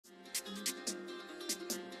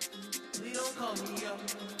don't call me up.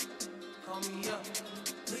 Call me up.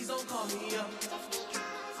 Please don't call me up.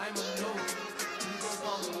 I'm a no. Please don't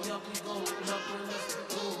call me up. We going up unless we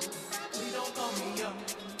go. Please don't call me up.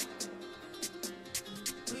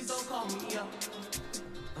 Please don't call me up.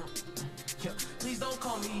 Please don't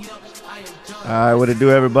call me up. I am done. All right, what it do,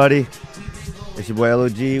 everybody? It's your boy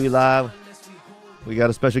LOG. We live. We got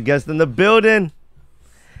a special guest in the building.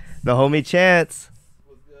 The homie Chance.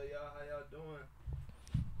 What's good, y'all? How y'all doing?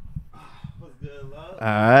 What's good, love? All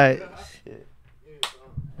right. Shit.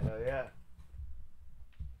 Hell yeah.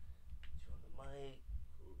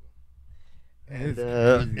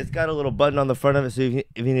 And it's got a little button on the front of it, so if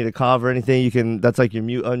you need a cough or anything, you can. That's like your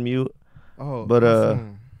mute, unmute. Oh, But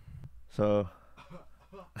awesome. so.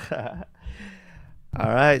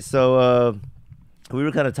 All right, so we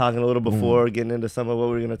were kind of talking a little before, getting into some of what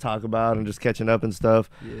we were gonna talk about and just catching up and stuff.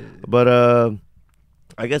 Yeah. But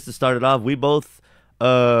I guess to start it off, we both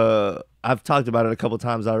I've talked about it a couple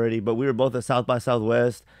times already, but we were both at South by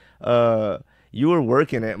Southwest. You were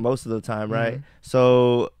working it most of the time, right? Mhm.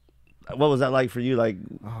 So what was that like for you? Like,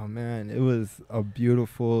 Oh man, it was a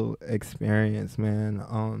beautiful experience,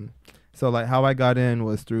 man. So like how I got in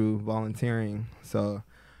was through volunteering. So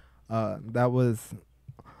that was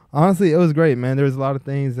honestly, it was great, man. There was a lot of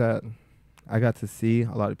things that I got to see,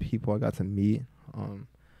 a lot of people I got to meet.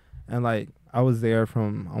 And like I was there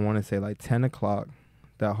from, I want to say like 10 o'clock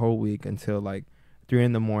that whole week until like 3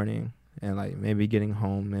 in the morning, and like maybe getting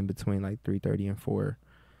home in between like 3:30 and 4.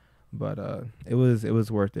 But it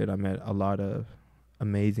was worth it. I met a lot of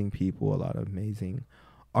amazing people, a lot of amazing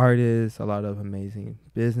artists, a lot of amazing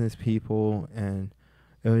business people, and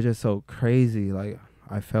it was just so crazy. Like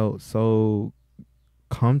I felt so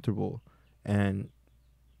comfortable, and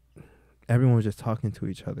everyone was just talking to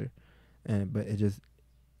each other, but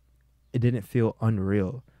it didn't feel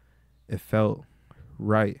unreal. It felt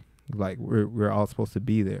right. Like we're all supposed to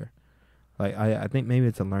be there. Like I think maybe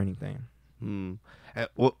it's a learning thing.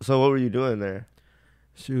 So what were you doing there?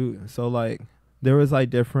 Shoot. So like there was like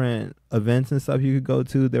different events and stuff you could go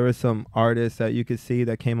to. There were some artists that you could see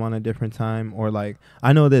that came on a different time. Or like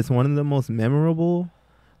I know this, one of the most memorable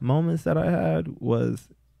moments that I had was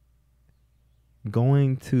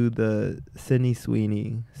going to the Sydney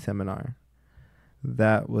Sweeney seminar.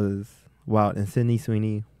 That was wild, and Sydney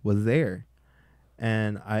Sweeney was there,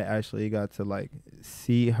 and I actually got to like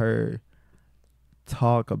see her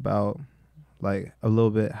talk about like a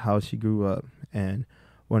little bit how she grew up and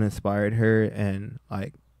what inspired her, and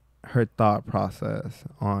like her thought process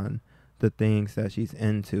on the things that she's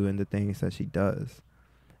into and the things that she does,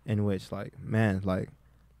 in which like, man, like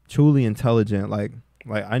truly intelligent. Like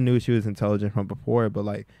I knew she was intelligent from before, but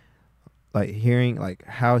like hearing like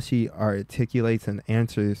how she articulates and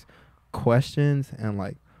answers questions, and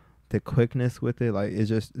like the quickness with it, like it's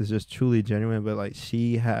just truly genuine. But like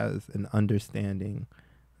she has an understanding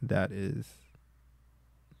that is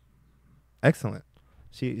excellent.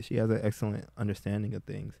 She has an excellent understanding of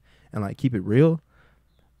things, and like keep it real.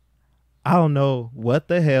 I don't know what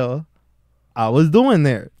the hell I was doing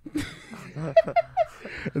there.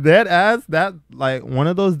 that like one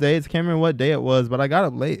of those days, can't remember what day it was, but I got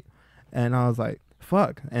up late, and I was like,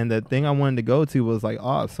 fuck. And the thing I wanted to go to was like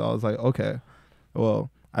off, so I was like, okay, well,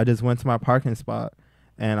 I just went to my parking spot,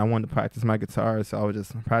 and I wanted to practice my guitar, so I was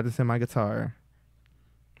just practicing my guitar,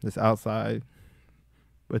 just outside,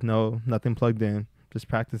 with nothing plugged in, just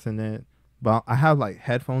practicing it. But I have like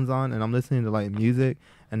headphones on, and I'm listening to like music,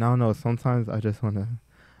 and I don't know, sometimes I just want to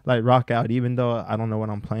like rock out, even though I don't know what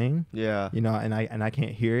I'm playing. Yeah. You know, and I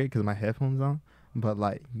can't hear it because my headphones on. But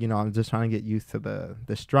like, you know, I'm just trying to get used to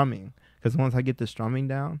the strumming, because once I get the strumming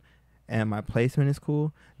down and my placement is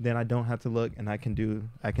cool, then I don't have to look, and I can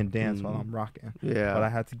dance while I'm rocking. Yeah. But I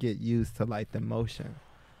have to get used to like the motion.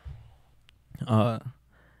 And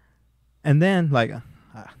then like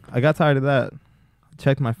I got tired of that.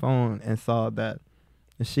 Checked my phone and saw that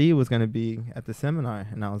she was going to be at the seminar,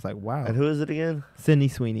 and I was like, wow. And who is it again? Sydney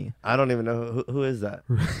Sweeney. I don't even know who is that.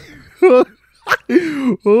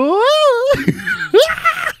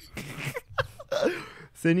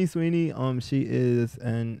 Sydney Sweeney, she is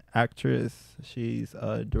an actress. She's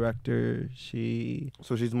a director.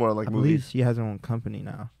 So she's more like I movies. believe she has her own company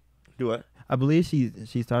now. Do what? I believe she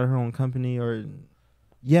started her own company, or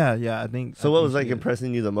yeah, I think. So I what think was like she is.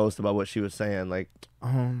 impressing you the most about what she was saying? Like,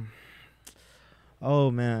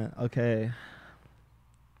 Oh man, okay.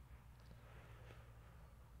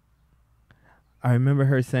 I remember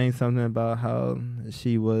her saying something about how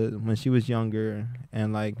she was, when she was younger,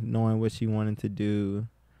 and like knowing what she wanted to do,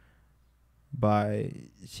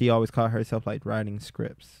 she always called herself like writing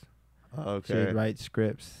scripts. She okay. would write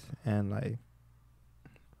scripts, and like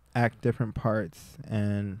act different parts.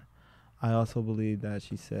 And I also believe that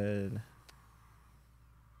she said,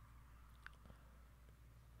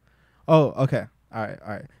 oh, okay. All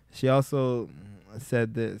right. She also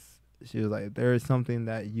said this. She was like, there is something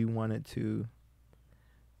that you wanted to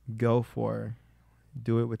go for.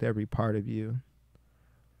 Do it with every part of you.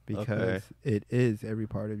 Because it is every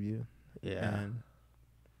part of you. Yeah. And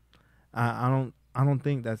I don't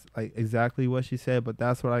think that's like exactly what she said, but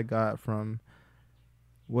that's what I got from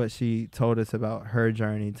what she told us about her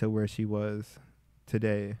journey to where she was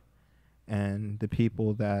today and the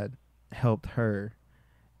people that helped her.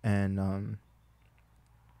 And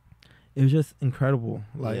it was just incredible.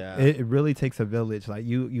 Like it really takes a village. Like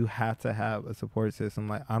you have to have a support system.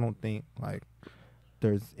 Like I don't think like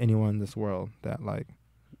there's anyone in this world that like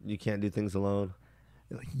you can't do things alone.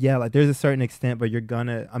 Yeah, like there's a certain extent, but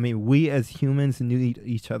we as humans need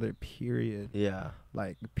each other, period. Yeah.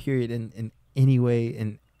 Like period in any way,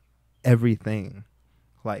 in everything.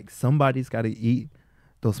 Like somebody's got to eat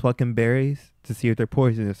those fucking berries to see if they're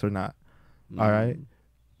poisonous or not. All right?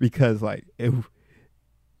 Because like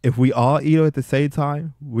if we all eat it at the same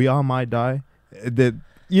time, we all might die. Then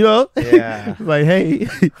Yeah. like, hey,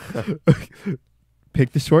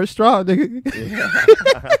 pick the short straw, nigga.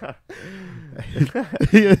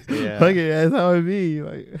 Yeah. Like that's how it be.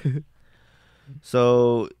 Like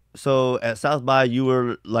So at South by you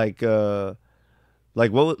were like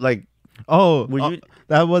what like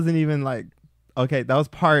that wasn't even like okay, that was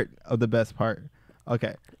part of the best part.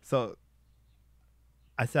 Okay. So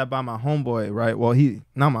I sat by my homeboy, right? Well, he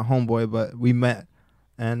not my homeboy, but we met,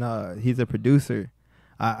 and he's a producer.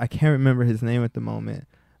 I can't remember his name at the moment,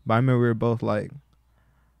 but I remember we were both like,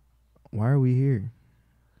 why are we here?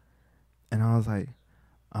 And I was like,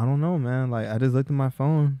 I don't know, man. Like, I just looked at my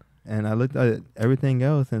phone and I looked at everything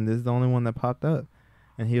else, and this is the only one that popped up.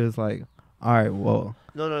 And he was like, all right, well.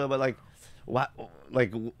 No, but like, what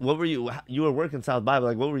were you were working South by, but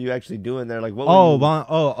like, what were you actually doing there? Like, what were you?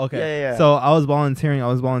 Okay. Yeah. So I was volunteering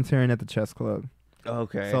at the chess club.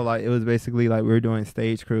 Okay. So like, it was basically like we were doing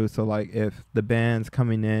stage crew. So like, if the bands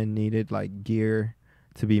coming in needed like gear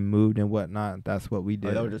to be moved and whatnot, that's what we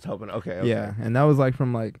did. They were just helping. Okay. Yeah, and that was like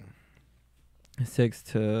from like 6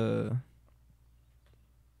 to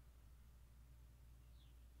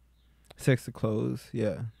close.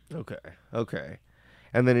 Yeah. Okay.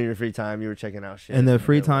 And then in your free time, you were checking out shit. In the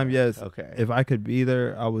free time, yes. Okay. If I could be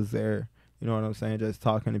there, I was there. You know what I'm saying? Just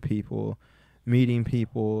talking to people, meeting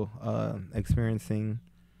people, experiencing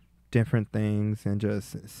different things, and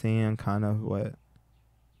just seeing kind of what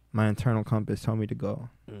my internal compass told me to go.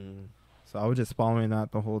 So I was just following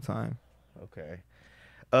that the whole time. Okay.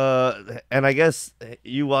 And I guess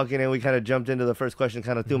you walking in, we kind of jumped into the first question,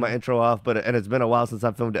 kind of threw my intro off, and it's been a while since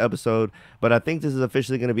I filmed the episode, but I think this is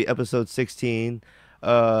officially going to be episode 16.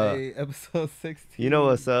 Hey, episode 16. You know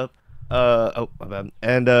what's up. My bad.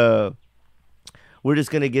 And we're just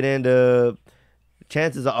going to get into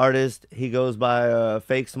Chance is an artist. He goes by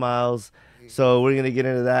Fak3. So we're going to get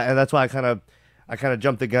into that. And that's why I kind of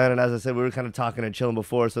jumped the gun, and as I said, we were kind of talking and chilling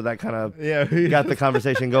before, so that kind of got the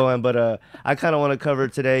conversation going. But I kind of want to cover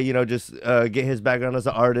today, just get his background as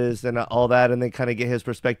an artist and all that, and then kind of get his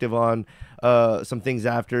perspective on some things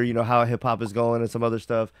after, how hip hop is going and some other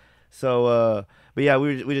stuff. So, but yeah,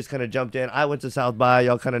 we just kind of jumped in. I went to South by.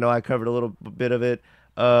 Y'all kind of know I covered a little bit of it.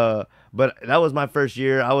 But that was my first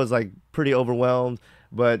year. I was like pretty overwhelmed.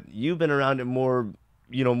 But you've been around it more.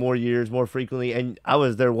 More years, more frequently, and I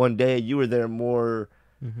was there one day. You were there more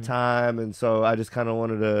time, and so I just kind of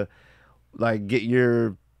wanted to, like, get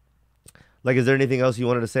your, like, is there anything else you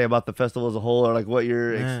wanted to say about the festival as a whole, or like what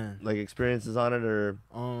your experiences on it, or?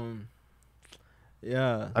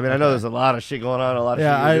 Yeah. I mean, I know there's a lot of shit going on, a lot of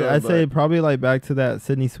shit. Yeah, I'd say probably like back to that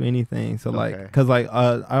Sydney Sweeney thing. So like, cause like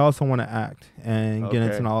I also want to act and get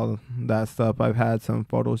into all that stuff. I've had some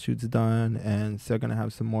photo shoots done, and still gonna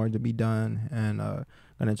have some more to be done, and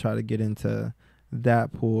gonna try to get into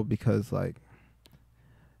that pool because like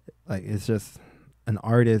it's just an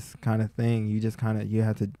artist kind of thing. You just you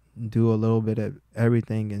have to do a little bit of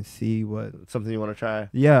everything and see what something you want to try.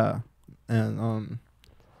 Yeah, and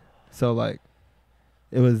so like.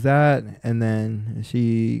 It was that, and then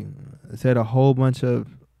she said a whole bunch of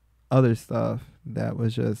other stuff that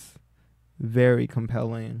was just very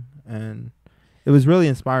compelling, and it was really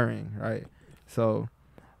inspiring, right? So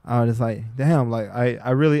I was just like, damn, like I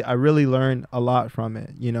really learned a lot from it,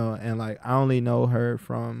 and like I only know her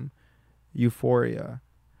from Euphoria.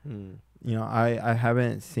 I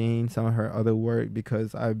haven't seen some of her other work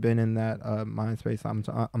because I've been in that mind space. I'm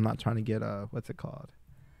not trying to get what's it called?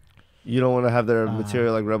 You don't want to have their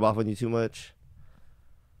material like rub off on you too much.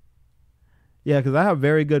 Yeah, because I have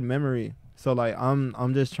very good memory. So like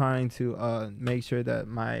I'm just trying to make sure that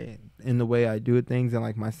in the way I do things and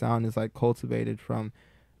like my sound is like cultivated from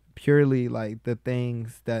purely like the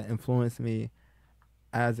things that influence me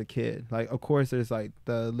as a kid. Like of course there's like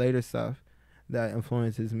the later stuff that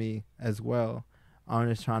influences me as well. I'm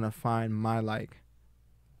just trying to find my like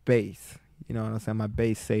base, you know what I'm saying, my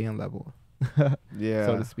base saying level. Yeah.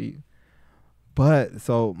 So to speak. But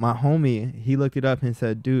so my homie, he looked it up and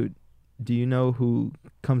said, dude, do you know who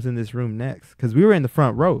comes in this room next? Because we were in the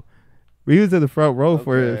front row. We was in the front row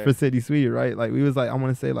for Sydney Sweeney, right? Like we was like, I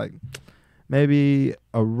want to say like maybe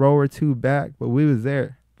a row or two back, but we was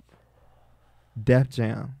there. Def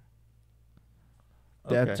Jam.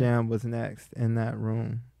 Def Jam was next in that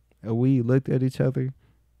room. And we looked at each other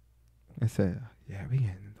and said, yeah, we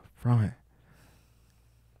getting in the front.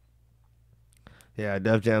 Yeah,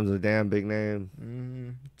 Def Jam's a damn big name. Mm-hmm.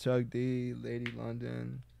 Chuck D, Lady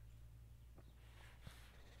London.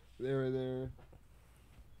 They were there.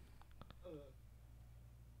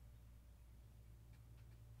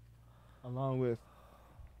 Along with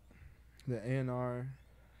the A&R.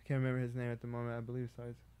 I can't remember his name at the moment. I believe so.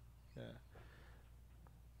 Yeah.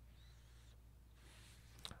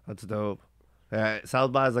 That's dope. Yeah,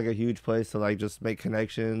 South by is like a huge place to like just make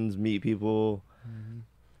connections, meet people,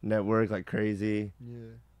 network like crazy.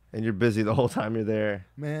 Yeah. And you're busy the whole time you're there.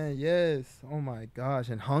 Man, yes. Oh my gosh.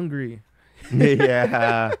 And hungry.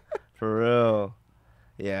 Yeah, for real.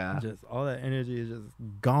 Yeah. Just all that energy is just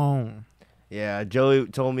gone. Yeah, Joey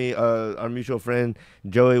told me, our mutual friend,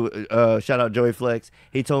 Joey, shout out Joey Flex.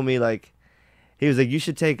 He told me, like, he was like, you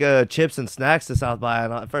should take chips and snacks to South by.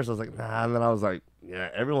 And at first I was like, nah. And then I was like, yeah,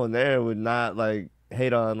 everyone there would not, like,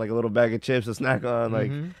 hate on, like, a little bag of chips to snack on.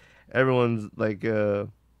 Like, everyone's, like,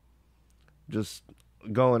 just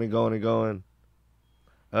going and going and going.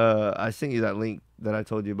 I sent you that link that I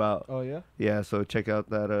told you about. Oh, yeah? Yeah, so check out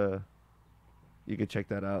that, you could check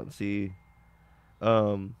that out and see.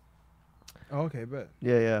 Okay, bet.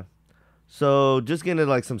 Yeah. So just getting into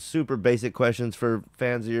like some super basic questions for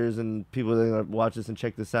fans of yours and people that watch this and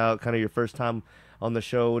check this out. Kind of your first time on the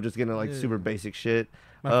show. We're just getting like super basic shit.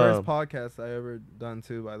 My first podcast I ever done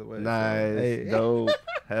too, by the way. Nice, so, hey. dope.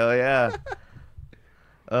 Hell yeah.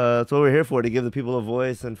 That's what we're here for, to give the people a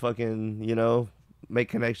voice and fucking, you know, make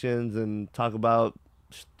connections and talk about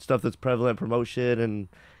stuff that's prevalent, promote shit, and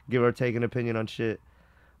give our take and opinion on shit.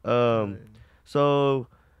 So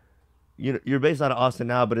you're based out of Austin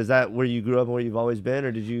now, but is that where you grew up and where you've always been,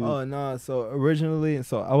 or did you? Oh no, so originally,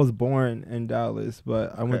 I was born in Dallas,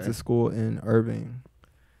 but I went to school in Irving.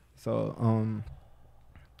 So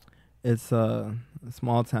it's a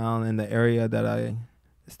small town, and the area that I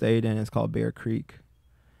stayed in is called Bear Creek,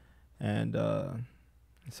 and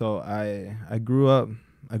so I grew up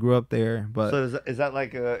there. But so is that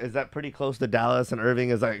like is that pretty close to Dallas, and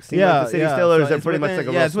Irving is like like the city still, or so is it pretty much like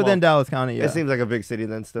a it's within Dallas County? Yeah, it seems like a big city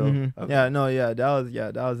then still. Okay. Dallas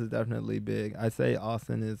is definitely big. I'd say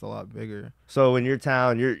Austin is a lot bigger. So in your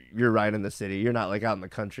town, you're right in the city. You're not like out in the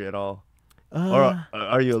country at all. Or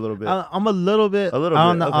are you a little bit? I'm a little bit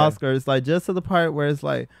on the outskirts, like just to the part where it's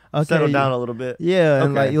like, okay, settle down a little bit. Yeah,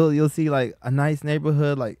 and like you'll see like a nice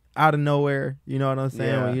neighborhood like out of nowhere. You know what I'm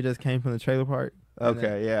saying? When you just came from the trailer park.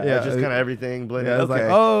 Okay, yeah, just kind of everything blended. Yeah, like,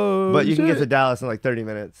 oh, but you can get to Dallas in like 30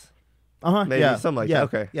 minutes. Maybe something like that.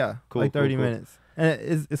 Okay, yeah, cool, like 30 minutes. And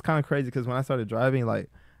it's kind of crazy because when I started driving,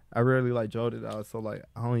 like I rarely like drove it out, so like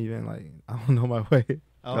I don't know my way.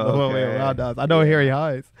 I don't know my way around Dallas. I know Harry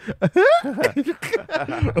Highs, but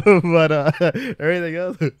everything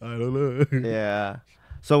else, I don't know. Yeah.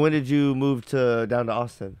 So when did you move down to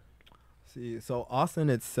Austin? See, so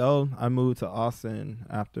Austin itself, I moved to Austin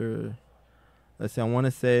after, let's see, I want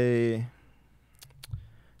to say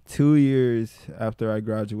 2 years after I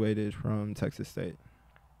graduated from Texas State.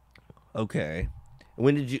 Okay.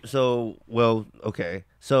 When did you? So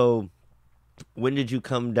when did you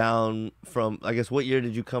come down from? I guess what year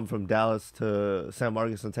did you come from Dallas to San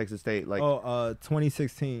Marcos and Texas State? Like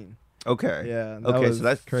 2016. Okay. Yeah. Okay, so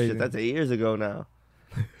that's crazy. Shit, that's 8 years ago now.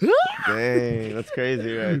 Dang, that's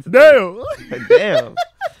crazy, right? Damn.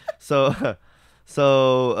 So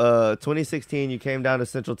 2016, you came down to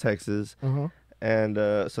Central Texas, and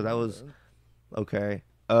so that was okay.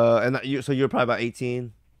 And so you were probably about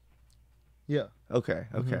 18. Yeah. Okay.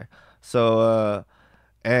 So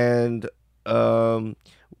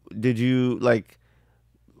did you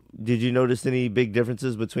notice any big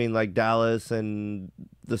differences between like Dallas and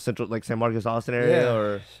the central, like San Marcos, Austin area? Yeah,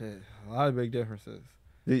 or shit, a lot of big differences.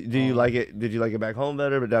 Do you like it? Did you like it back home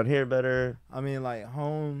better, but down here better? I mean, like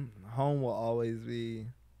home will always be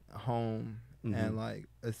home, and like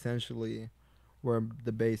essentially where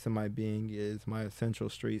the base of my being is my essential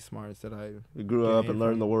street smarts that I You grew up gained and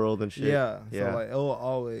learned from- the world and shit. Yeah, Yeah. so like it will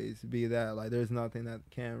always be that. Like there's nothing that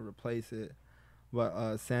can replace it.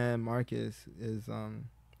 But San Marcos is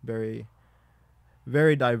very,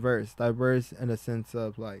 very diverse. Diverse in a sense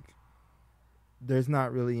of like there's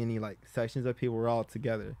not really any like sections of people. We're all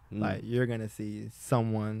together. Like you're gonna see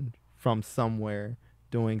someone from somewhere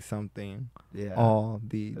doing something Yeah. all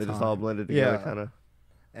the They time. just all blended together, Yeah. kind of.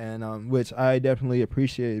 And which I definitely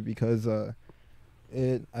appreciate because I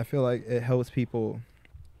feel like it helps people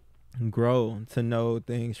grow to know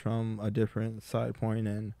things from a different side point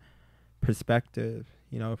and perspective,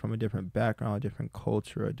 you know, from a different background, a different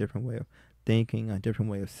culture, a different way of thinking, a different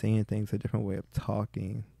way of seeing things, a different way of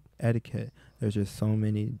talking, etiquette. There's just so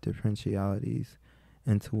many differentialities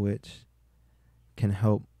into which can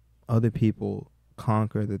help other people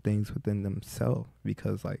conquer the things within themselves,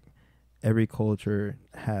 because like every culture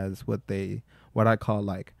has what I call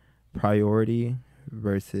like priority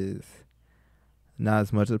versus not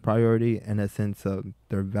as much as priority in a sense of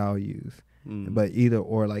their values. But either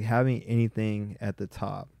or, like having anything at the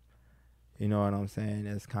top, you know what I'm saying,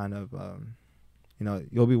 is kind of you know,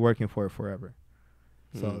 you'll be working for it forever.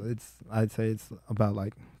 So I'd say it's about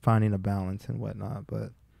like finding a balance and whatnot.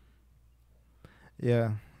 But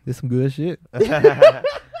yeah, this some good shit.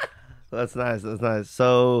 That's nice. That's nice.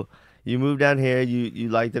 So you moved down here. You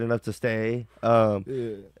liked it enough to stay.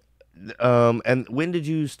 And when did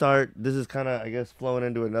you start? This is kind of, I guess, flowing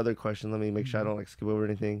into another question. Let me make sure I don't like skip over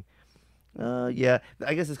anything. Yeah,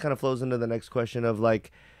 I guess this kind of flows into the next question of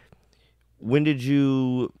like, when did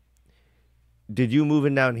you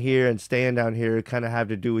moving down here and staying down here kind of have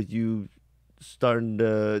to do with you starting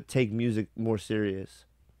to take music more serious?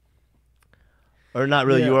 Or not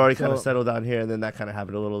really, you were already kind of settled down here, and then that kind of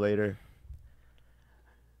happened a little later.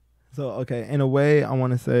 So, okay, in a way, I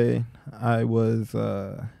want to say I was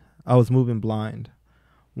moving blind.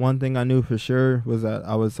 One thing I knew for sure was that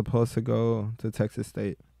I was supposed to go to Texas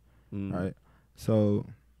State, right? So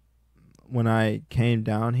when I came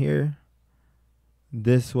down here,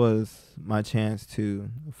 this was my chance to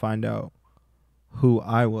find out who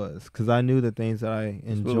I was, because I knew the things that I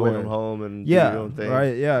enjoyed. Move away from home and do your own thing.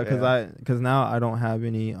 Right, yeah, because now I don't have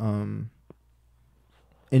any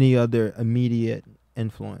other immediate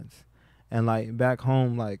influence. And like back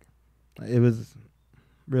home, like it was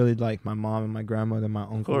really like my mom and my grandmother, my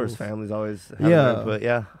uncles. Of course, families always have input,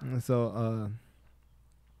 yeah. So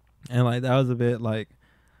and like that was a bit like,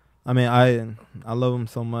 I mean, I love them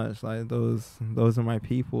so much. Like those are my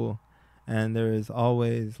people, and there is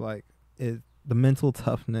always like the mental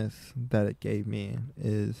toughness that it gave me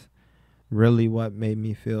is really what made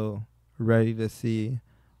me feel ready to see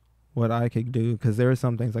what I could do, because there were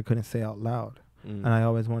some things I couldn't say out loud. And I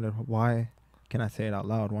always wondered, why can I say it out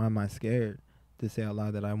loud? Why am I scared to say out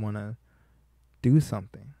loud that I want to do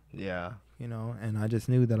something? Yeah. You know, and I just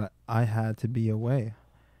knew that I had to be away.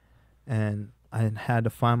 And I had to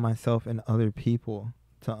find myself in other people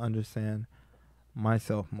to understand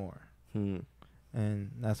myself more.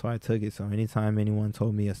 And that's why I took it. So anytime anyone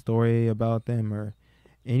told me a story about them or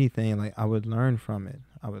anything, like I would learn from it.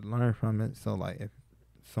 So like if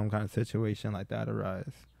some kind of situation like that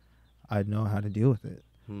arises, I'd know how to deal with it.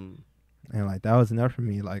 And like that was enough for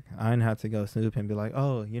me. Like I didn't have to go snoop and be like,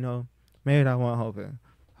 oh, you know, maybe I won't hope it.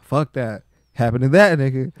 Fuck that. Happened to that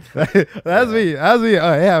nigga. That's me. Oh,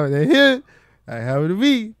 it happened to him. I happened to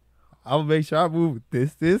me. I'll make sure I move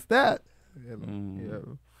this, that. Yeah.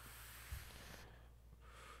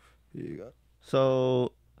 Here you go.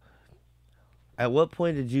 So at what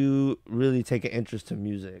point did you really take an interest to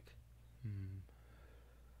music?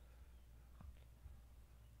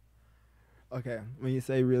 Okay, when you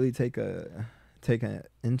say really take an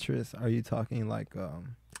interest, are you talking like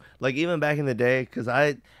even back in the day? Because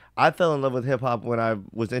I fell in love with hip hop when I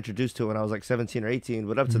was introduced to it when I was like 17 or 18.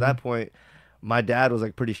 But up to that point, my dad was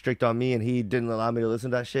like pretty strict on me, and he didn't allow me to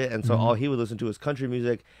listen to that shit. And so all he would listen to was country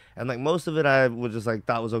music, and like most of it I was just like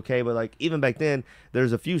thought was okay. But like even back then,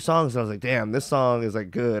 there's a few songs that I was like, damn, this song is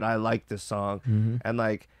like good. I like this song. And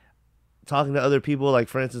like talking to other people, like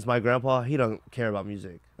for instance, my grandpa, he don't care about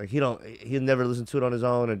music. Like he never listened to it on his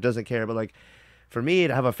own and doesn't care. But like for me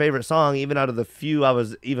to have a favorite song, even out of the few I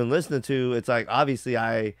was even listening to, it's like obviously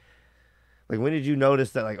like when did you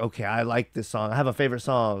notice that like, okay, I like this song, I have a favorite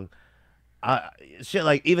song? Shit,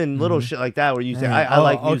 like even little shit like that where you say I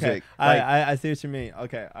like music. Okay. Like, I see what you mean.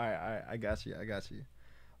 Okay, all right, I got you.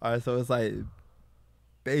 All right, so it's like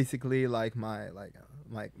basically like my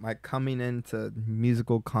coming into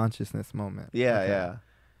musical consciousness moment. Yeah, okay. Yeah.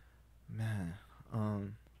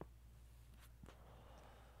 Man,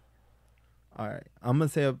 All right, I'm gonna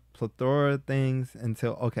say a plethora of things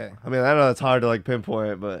until okay. I mean, I know it's hard to like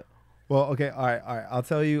pinpoint, but Well, okay, all right. I'll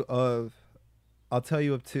tell you of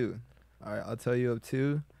two. All right, I'll tell you of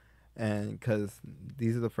two, and because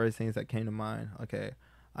these are the first things that came to mind. Okay,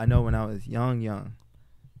 I know when I was young,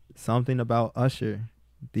 something about Usher.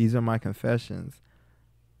 These are my confessions.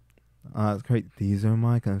 It's crazy. These are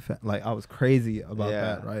my like I was crazy about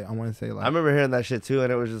that, right? I want to say like I remember hearing that shit too,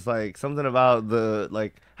 and it was just like something about the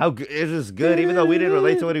like how it's just good, even though we didn't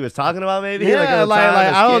relate to what he was talking about. Maybe yeah, like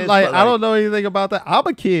I don't know anything about that. I'm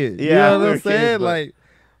a kid. Yeah, you know what we I'm were saying? kids, like,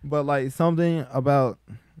 but like something about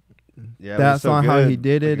yeah, that so song, how he good.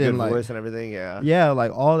 did Like, it, a good and like voice and everything. Yeah, yeah,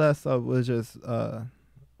 like all that stuff was just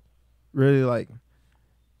really like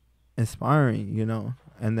inspiring, you know.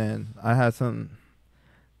 And then I had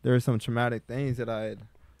there were some traumatic things that I had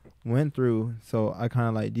went through, so I kind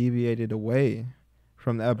of like deviated away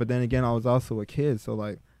from that. But then again, I was also a kid, so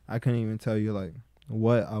like I couldn't even tell you like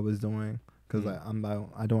what I was doing because like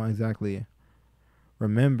I don't exactly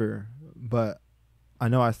remember, but I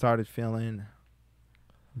know I started feeling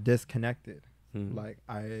disconnected. Like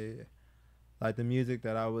like the music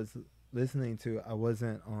that I was listening to, I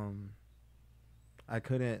wasn't I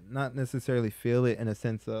couldn't not necessarily feel it in a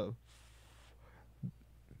sense of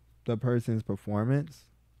the person's performance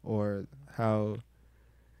or how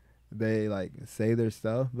they like say their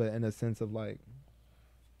stuff, but in a sense of like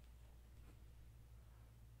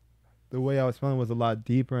the way I was feeling was a lot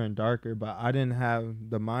deeper and darker, but I didn't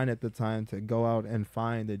have the mind at the time to go out and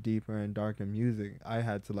find the deeper and darker music. I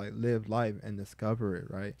had to like live life and discover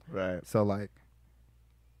it, right? right. So like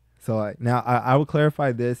now I will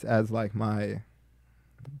clarify this as like my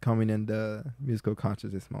coming into musical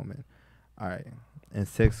consciousness moment. All right, in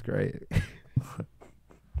 6th grade.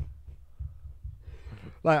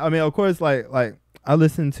 Like I mean, of course, like I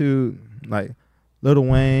listened to like Lil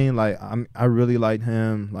Wayne. Like I really liked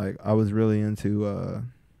him. Like I was really into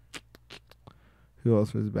who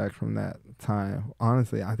else was back from that time?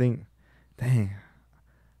 Honestly, I think, dang,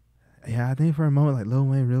 yeah, I think for a moment like Lil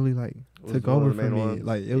Wayne really like took over for me. Ones.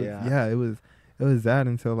 Like it was it was that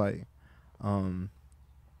until like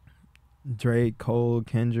Drake, Cole,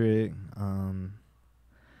 Kendrick,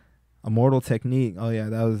 Immortal Technique. Oh yeah,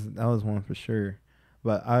 that was one for sure.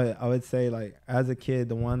 But I would say like as a kid,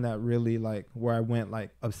 the one that really like where I went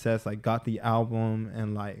like obsessed, like got the album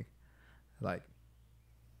and like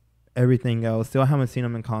everything else. Still haven't seen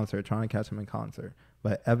him in concert, trying to catch him in concert.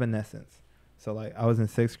 But Evanescence. So like I was in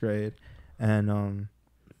 6th grade and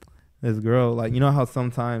this girl, like you know how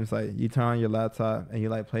sometimes like you turn on your laptop and you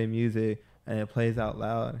like play music and it plays out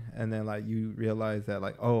loud and then like you realize that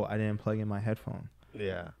like, oh, I didn't plug in my headphone.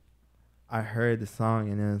 Yeah. I heard the song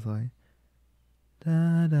and it was like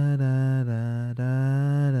da da da da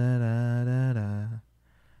da da da da da.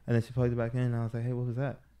 And then she plugged it back in and I was like, hey, what was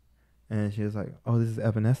that? And she was like, oh, this is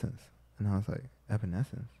Evanescence. And I was like,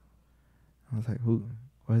 Evanescence? I was like,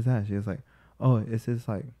 what is that? She was like, oh, it's this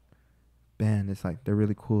like band. It's like, they're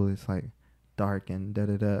really cool. It's like dark and da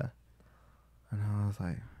da da. And I was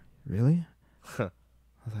like, really? I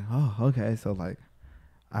was like, oh, okay. So like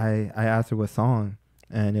I asked her what song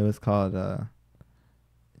and it was called I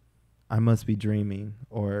Must Be Dreaming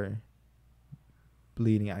or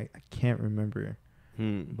Bleeding. I can't remember.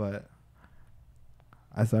 But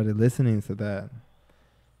I started listening to that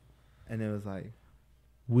and it was like,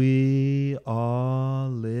 we all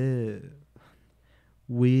live,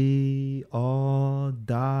 we all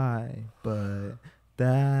die, but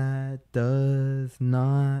that does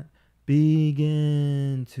not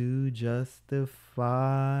begin to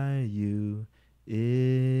justify you.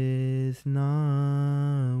 Is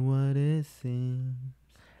not what it seems.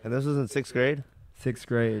 And this was in 6th grade? 6th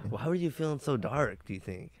grade. Why were you feeling so dark, do you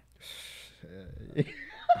think?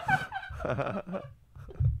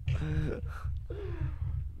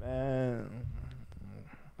 Man,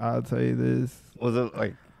 I'll tell you this. Was it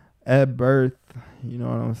like At birth, you know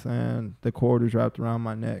what I'm saying? The cord was wrapped around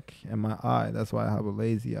my neck and my eye. That's why I have a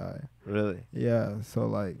lazy eye. really? Yeah, so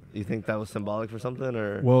like. You think that was symbolic for something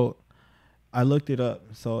or? Well, I looked it up.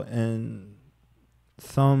 So in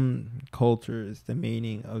some cultures, the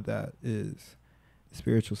meaning of that is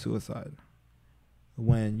spiritual suicide.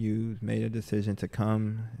 When you made a decision to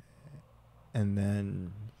come and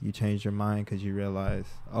then you change your mind because you realize,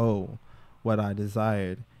 oh, what I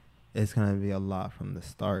desired is going to be a lot from the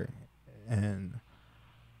start. And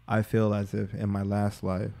I feel as if in my last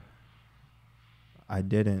life, I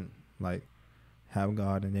didn't like have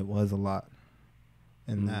God and it was a lot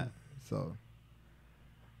in that. So,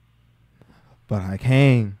 but I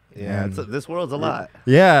came. Yeah, this world's a lot.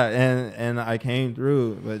 Yeah, and I came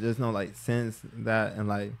through, but just know like since that and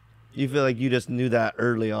like You feel like you just knew that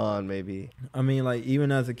early on, maybe. I mean, like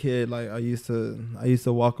even as a kid, like I used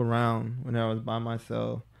to walk around when I was by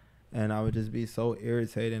myself, and I would just be so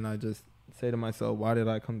irritated, and I just say to myself, "Why did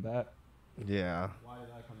I come back? Yeah. Why did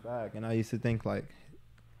I come back?" And I used to think like,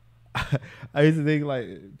 I used to think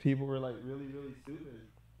like people were like really really stupid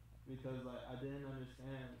because like I didn't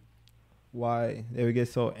understand why they would get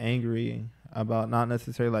so angry about not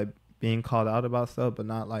necessarily like being called out about stuff, but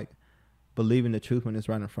not like believing the truth when it's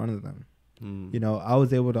right in front of them. You know, I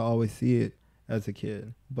was able to always see it as a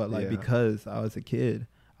kid, but like because I was a kid,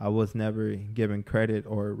 I was never given credit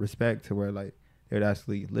or respect to where like they would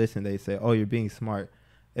actually listen. They say, "Oh, you're being smart."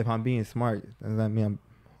 If I'm being smart, does that mean I'm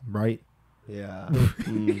right? Yeah.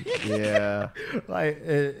 Yeah. Like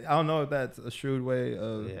I don't know if that's a shrewd way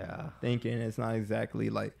of thinking. It's not exactly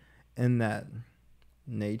like in that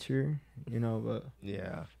nature, you know, but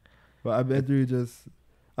yeah. But I bet through just,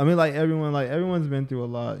 I mean, like everyone's been through a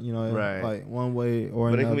lot, you know, Right. like one way or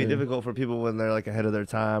But another. it can be difficult for people when they're like ahead of their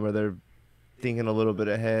time or they're thinking a little bit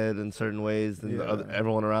ahead in certain ways, and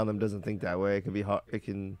everyone around them doesn't think that way. It can be hard. It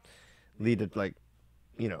can lead to like,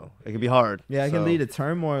 you know, it can be hard. Yeah, it can lead to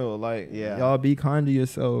turmoil. Like, Yeah. y'all be kind to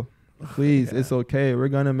yourself, please. It's okay. We're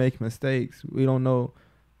gonna make mistakes. We don't know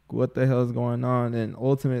what the hell's going on, and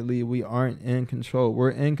ultimately we aren't in control. We're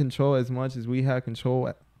in control as much as we have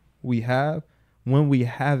control. We have when we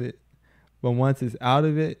have it, but once it's out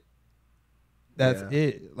of it, that's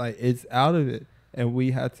it. Like it's out of it, and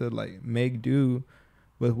we have to like make do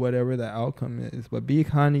with whatever the outcome is. But be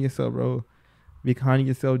kind to yourself, bro. Be kind to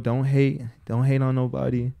yourself. Don't hate on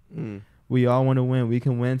nobody. We all want to win. We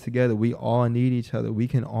can win together. We all need each other. We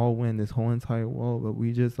can all win this whole entire world, but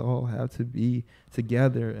we just all have to be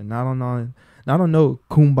together and not on no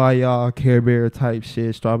kumbaya, Care Bear type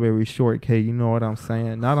shit, strawberry shortcake. You know what I'm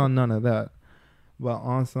saying? Not on none of that. But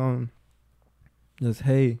on some, just,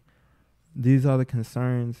 hey, these are the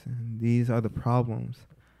concerns. These are the problems.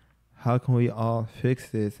 How can we all fix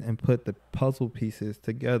this and put the puzzle pieces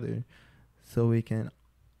together so we can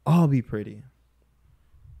all be pretty?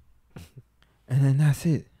 And then that's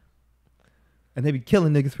it. And they be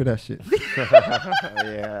killing niggas for that shit.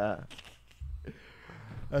 Yeah.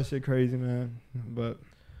 That shit crazy, man. But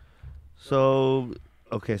so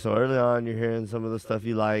early on you're hearing some of the stuff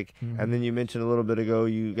you like, and then you mentioned a little bit ago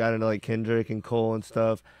you got into like Kendrick and Cole and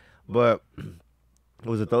stuff. But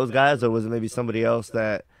was it those guys, or was it maybe somebody else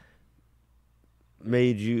that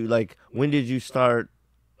made you like? When did you start?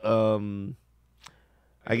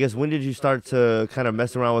 I guess when did you start to kind of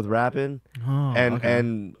mess around with rapping?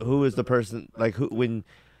 And who is the person like who when?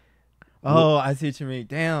 Oh, I see what you mean.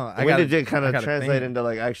 Damn. When did it kind of translate into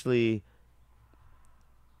like actually?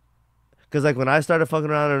 Because like when I started fucking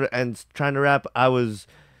around and trying to rap, I was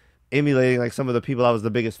emulating like some of the people I was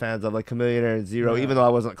the biggest fans of, like Chamillionaire and Zero. Even though I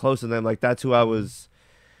wasn't close to them, like that's who I was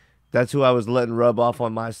letting rub off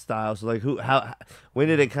on my style. So like when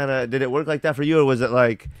did it work like that for you, or was it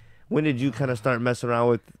like when did you kind of start messing around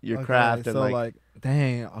with your craft? And so like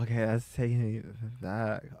dang, okay, that's taking me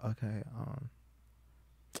back. Okay,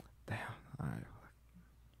 damn, all right.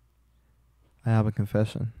 I have a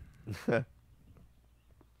confession.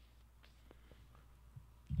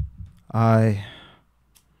 I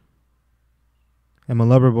am a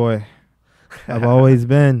lover boy. I've always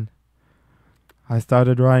been. I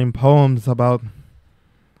started writing poems about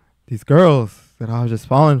these girls that I was just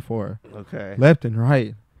falling for. Okay. Left and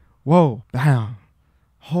right. Whoa, bam.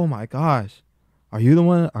 Oh my gosh. Are you the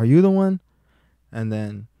one? Are you the one? And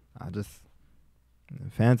then I just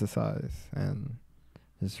fantasize and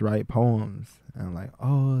just write poems and like,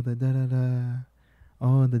 oh, the da-da-da.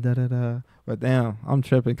 Oh, the da-da-da. But damn, I'm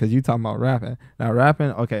tripping because you talking about rapping. Now rapping,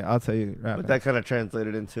 okay, I'll tell you rapping. But that kind of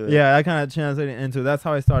translated into it. Yeah, that kind of translated into, that's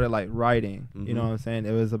how I started like writing. You know what I'm saying?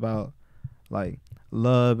 It was about like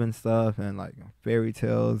love and stuff and like fairy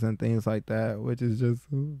tales and things like that, which is just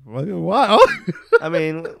wow. I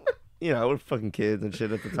mean, you know, we're fucking kids and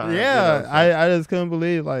shit at the time. Yeah, you know, so. I just couldn't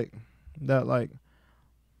believe like that, like,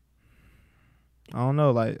 I don't know,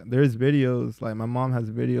 like there's videos, like my mom has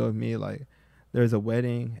a video of me, like there's a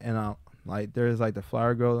wedding and I like there's like the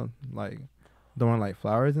flower girl like throwing like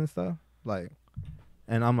flowers and stuff, like,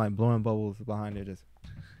 and I'm like blowing bubbles behind her just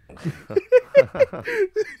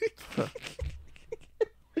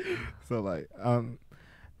so like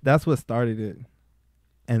that's what started it.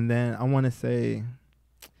 And then I want to say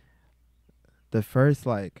the first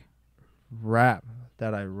like rap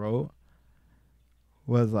that I wrote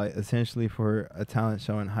was like essentially for a talent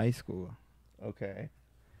show in high school. Okay.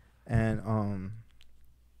 And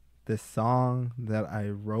the song that I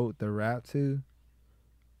wrote the rap to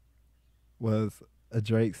was a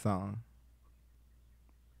Drake song.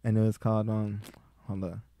 and it was called hold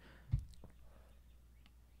on.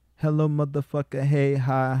 Hello, motherfucker. Hey,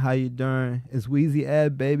 hi, how you doing? It's Wheezy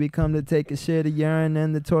Ed, baby. Come to take a shit of urine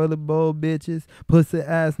in the toilet bowl, bitches. Pussy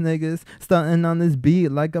ass niggas stunting on this beat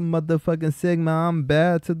like a motherfucking Sigma. I'm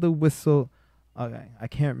bad to the whistle. Okay, I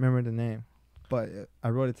can't remember the name, but I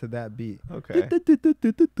wrote it to that beat. Okay. I think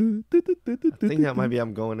that might be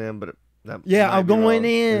I'm Going In, but yeah, I'm going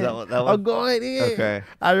in. Is that what that was? I'm going in. Okay.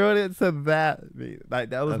 I wrote it to that beat.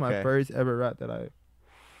 Like that was my Okay. first ever rap that I.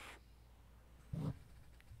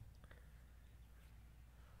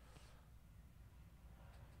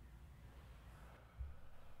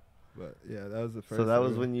 But yeah, that was the first. So that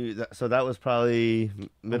was when you. So that was probably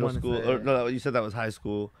middle wanna school. say- Or no, you said that was high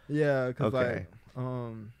school. Yeah, because Okay.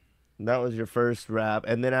 like That was your first rap,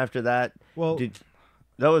 and then after that, well,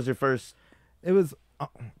 that was your first. it was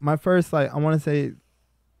my first like I want to say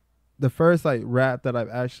the first like rap that I've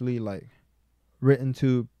actually like written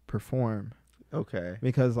to perform, Okay.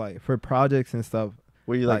 because like for projects and stuff.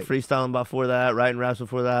 Were you like freestyling before that, writing raps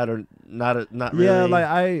before that, or not? Not really. Yeah,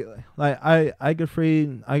 like I could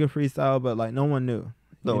freestyle, but like no one knew.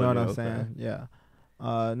 No You one know what knew, I'm okay. saying? Yeah.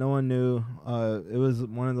 No one knew. It was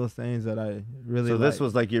one of those things that I really. So this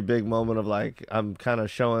was like your big moment of like I'm kind of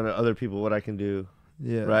showing other people what I can do,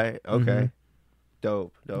 yeah. right? Okay. Mhm.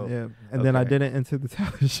 Dope. Yeah, and then I Okay. did it into the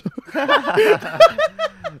talent show.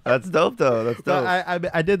 That's dope though. That's dope.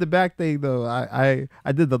 But I did the back thing though. I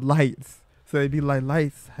did the lights. So it'd be like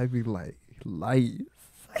lights. I'd be like lights.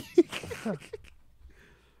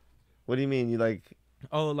 What do you mean? You like?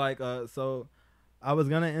 Oh, like so I was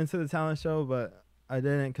gonna enter the talent show, but I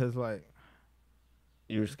didn't because like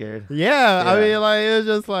You were scared? yeah, I Yeah. mean like it was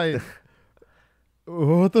just like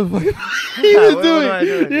what the fuck are What you am doing? I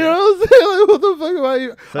doing? You know what I'm saying? Like what the fuck am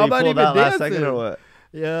I? So I'm you not pulled even out last dancing. second or what?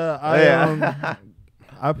 Yeah, Yeah.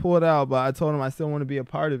 I pulled out, but I told them I still want to be a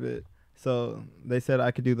part of it. So they said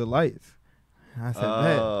I could do the lights. I said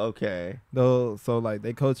that. Oh, okay. Though, so like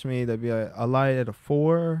they coached me. They'd be like a light at a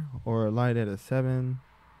 4 or a light at a 7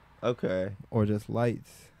 Okay. or just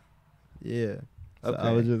lights. Yeah. So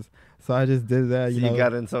Okay. I just did that. So You know. you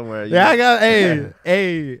got in somewhere. Yeah, I got.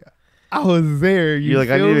 Hey. I was there. You're like,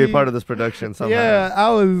 I need feel to be a me? part of this production somehow. Yeah, I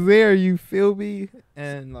was there. You feel me?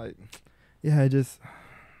 And like, yeah, I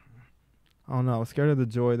don't know. I was scared of the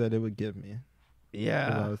joy that it would give me. If I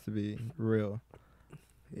Yeah. was to be real.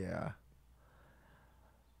 Yeah.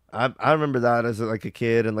 I remember that as like a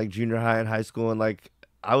kid and like junior high and high school, and like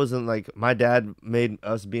I was in like my dad made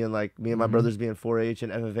us being like me and my Mhm. brothers being 4-H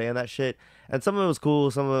and FFA and that shit, and some of it was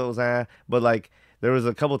cool, some of it was but like there was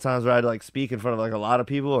a couple times where I had to like speak in front of like a lot of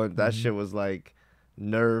people, and that Mhm. shit was like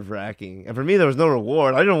nerve wracking. And for me, there was no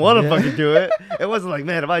reward. I didn't want to Yeah. fucking do it. It wasn't like,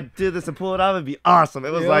 man, if I did this and pull it off, it'd be awesome.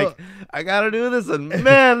 It was Yeah. like, I gotta do this, and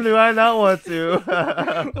man, do I not want to.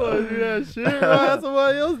 Oh, do that shit. Why have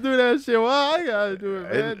somebody else do that shit? Why I gotta do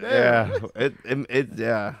it, man? Damn.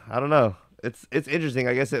 Yeah. I don't know. It's interesting.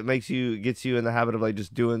 I guess it gets you in the habit of like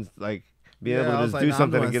just doing like being able I to was just like, do nah, I'm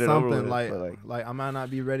something and doing get it over with. something, But, like I might not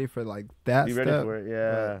be ready for like that. be ready step, for it.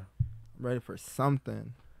 Yeah. but ready for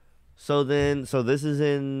something. So this is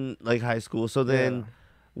in like high school. So then, Yeah.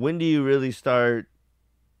 when do you really start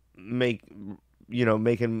making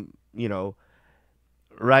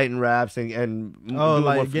writing raps and Oh, doing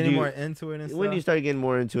like more, getting more into it and stuff. when do you start getting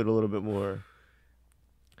more into it a little bit more?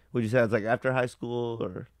 Would you say it's like after high school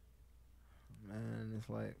or? Man, it's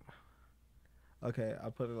like, okay, I'll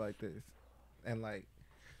put it like this, and like,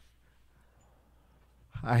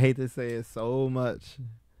 I hate to say it so much,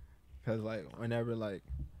 cause like whenever like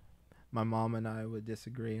my mom and I would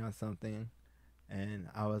disagree on something, and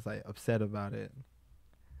I was like upset about it,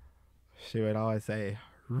 she would always say,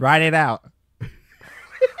 "Write it out."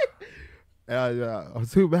 And I'm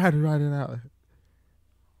too bad to write it out.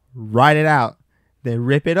 Write it out, then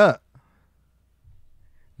rip it up,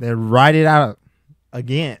 then write it out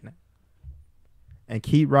again, and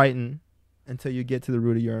keep writing until you get to the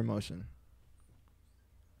root of your emotion.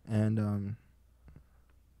 And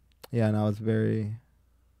yeah, and I was very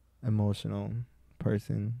emotional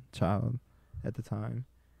child at the time,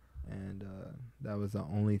 and that was the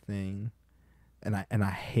only thing, and I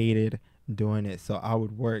hated doing it. So I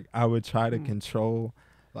would try to control,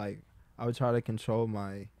 like I would try to control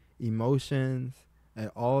my emotions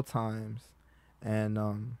at all times, and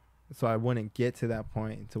so I wouldn't get to that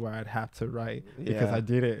point to where I'd have to write because Yeah. I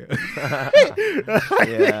did it.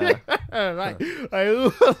 Yeah. Right. Like,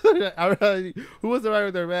 who was the right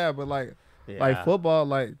with their man? But like football,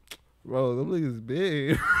 like, bro, them niggas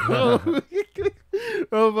big. Bro,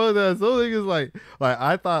 fuck that. Some niggas like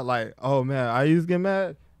I thought like, oh man, I used to get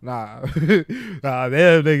mad. Nah, nah,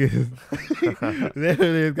 them niggas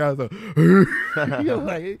got some. You're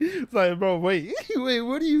like, it's like, bro, wait,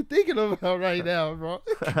 what are you thinking about right now, bro?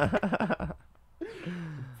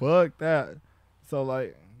 Fuck that. So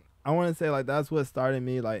like, I want to say like that's what started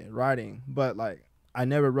me like writing, but like I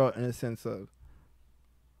never wrote in a sense of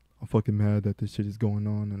I'm fucking mad that this shit is going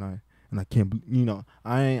on and I can't,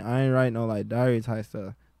 I ain't writing no like diary type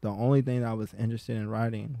stuff. The only thing that I was interested in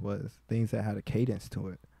writing was things that had a cadence to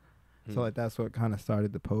it. So like that's what kind of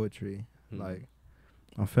started the poetry. Like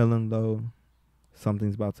I'm feeling low,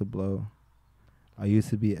 something's about to blow. I used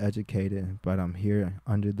to be educated, but I'm here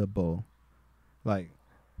under the bowl. Like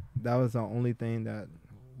that was the only thing that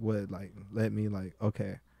would like let me like,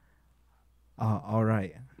 okay, all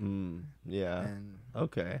right. Yeah. And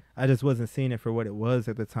okay. I just wasn't seeing it for what it was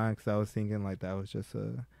at the time because I was thinking like that was just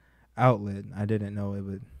a outlet. I didn't know it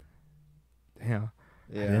would. Damn.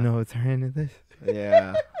 Yeah. I didn't know it turned into this.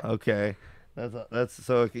 Yeah. Okay. That's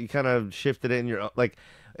so you kind of shifted it in your like.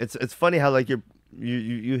 It's funny how like you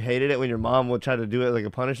hated it when your mom would try to do it like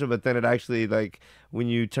a punishment, but then it actually like when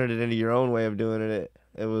you turned it into your own way of doing it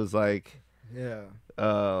was like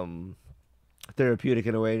therapeutic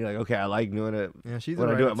in a way. You're like, okay, I like doing it. Yeah, she's when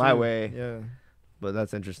I do it my way. Yeah. But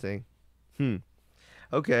that's interesting.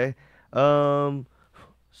 Okay.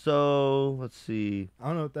 So let's see. I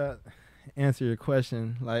don't know if that answered your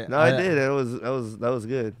question. Like, no, I did. That was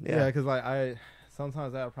good. Yeah. Because like I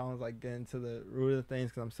sometimes I have problems like getting to the root of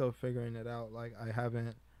things because I'm still figuring it out. Like I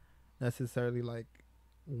haven't necessarily like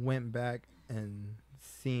went back and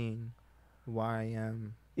seen why I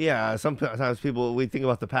am. Yeah, sometimes we think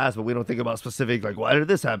about the past, but we don't think about specific, like, why did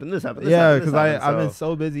this happen? Yeah, because I've been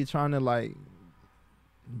so busy trying to, like,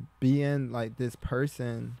 be in, like, this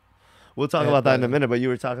person. We'll talk about that in a minute, but you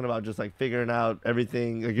were talking about just, like, figuring out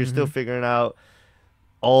everything. Like, you're still figuring out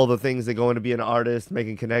all the things that go into being an artist,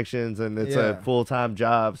 making connections, and it's a full-time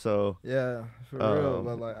job, so. Yeah, for real.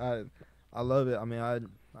 But, like, I love it. I mean, I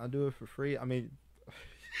do it for free. I mean,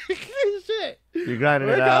 shit. You're grinding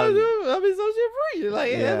it out. I mean, so shit free.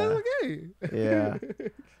 Like, yeah, that's okay. Yeah.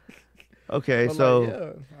 Okay, but so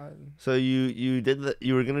like, so you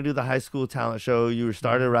were gonna do the high school talent show. You were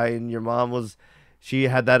started writing. Your mom she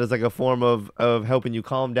had that as like a form of helping you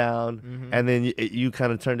calm down, and then you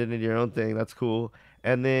kind of turned it into your own thing. That's cool.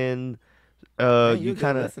 And then you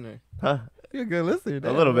kind of You're a good listener.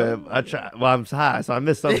 A little bit. I try. Well, I'm high, so I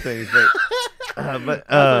missed some things, but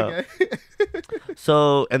okay.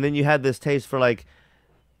 So, and then you had this taste for like,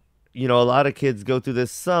 a lot of kids go through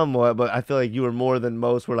this somewhat, but I feel like you were more than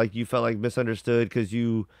most where like you felt like misunderstood because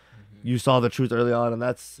you saw the truth early on, and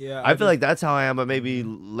that's I feel like that's how I am, but maybe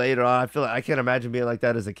later on I feel like I can't imagine being like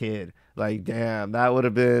that as a kid. Like, damn, that would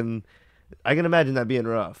have been, I can imagine that being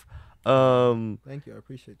rough. Thank you, I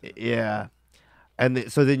appreciate that. Yeah.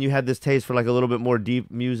 And so then you had this taste for like a little bit more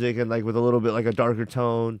deep music and like with a little bit like a darker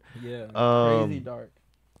tone. Yeah, crazy dark.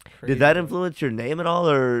 Did that influence your name at all,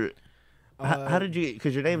 or how did you?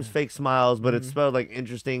 Because your name's Fak3, but it's spelled like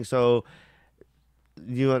interesting. So how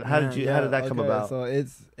did that come about? So it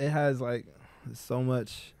has like so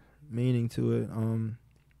much meaning to it.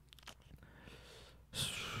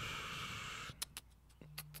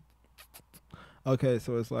 Okay,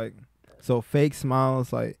 so it's like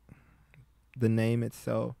Fak3, like the name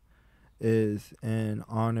itself is in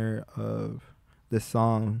honor of the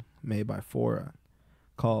song made by Fora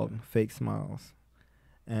called Fak3,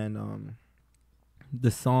 and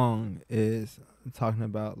the song is talking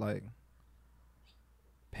about like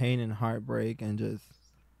pain and heartbreak and just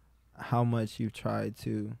how much you've tried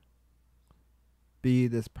to be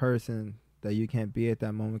this person that you can't be at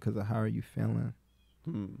that moment because of how are you feeling.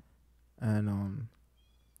 And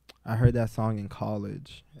I heard that song in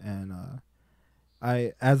college, and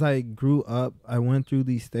as I grew up, I went through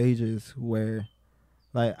these stages where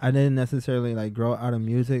like I didn't necessarily like grow out of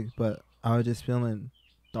music, but I was just feeling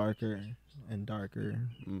darker and darker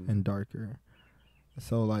and darker.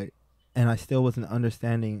 So like, and I still wasn't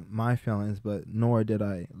understanding my feelings, but nor did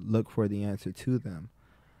I look for the answer to them,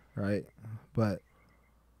 right? But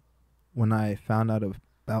when I found out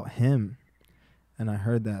about him and I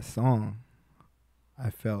heard that song, I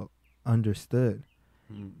felt understood.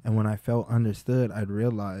 And when I felt understood, I'd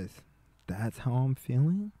realize that's how I'm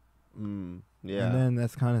feeling. Yeah. And then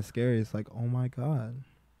that's kind of scary. It's like, oh my God.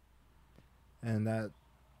 And that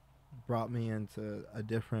brought me into a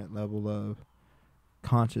different level of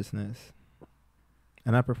consciousness.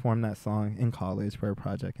 And I performed that song in college for a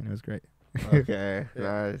project, and it was great. Okay,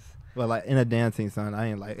 nice. But like in a dancing song, I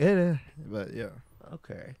ain't like it, but yeah.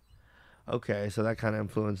 Okay, so that kind of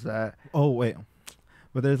influenced that. Oh wait,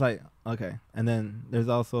 but there's like, okay, and then there's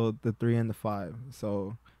also the 3 and the 5.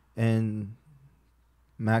 So And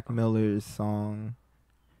Mac Miller's song,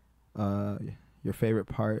 Your Favorite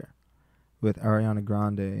Part, with Ariana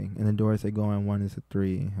Grande, in the doors they go in, one is a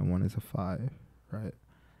 3 and one is a 5, right?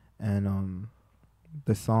 And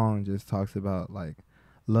the song just talks about like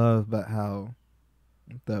love, but how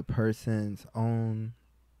the person's own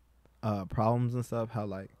problems and stuff, how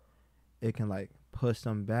like it can like push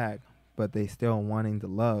them back, but they still wanting to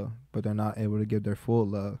love, but they're not able to give their full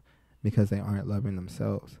love because they aren't loving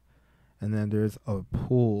themselves. And then there's a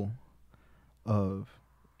pool of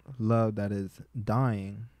love that is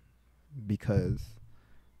dying because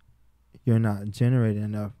you're not generating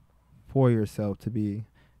enough for yourself to be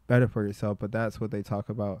better for yourself. But that's what they talk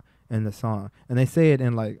about in the song, and they say it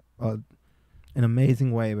in like an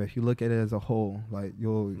amazing way. But if you look at it as a whole, like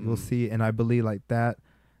you'll see, and I believe like that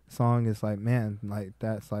song is like, man, like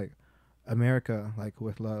that's like America, like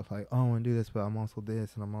with love, like, oh, I want to do this, but I'm also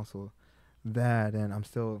this and I'm also that, and I'm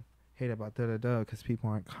still hate about because people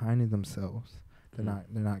aren't kind to themselves. They're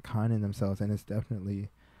not kind to themselves, and it's definitely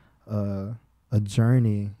a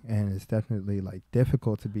journey, and it's definitely like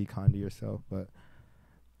difficult to be kind to yourself. But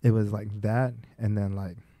it was like that, and then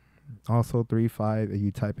like also 3-5. If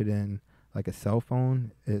you type it in like a cell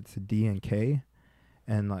phone, it's D and K,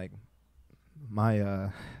 and like my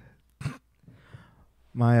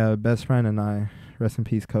my best friend and I, rest in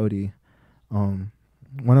peace, Cody.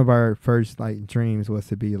 One of our first like dreams was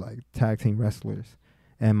to be like tag team wrestlers,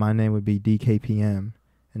 and my name would be DKPM,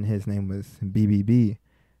 and his name was BBB.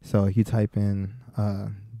 So if you type in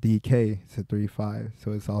DK, it's a 3-5.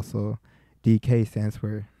 So it's also DK stands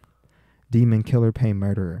for Demon Killer Pain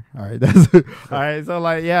Murderer. All right, that's all right. So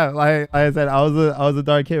like, yeah, like I said, I was a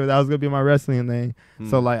dark kid, but that was gonna be my wrestling name.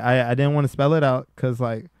 So like, I didn't want to spell it out because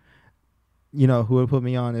like, you know, who would put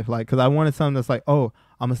me on if like, because I wanted something that's like, oh,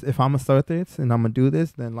 if I'm gonna start this and I'm gonna do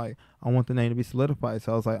this, then like I want the name to be solidified.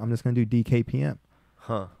 So I was like, I'm just gonna do DKPM.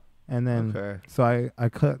 Huh. And then so I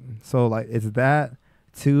cut. So like it's that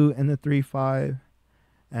 2 and the 3-5,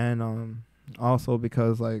 and also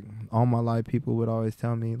because like all my life people would always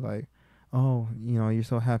tell me like, oh, you know, you're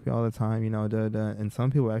so happy all the time, you know, and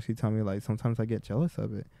some people actually tell me like sometimes I get jealous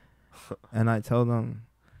of it, and I tell them,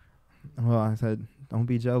 well, I said, don't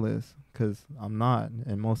be jealous, because I'm not,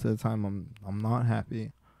 and most of the time I'm not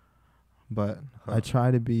happy, but I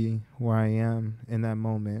try to be where I am in that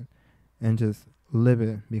moment and just live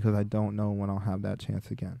it, because I don't know when I'll have that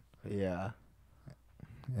chance again. Yeah.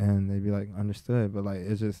 And they'd be like, understood, but like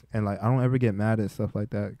it's just, and like I don't ever get mad at stuff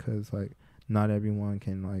like that, because like not everyone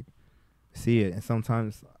can like see it, and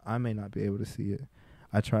sometimes I may not be able to see it.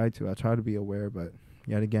 I try to be aware, but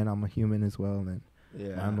yet again I'm a human as well, and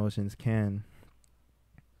my emotions can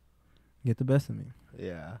get the best of me.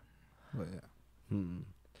 Yeah. But yeah.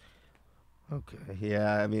 Okay.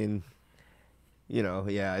 Yeah, I mean, you know,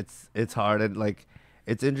 yeah, it's hard, and like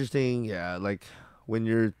it's interesting, yeah, like when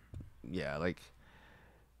you're, yeah, like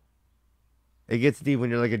it gets deep when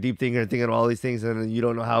you're like a deep thinker and thinking of all these things, and then you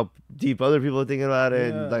don't know how deep other people are thinking about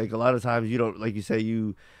it. Yeah. And like a lot of times you don't, like you say,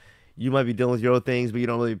 you might be dealing with your own things, but you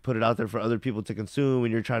don't really put it out there for other people to consume,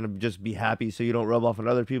 and you're trying to just be happy so you don't rub off on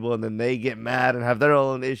other people, and then they get mad and have their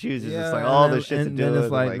own issues. It's just like all this shit to do. And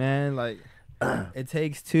it's like, man, like it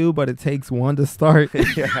takes 2, but it takes 1 to start.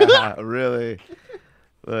 Yeah, really.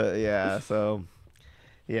 But yeah, so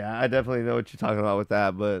yeah, I definitely know what you're talking about with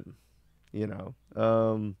that, but you know,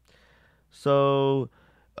 so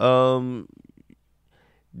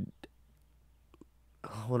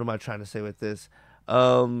what am I trying to say with this?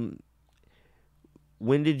 When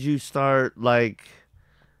did you start, like,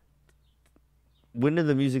 when did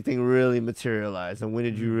the music thing really materialize, and when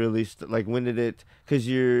did you really like, when did it, because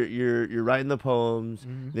you're writing the poems,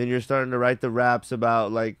 then you're starting to write the raps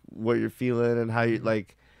about like what you're feeling and how you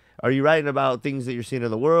like, are you writing about things that you're seeing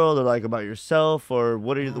in the world, or like about yourself, or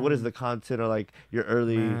what is the content, or like your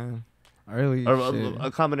early or shit. a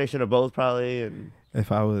combination of both probably? And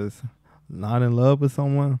if I was not in love with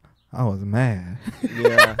someone, I was mad.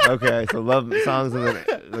 Yeah. Okay. So love songs, and then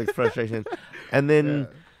like frustration, and then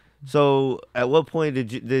so at what point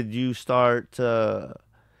did you start?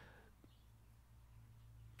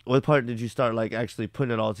 What part did you start like actually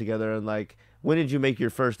putting it all together, and like when did you make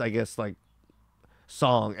your first, I guess, like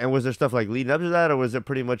song? And was there stuff like leading up to that, or was it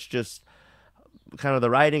pretty much just kind of the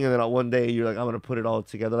writing, and then one day you're like, I'm gonna put it all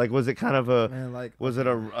together? Like, was it kind of was it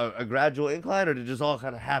a gradual incline, or did it just all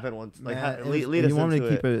kind of happen once? Like, lead us into it. You want me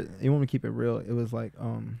to keep it real? It was like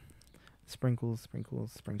sprinkles,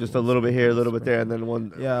 just a little bit here, a little bit there, and then one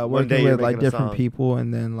day you're with like different song. people,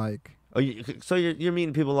 and then like so you're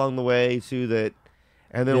meeting people along the way too, that,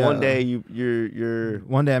 and then one day you're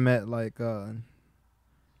one day I met like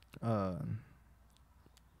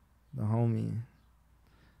the homie.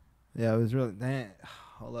 Yeah, it was really. Damn.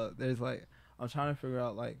 Hold up. There's like, I'm trying to figure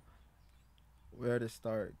out like where to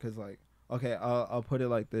start, cause like, okay, I'll put it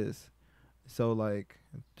like this. So like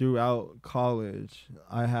throughout college,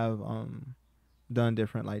 I have done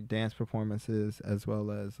different like dance performances as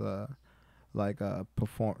well as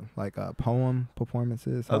poem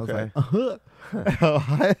performances. I was Okay. like,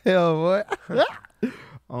 oh hell boy.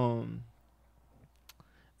 um,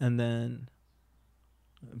 and then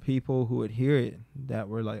people who would hear it that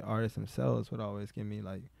were like artists themselves would always give me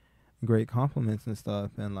like great compliments and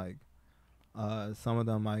stuff, and like some of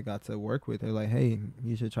them I got to work with. They're like, hey,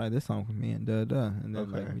 you should try this song with me and da da, and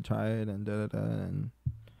then like Okay. we try it and da da da, and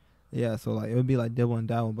yeah, so like it would be like dibble and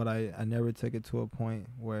dabble, but I never took it to a point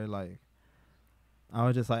where like I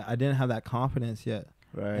was just like I didn't have that confidence yet.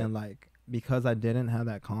 Right. And like because I didn't have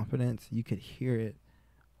that confidence, you could hear it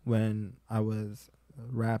when I was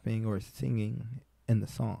rapping or singing in the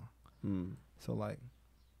song. So like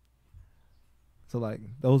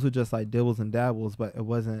those were just like dibbles and dabbles, but it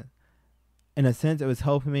wasn't, in a sense it was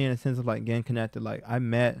helping me in a sense of like getting connected. Like I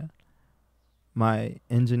met my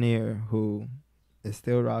engineer who is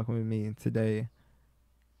still rocking with me today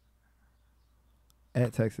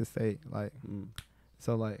at Texas State. Like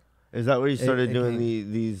so like Is that where you started doing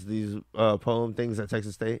came, these poem things at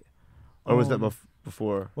Texas State, or was that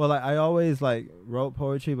before? Well, like I always like wrote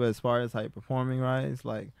poetry, but as far as like performing wise,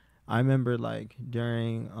 like I remember like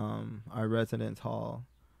during our residence hall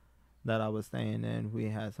that I was staying in, we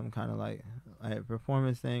had some kind of like a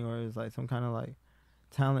performance thing, or it was like some kind of like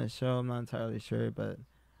talent show. I'm not entirely sure, but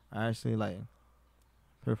I actually like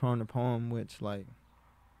performed a poem, which like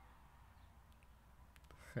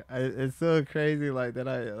it's so crazy like that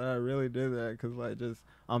I really did that, because like just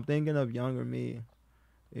I'm thinking of younger me,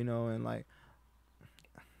 you know, and like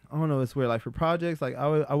I don't know, it's weird. Like for projects, like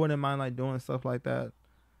I wouldn't mind like doing stuff like that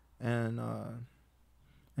and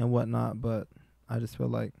whatnot, but I just feel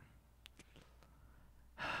like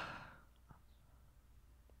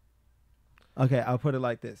okay, I'll put it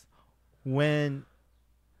like this.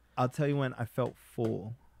 I'll tell you when I felt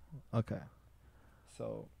full. Okay.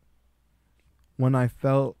 So when I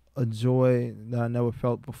felt a joy that I never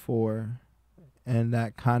felt before, and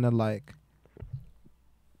that kind of like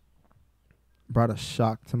brought a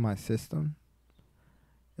shock to my system.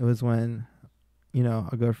 It was when, you know,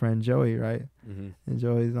 a good friend Joey, right? And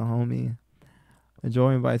Joey's a homie. And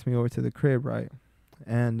Joey invites me over to the crib, right?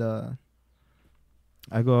 And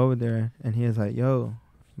I go over there, and he was like, yo,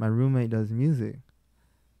 my roommate does music.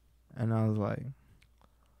 And I was like,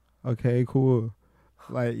 okay, cool.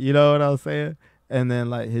 Like, you know what I was saying? And then,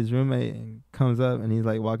 like, his roommate comes up, and he's,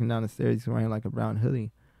 like, walking down the stairs. He's wearing, like, a brown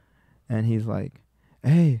hoodie. And he's like,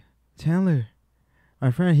 hey, Chandler,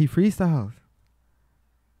 my friend, he freestyles.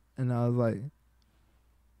 And I was like,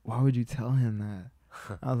 why would you tell him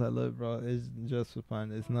that? I was like, look, bro, it's just for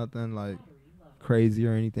fun. It's nothing, like, crazy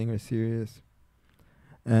or anything or serious.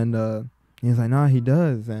 And he was like, nah, he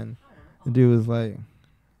does. And the dude was like,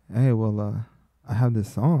 hey, well, I have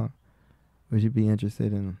this song. Would you be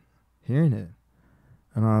interested in hearing it?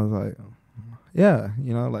 And I was like, yeah,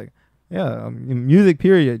 you know, like, yeah, music,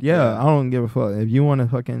 period. Yeah, I don't give a fuck. If you want to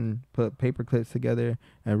fucking put paper clips together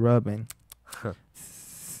and rub and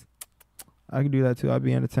I could do that too. I'd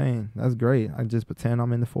be entertained. That's great. I just pretend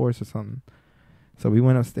I'm in the forest or something. So we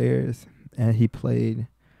went upstairs, and he played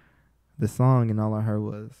the song, and all I heard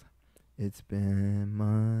was, it's been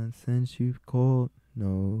months since you've called,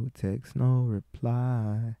 no text, no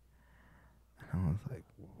reply. And I was like,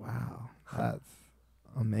 wow, that's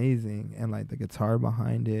amazing. And like the guitar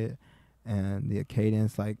behind it and the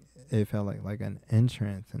cadence, like it felt like an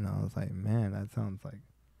entrance. And I was like, man, that sounds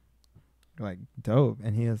like dope.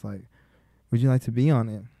 And he was like, would you like to be on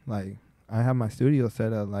it? Like, I have my studio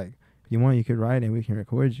set up. Like, if you want, you could write and we can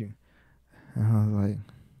record you. And I was like,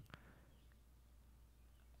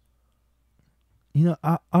 you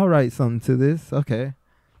know, I'll write something to this. Okay.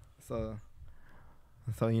 So,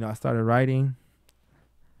 you know, I started writing.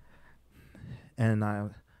 And I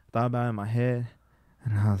thought about it in my head.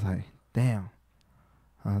 And I was like, damn.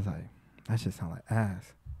 I was like, that shit sound like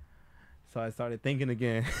ass. So I started thinking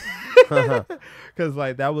again. Because,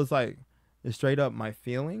 like, that was, like, straight up my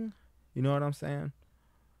feeling. You know what I'm saying?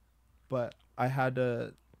 But I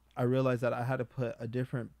realized that I had to put a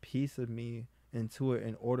different piece of me into it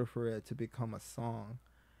in order for it to become a song.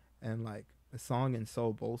 And, like, a song and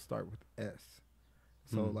soul both start with S.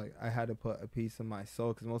 So, like, I had to put a piece of my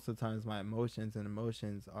soul, because most of the times my emotions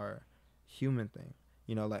are human thing.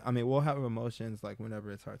 You know, like, I mean, we'll have emotions, like,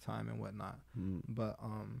 whenever it's our time and whatnot. But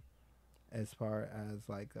as far as,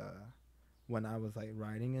 like, when I was, like,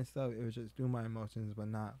 writing and stuff, it was just through my emotions, but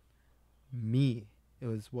not me. It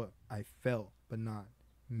was what I felt, but not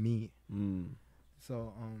me.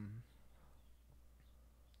 So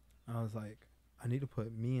I was like, I need to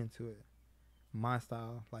put me into it, my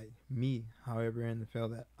style, like me, however in the feel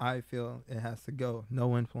that I feel it has to go,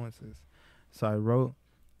 no influences. So I wrote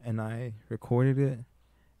and I recorded it,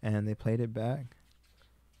 and they played it back,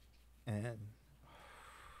 and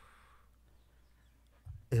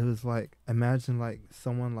it was like, imagine like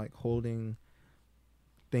someone like holding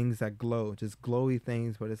things that glow, just glowy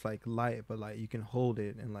things, but it's like light, but like you can hold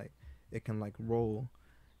it and like it can like roll,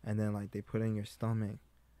 and then like they put it in your stomach,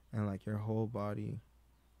 and like your whole body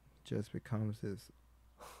just becomes this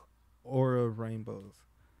aura of rainbows.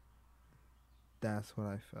 That's what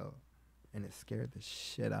I felt, and it scared the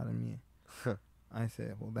shit out of me. I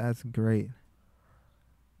said, well, that's great.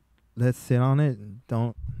 Let's sit on it and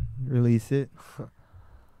don't release it.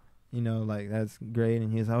 You know, like, that's great.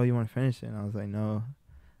 And he was like, oh, you want to finish it? And I was like, no,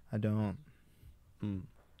 I don't.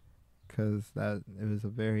 Because it was a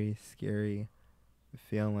very scary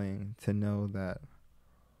feeling to know that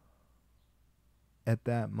at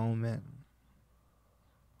that moment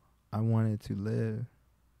I wanted to live.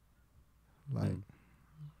 Like,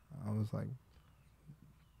 I was like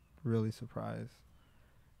really surprised.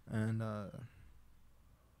 And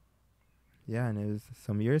yeah, and it was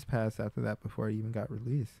some years passed after that before it even got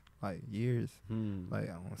released. Like, years. Like,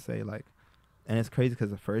 I want to say, like, and it's crazy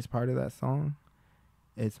because the first part of that song,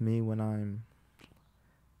 it's me when I'm,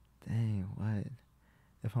 dang, what?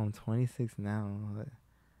 If I'm 26 now, what,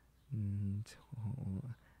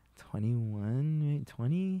 21, maybe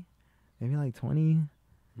 20? Maybe like 20?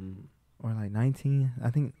 Or like 19? I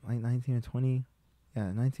think like 19 or 20.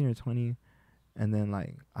 Yeah, 19 or 20. And then,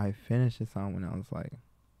 like, I finished the song when I was like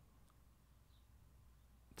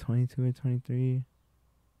 22 or 23.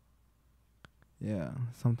 Yeah,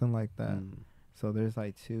 something like that. So there's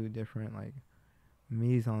like two different like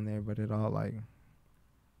me's on there, but it all like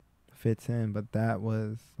fits in. But that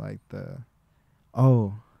was like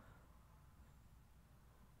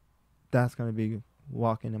that's gonna be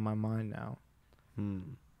walking in my mind now.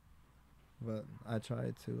 But I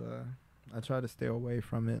tried to stay away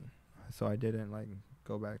from it, so I didn't like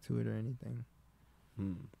go back to it or anything.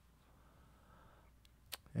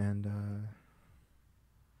 And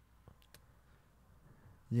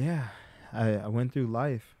yeah, I went through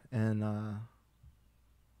life, and I'm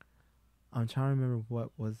trying to remember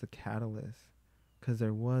what was the catalyst, because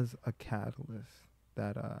there was a catalyst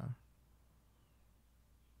that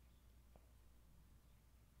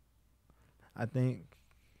I think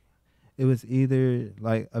it was either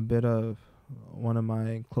like a bit of one of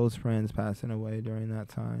my close friends passing away during that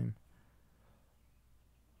time,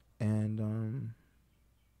 and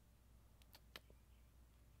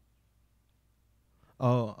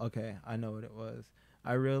oh, okay, I know what it was.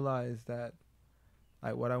 I realized that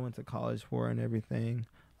like what I went to college for and everything,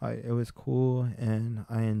 like, it was cool, and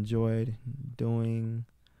I enjoyed doing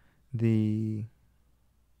the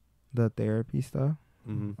therapy stuff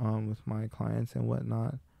with my clients and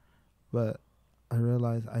whatnot. But I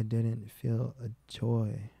realized I didn't feel a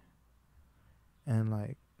joy. And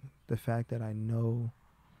like the fact that I know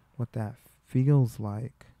what that feels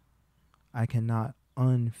like, I cannot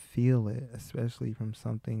unfeel it, especially from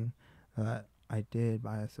something that I did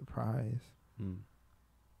by a surprise.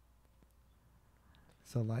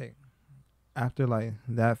 So like after like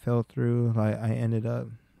that fell through, like I ended up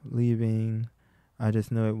leaving. I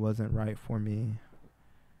just knew it wasn't right for me.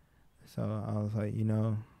 So I was like, you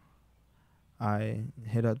know, I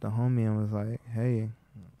hit up the homie and was like, hey,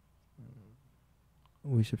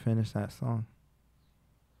 we should finish that song.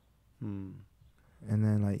 And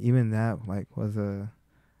then like even that like was a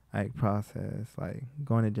like process, like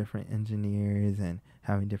going to different engineers and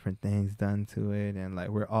having different things done to it, and like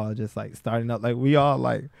we're all just like starting up, like we all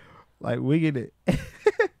like we get it.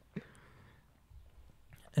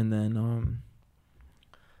 And then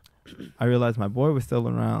I realized my boy was still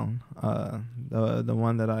around, the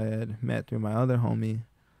one that I had met through my other homie,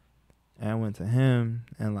 and I went to him,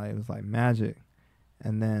 and like it was like magic.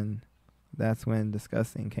 And then that's when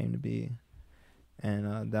Disgusting came to be,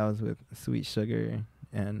 and that was with Sweet Sugar.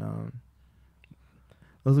 And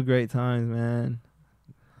those were great times, man.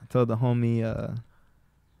 I told the homie,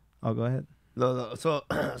 oh, go ahead. No. So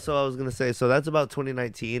I was gonna say, so that's about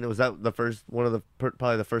 2019. Was that the first one of the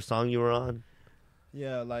probably the first song you were on?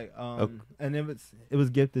 Yeah, like and it was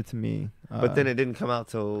gifted to me. But then it didn't come out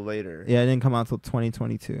till later. Yeah, it didn't come out till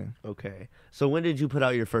 2022. Okay. So when did you put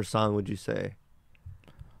out your first song? Would you say?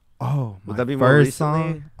 Oh, would that be more recently?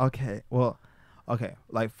 Song? Okay, well. Okay,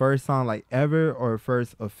 like first song like ever or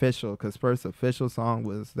first official? Because first official song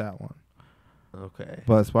was that one. Okay.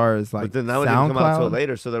 But as far as like But then that one didn't come out until SoundCloud,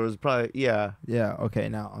 later, so there was probably yeah, okay.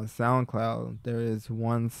 Now on SoundCloud, there is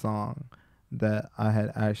one song that I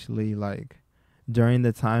had actually like during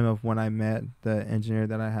the time of when I met the engineer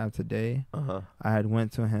that I have today. Uh-huh. I had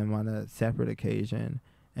went to him on a separate occasion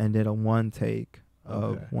and did a one take of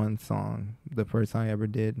Okay. one song. The first song I ever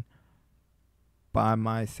did by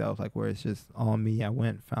myself, like where it's just all me. I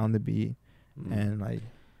went, found the beat, and like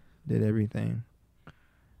did everything.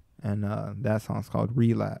 And that song's called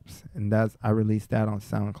Relapse, and I released that on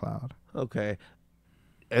SoundCloud. Okay.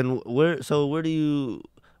 And where do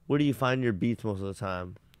you find your beats most of the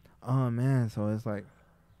time? Oh man, so it's like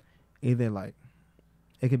either like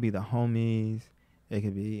it could be the homies, it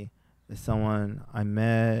could be someone I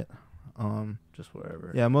met, Just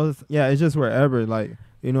wherever. yeah, it's just wherever. Like,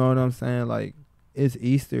 you know what I'm saying? Like, it's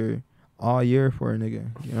Easter all year for a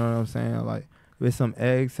nigga. You know what I'm saying? Like, with some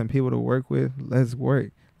eggs, some people to work with, let's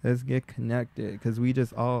work. Let's get connected, because we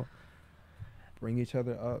just all bring each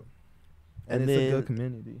other up. And it's a good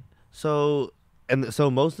community. So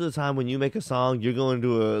most of the time when you make a song, you're going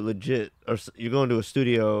to you're going to a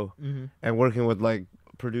studio and working with like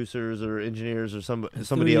producers or engineers or somebody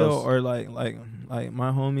studio, else. Or like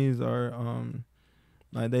my homies are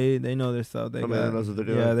like they know their stuff. Somebody knows what they're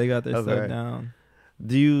doing. Yeah, they got their Okay. stuff down.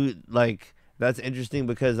 Do you like that's interesting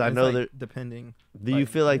because I know like that depending. do you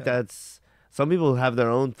feel like that's some people have their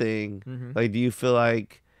own thing. Like, do you feel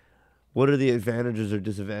like what are the advantages or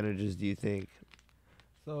disadvantages, do you think?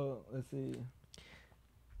 So let's see.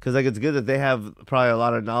 Because like it's good that they have probably a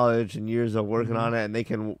lot of knowledge and years of working on it, and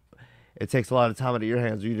it takes a lot of time out of your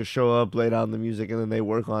hands. You just show up, lay down the music, and then they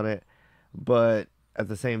work on it. But at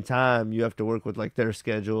the same time, you have to work with like their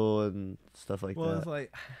schedule and stuff like that. Well, it's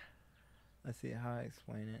like, let's see how I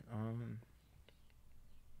explain it.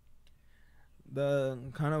 The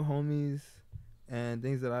kind of homies and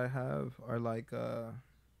things that I have are like,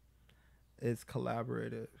 it's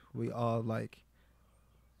collaborative. We all like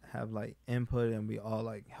have like input, and we all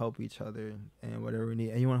like help each other and whatever we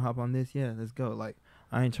need. And you want to hop on this? Yeah, let's go. Like,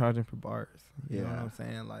 I ain't charging for bars. You know what I'm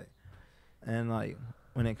saying? Like, and like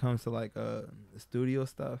when it comes to like studio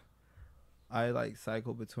stuff, I like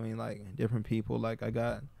cycle between like different people. Like, I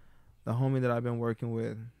got the homie that I've been working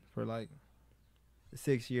with for like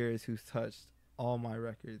 6 years, who's touched all my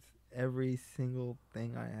records. Every single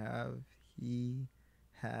thing I have, he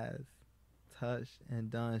has touched and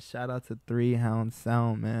done. Shout out to 3 Hound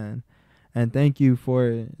Sound, man. And thank you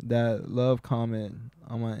for that love comment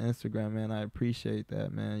on my Instagram, man. I appreciate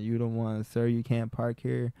that, man. You the one. Sir, you can't park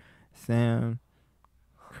here. Sam,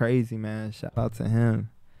 crazy, man. Shout out to him.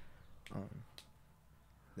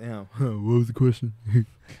 Damn. What was the question?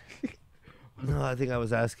 No, I think I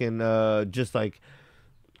was asking just like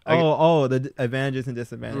the advantages and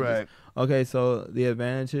disadvantages. Right. Okay, so the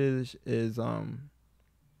advantages is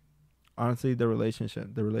honestly the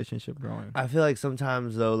relationship growing. I feel like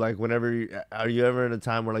sometimes though, like whenever are you ever in a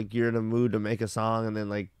time where like you're in a mood to make a song, and then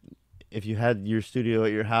like if you had your studio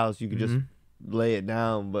at your house, you could just lay it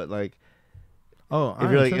down, but like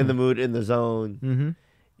if you're like in the mood, in the zone.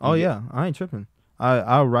 Oh yeah, I ain't tripping.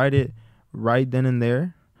 I'll write it right then and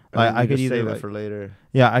there. Like, I could either save it for later.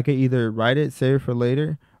 Yeah, I could either write it, save it for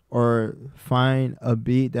later, or find a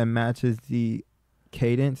beat that matches the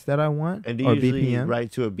cadence that I want. And do you or usually BPM.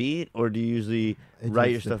 write to a beat, or do you usually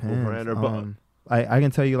write your stuff beforehand, or both? I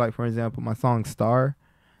can tell you, like, for example, my song Star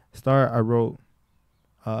I wrote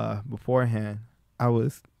beforehand. I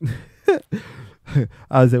was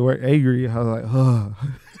I was at work angry. I was like, oh.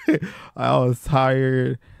 I was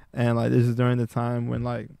tired, and like this is during the time when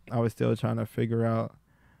like I was still trying to figure out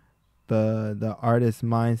the artist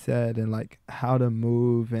mindset and like how to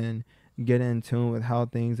move and get in tune with how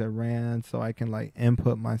things are ran, so I can like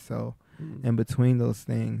input myself in between those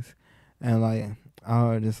things. And like I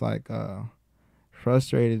was just like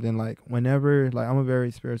frustrated, and like whenever, like, I'm a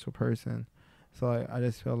very spiritual person, so like I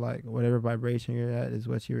just feel like whatever vibration you're at is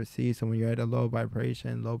what you receive. So when you're at a low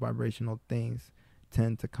vibration, low vibrational things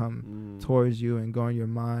tend to come towards you and go in your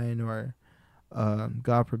mind, or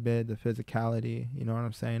God forbid the physicality, you know what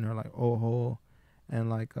I'm saying, or like and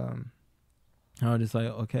like I was just like,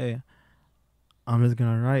 okay, I'm just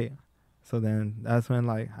gonna write. So then that's when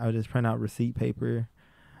like I would just print out receipt paper,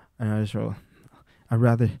 and I just wrote, I'd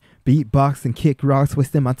rather beatbox and kick rocks,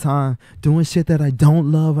 wasting my time doing shit that I don't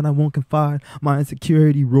love and I won't confide. My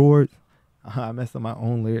insecurity roared. I messed up my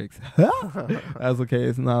own lyrics. That's okay.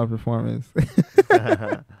 It's not a performance.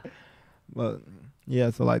 But yeah,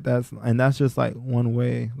 so like that's just like one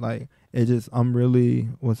way. Like it just, I'm really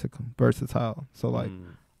versatile. So like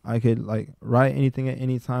I could like write anything at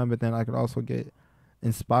any time, but then I could also get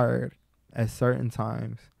inspired at certain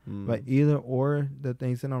times. But either or, the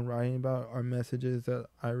things that I'm writing about are messages that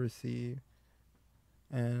I receive,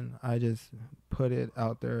 and I just put it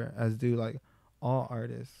out there, as do like all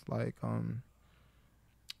artists. Like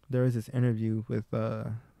there was this interview with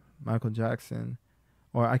Michael Jackson,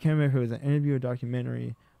 or I can't remember if it was an interview or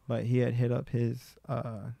documentary, but he had hit up his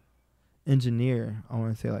engineer, I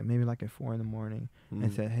want to say like maybe like at 4 a.m,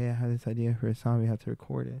 and said, hey, I have this idea for a song, we have to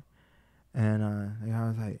record it. And the guy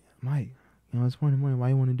was like, Mike, it's 4 a.m, why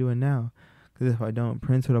you want to do it now? Because if I don't,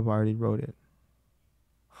 Prince would have already wrote it.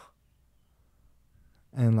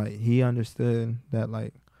 And like he understood that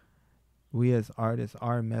like we as artists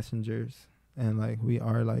are messengers, and like we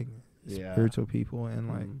are like spiritual people, and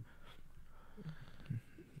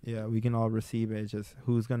like we can all receive it. It's just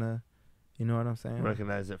who's gonna, you know what I'm saying?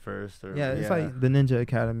 Recognize it first. Or, it's like the Ninja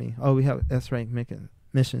Academy. Oh, we have S-rank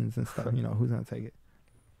missions and stuff. Who's gonna take it?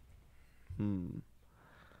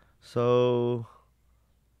 So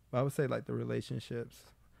I would say like the relationships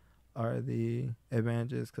are the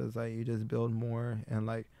advantages, because like you just build more, and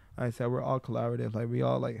like I said, we're all collaborative. Like we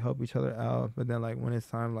all like help each other out, but then like when it's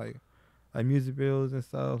time like music bills and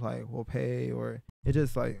stuff, like we'll pay, or it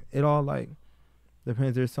just like it all like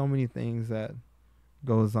depends. There's so many things that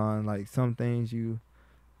goes on. Like some things you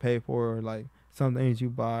pay for, or like some things you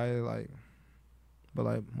buy, like, but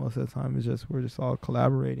like most of the time it's just we're just all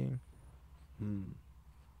collaborating.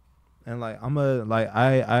 And like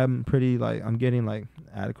I'm pretty like I'm getting like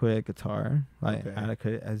adequate at guitar, like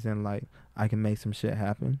adequate as in like I can make some shit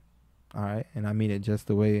happen. All right, and I mean it just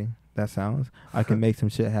the way that sounds. I can make some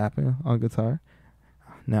shit happen on guitar.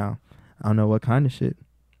 Now I don't know what kind of shit,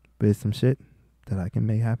 but it's some shit that I can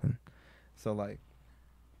make happen. So like,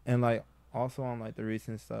 and like also on like the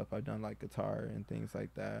recent stuff I've done like guitar and things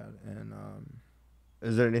like that. And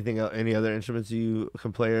is there anything any other instruments you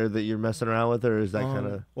can play or that you're messing around with, or is that kind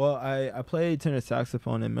of? Well, I played tenor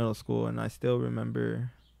saxophone in middle school, and I still remember.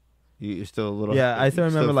 You're still a little. Yeah, I still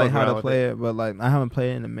remember like how to play it, but like I haven't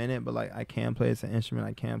played it in a minute. But like I can play. It's an instrument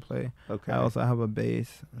I can play. Okay. I also have a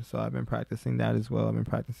bass, so I've been practicing that as well. I've been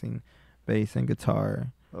practicing bass and guitar.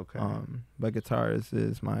 Okay. But guitar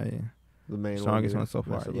is my main strongest one so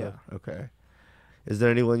far. Yeah. Okay. Is there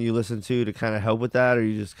anyone you listen to kind of help with that, or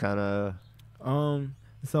you just kind of?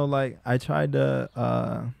 So like I tried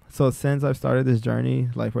to so since I've started this journey,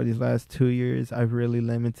 like for these last 2 years, I've really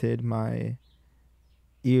limited my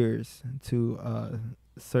ears to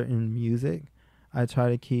certain music. I try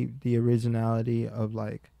to keep the originality of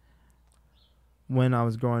like when I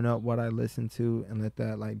was growing up, what I listened to, and let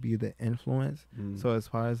that like be the influence. So as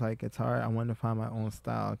far as like guitar, I wanted to find my own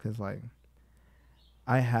style, because like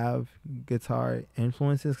I have guitar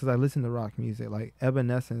influences because I listen to rock music, like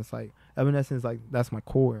Evanescence. Like that's my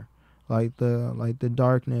core, like the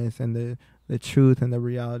darkness and the truth and the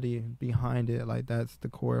reality behind it. Like that's the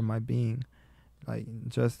core of my being. Like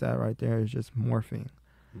just that right there is just morphing.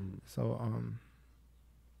 So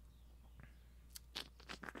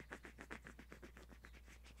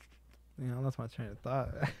I lost my train of thought.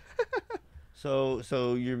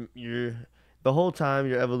 So you're the whole time,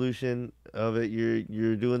 your evolution of it,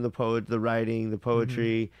 you're doing the writing, the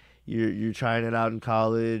poetry, you're trying it out in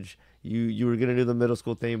college. You were gonna do the middle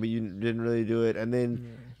school thing, but you didn't really do it. And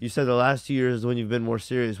then you said the last 2 years is when you've been more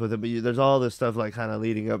serious with it. But there's all this stuff like kind of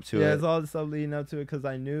leading up to it. Yeah, there's all this stuff leading up to it, because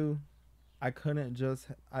I knew I couldn't just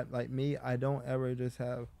I don't ever just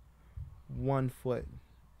have one foot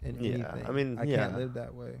in anything. I mean, I can't live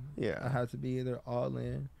that way. Yeah, I have to be either all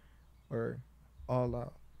in or all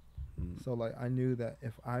out. So like I knew that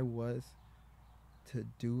if I was to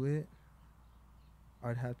do it,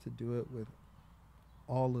 I'd have to do it with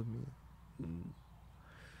all of me.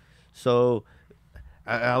 So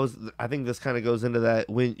I think this kind of goes into that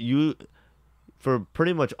when you, for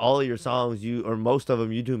pretty much all of your songs, or most of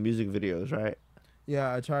them, you do music videos, right?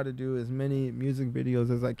 Yeah, I try to do as many music videos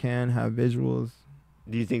as I can, have visuals.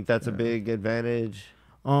 Do you think that's a big advantage?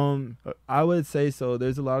 I would say so.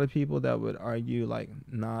 There's a lot of people that would argue like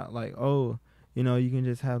not like, oh, you can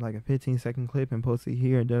just have like a 15-second clip and post it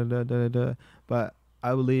here, da da da da da. But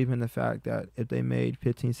I believe in the fact that if they made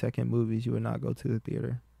 15-second movies, you would not go to the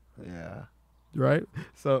theater. Yeah. Right?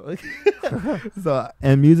 So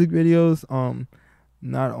and music videos,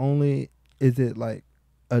 not only is it like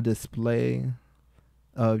a display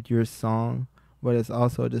of your song, but it's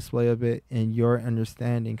also a display of it in your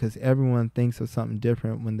understanding, because everyone thinks of something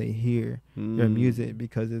different when they hear your music,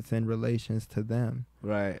 because it's in relations to them.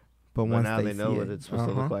 Right. But once now they know what it's supposed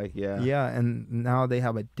to look like. Yeah. Yeah, and now they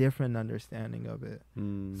have a different understanding of it.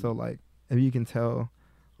 So like, if you can tell,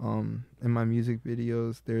 in my music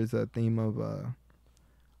videos, there's a theme of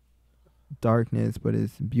darkness, but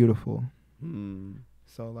it's beautiful.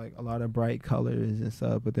 So like a lot of bright colors and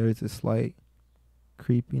stuff, but there's a slight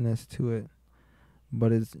creepiness to it.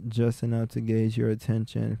 But it's just enough to gauge your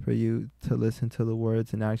attention for you to listen to the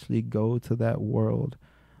words and actually go to that world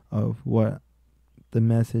of what the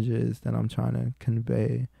message is that I'm trying to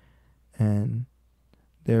convey, and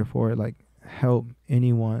therefore like help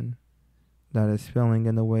anyone that is feeling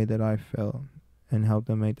in the way that I felt and help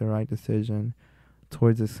them make the right decision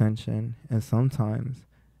towards ascension. And sometimes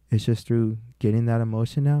it's just through getting that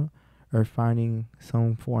emotion out or finding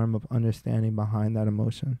some form of understanding behind that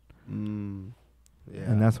emotion. Yeah.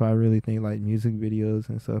 And that's why I really think like music videos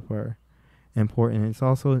and stuff are important. It's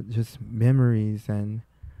also just memories and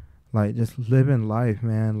like just living life,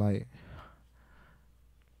 man. Like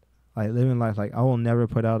living life. Like I will never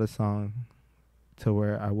put out a song to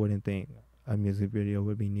where I wouldn't think a music video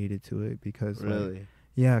would be needed to it, because really, like,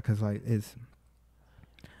 yeah, because like it's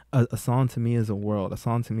a song to me is a world. A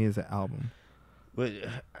song to me is an album. But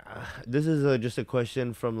this is just a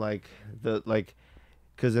question from like the like.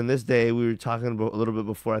 Because in this day, we were talking about a little bit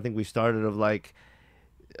before, I think we started, of like,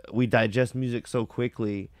 we digest music so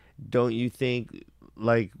quickly. Don't you think,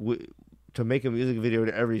 like, to make a music video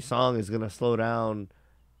to every song is going to slow down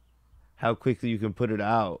how quickly you can put it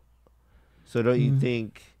out? So don't you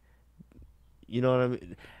think, you know what I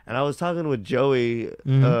mean? And I was talking with Joey,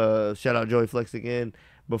 shout out Joey Flex again,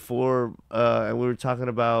 before, and we were talking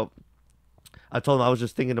about, I told him I was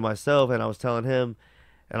just thinking to myself, and I was telling him,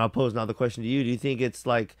 and I'll pose now the question to you. Do you think it's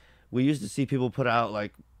like, we used to see people put out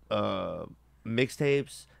like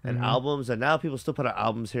mixtapes and albums, and now people still put out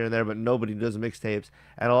albums here and there, but nobody does mixtapes,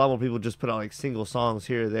 and a lot more people just put out like single songs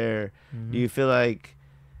here or there. Do you feel like,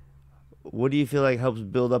 what do you feel like helps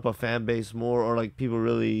build up a fan base more, or like people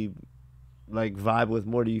really like vibe with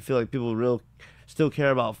more? Do you feel like people still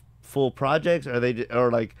care about full projects, or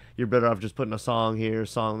or like you're better off just putting a song here,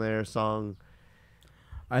 song there, song?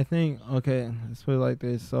 I think, okay, let's put it like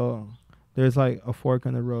this. So there's like a fork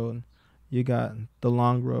in the road. You got the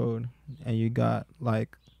long road, and you got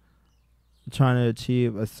like trying to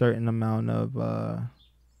achieve a certain amount of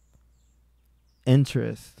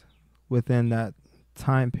interest within that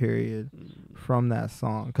time period from that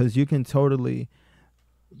song. Because you can totally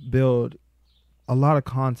build a lot of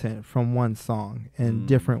content from one song in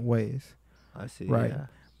different ways. I see. Right. Yeah.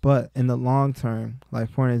 But in the long term, like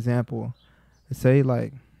for an example, say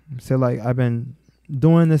like I've been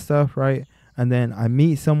doing this stuff, right? And then I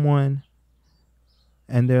meet someone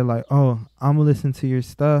and they're like, oh, I'm gonna listen to your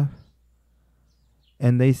stuff.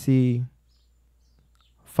 And they see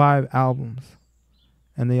 5 albums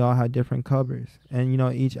and they all have different covers. And, you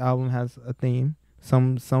know, each album has a theme,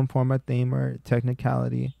 some form of theme or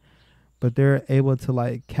technicality. But they're able to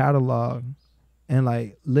like catalog and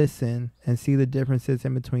like listen and see the differences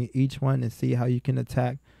in between each one and see how you can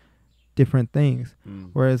attack different things.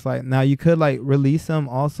 Whereas like now you could like release them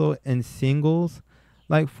also in singles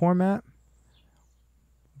like format,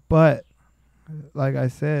 but like I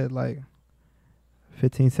said, like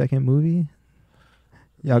 15-second movie,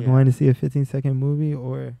 y'all going to see a 15-second movie?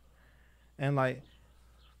 Or and like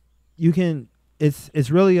you can,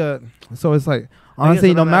 it's really so it's like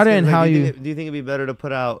honestly no matter in how do you think it'd be better to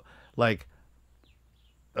put out like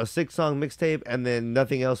a 6-song mixtape and then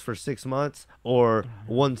nothing else for 6 months, or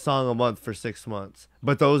one song a month for 6 months?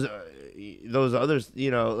 But those others,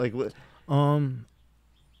 you know, like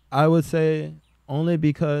I would say only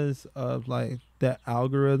because of like the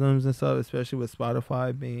algorithms and stuff, especially with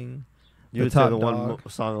Spotify being you the would top say the dog, one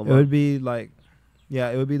song a month. it would be like,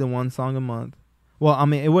 yeah, it would be the one song a month. Well, I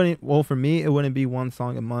mean, it wouldn't. Well, for me, it wouldn't be one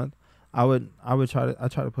song a month. I try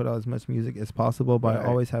to put out as much music as possible, but I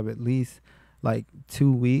always have at least like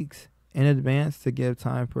 2 weeks in advance to give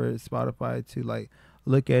time for Spotify to like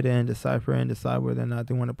look at it and decipher and decide whether or not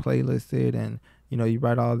they want to playlist it, and you know, you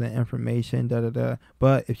write all the information,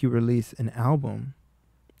 But if you release an album,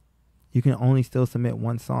 you can only still submit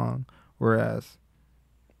one song, whereas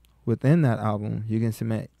within that album you can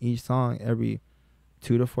submit each song every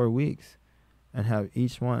 2 to 4 weeks and have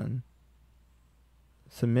each one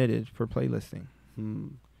submitted for playlisting.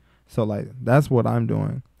 So like that's what I'm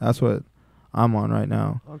doing. That's what I'm on right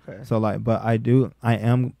now. Okay. So like, but I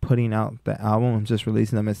am putting out the album. I'm just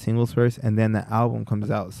releasing them as singles first, and then the album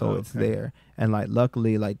comes out, so it's there. And like,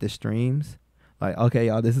 luckily, like the streams, like, okay,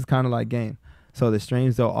 y'all, this is kind of like game. So the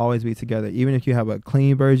streams, they'll always be together. Even if you have a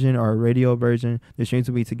clean version or a radio version, the streams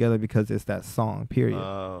will be together because it's that song, period.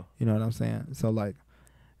 You know what I'm saying? So like,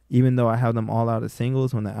 even though I have them all out as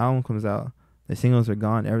singles, when the album comes out, the singles are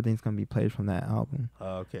gone, everything's gonna be played from that album.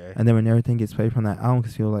 Okay. And then when everything gets played from that album,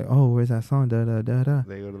 because people are like, oh, where's that song? Da da da da.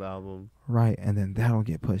 They go to the album. Right, and then that'll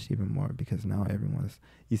get pushed even more because now everyone's.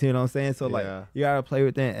 You see what I'm saying? So like, Yeah. you gotta play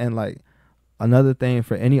with it. And like, another thing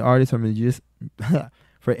for any artist or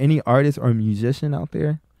for any artist or musician out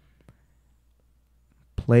there,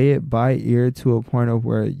 play it by ear to a point of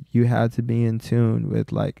where you have to be in tune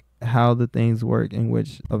with like how the things work in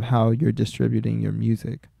which of how you're distributing your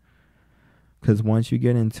music. Because once you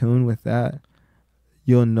get in tune with that,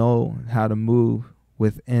 you'll know how to move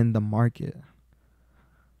within the market.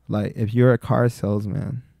 Like if you're a car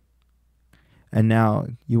salesman and now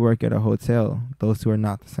you work at a hotel, those two are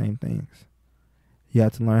not the same things. You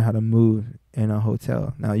have to learn how to move in a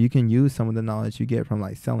hotel. Now you can use some of the knowledge you get from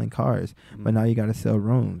like selling cars, but now you got to sell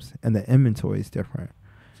rooms and the inventory is different.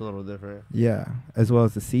 It's a little different. Yeah, as well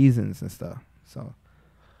as the seasons and stuff.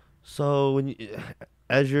 So when you,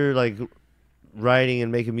 as you're like writing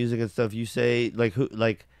and making music and stuff, you say like who,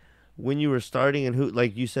 like when you were starting, and who,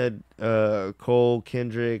 like you said, Cole,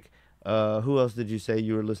 Kendrick, who else did you say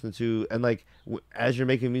you were listening to? And like as you're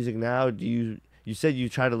making music now, do you said you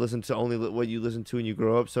try to listen to only what you listen to when you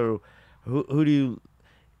grow up. So who do you,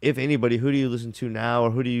 if anybody, who do you listen to now,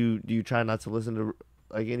 or who do you try not to listen to,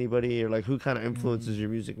 like anybody, or like who kind of influences your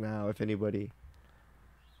music now, if anybody?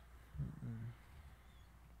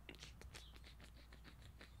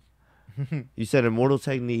 You said Immortal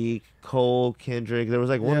Technique, Cole, Kendrick. There was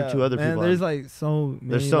like one or two other people. There's like so many.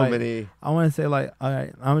 There's so like, many. I want to say like, all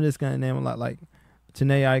right, I'm just gonna name a lot, like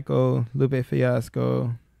Jhené Aiko, Lupe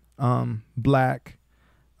Fiasco, Black,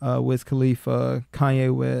 Wiz Khalifa,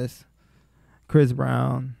 Kanye West, Chris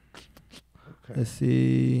Brown. Okay. Let's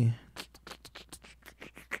see.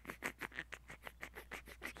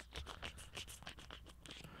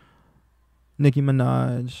 Nicki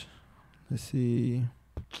Minaj. Let's see.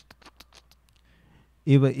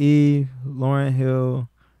 Eva Eve, Lauryn Hill,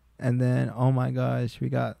 and then oh my gosh, we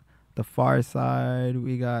got The Far Side,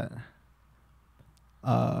 we got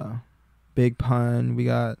Big Pun, we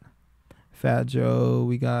got Fat Joe,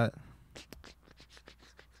 we got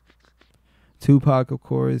Tupac, of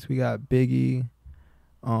course, we got Biggie,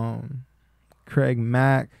 Craig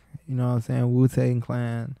Mack, you know what I'm saying, Wu-Tang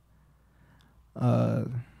Clan. Guys,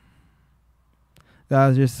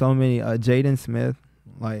 there's so many. Jaden Smith.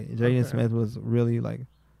 Like Jaden Smith was really like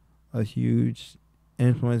a huge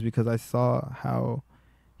influence because I saw how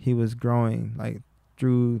he was growing like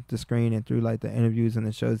through the screen and through like the interviews and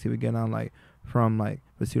the shows he would get on, like from like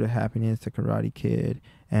Pursuit of Happiness to Karate Kid,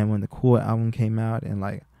 and when the Cool album came out, and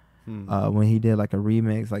like when he did like a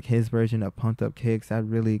remix, like his version of Pumped Up Kicks, that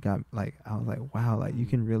really got like, I was like, wow, like you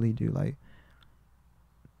can really do like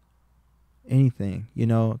anything, you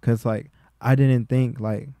know, because like I didn't think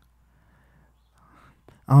like,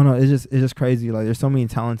 I don't know. It's just crazy. Like there's so many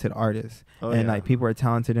talented artists, like people are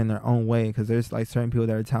talented in their own way. Because there's like certain people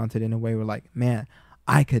that are talented in a way where like, man,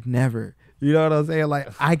 I could never. You know what I'm saying? Like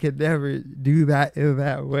I could never do that in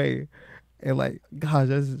that way. And like, gosh,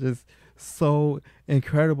 that's just so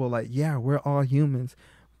incredible. Like, yeah, we're all humans,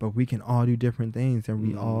 but we can all do different things, and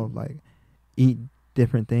we all like eat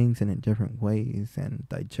different things and in different ways, and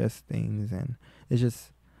digest things, and it's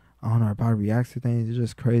just, I don't know, our body reacts to things. It's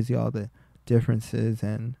just crazy, all the differences,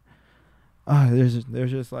 and there's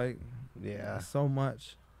just like so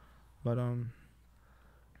much, but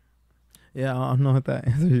yeah, I don't know if that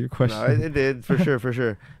answers your question. No, it did for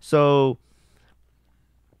sure. So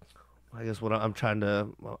I guess what I'm trying to,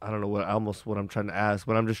 I don't know what I'm trying to ask,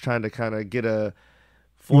 but I'm just trying to kind of get a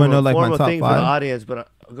form of thing for the audience. But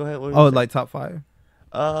go ahead. What like top 5?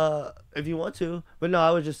 If you want to, but no, I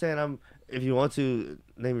was just saying, if you want to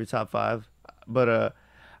name your top 5, but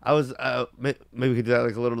I was maybe we could do that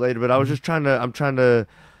like a little later. But I was just I'm trying to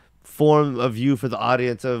form a view for the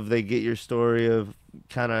audience of, they get your story of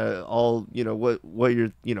kind of all, you know, what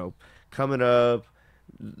you're, you know, coming up,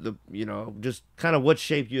 the, you know, just kind of what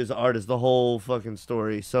shaped you as an artist, the whole fucking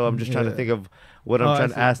story. So I'm just trying to think of what I'm trying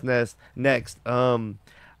to ask next.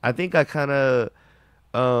 I think I kind of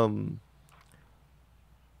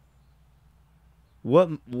what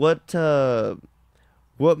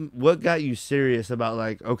got you serious about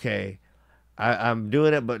like, okay, I'm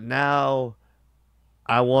doing it, but now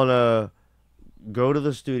I want to go to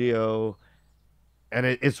the studio and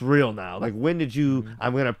it's real now. Like, when did you,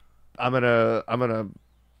 I'm going to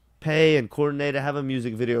pay and coordinate to have a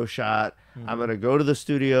music video shot. I'm going to go to the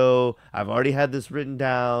studio. I've already had this written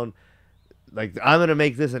down. Like, I'm going to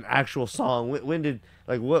make this an actual song. When did,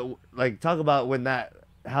 like, what, like, talk about when that,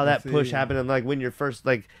 how that push happened, and like when you're first,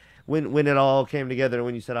 like when it all came together, and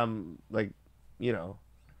when you said, I'm like, you know,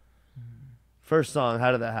 First song,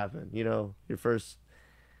 how did that happen? You know, your first.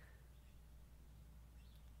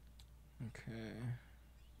 Okay.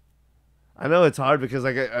 I know it's hard because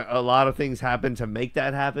like a lot of things happen to make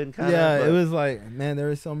that happen. Kind Yeah, of, it was like, man, there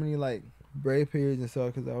were so many like brave periods and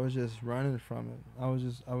stuff because I was just running from it. I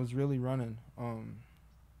was really running.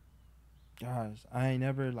 Gosh, I ain't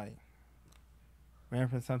never like ran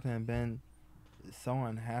from something and been so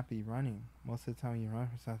unhappy running. Most of the time, you run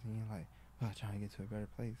from something, you're like, oh, trying to get to a better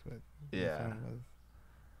place, but Yeah.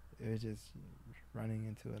 it was just running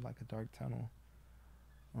into it like a dark tunnel.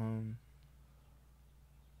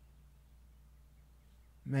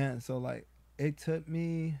 Man, so like it took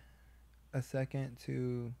me a second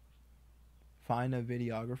to find a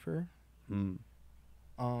videographer.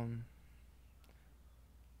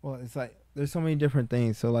 Well, it's like there's so many different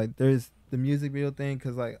things. So like there's the music video thing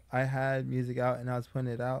because like I had music out and I was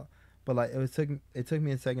putting it out, but like it took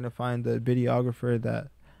me a second to find the videographer that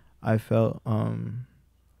I felt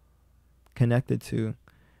connected to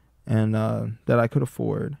and that I could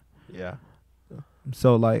afford. Yeah.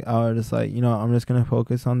 So like I was just like, you know, I'm just gonna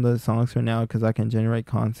focus on the songs for now because I can generate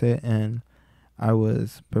content, and I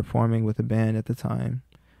was performing with a band at the time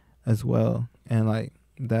as well, and like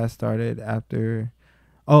that started after.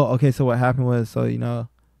 Oh, okay. So what happened was, so you know,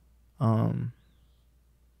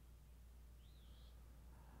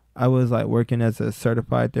 I was like working as a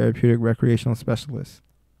certified therapeutic recreational specialist,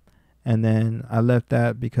 and then I left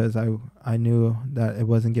that because I knew that it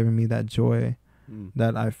wasn't giving me that joy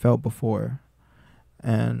that I felt before.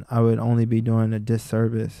 And I would only be doing a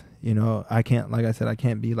disservice. You know, I can't, like I said, I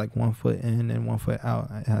can't be like 1 foot in and 1 foot out.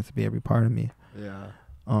 It has to be every part of me. Yeah.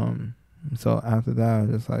 So after that, I was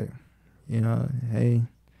just like, you know, hey,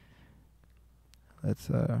 let's,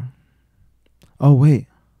 oh, wait.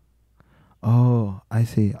 Oh, I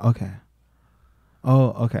see. Okay.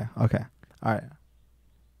 Oh, okay. Okay. All right.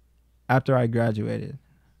 After I graduated,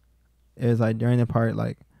 it was like during the part,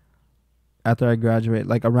 like, after I graduated,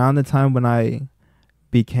 like around the time when I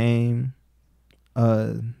became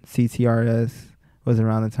CTRS was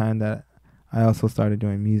around the time that I also started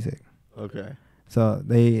doing music. Okay. So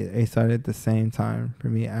they started at the same time for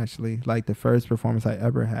me, actually. Like the first performance I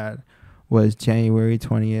ever had was January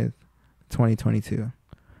 20th, 2022.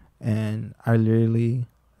 And I literally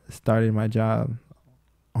started my job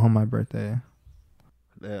on my birthday.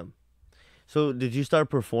 Damn. So did you start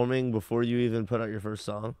performing before you even put out your first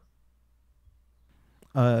song?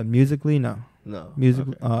 Musically, no. No.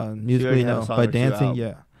 Musically, Okay. musically, no. But dancing,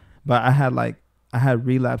 yeah. But I had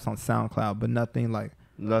Relapse on SoundCloud, but nothing like.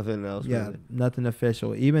 Nothing else. Yeah, really. nothing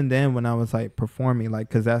official. Even then, when I was like performing,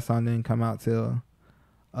 like, cause that song didn't come out till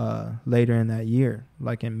later in that year,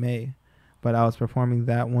 like in May. But I was performing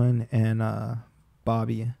that one and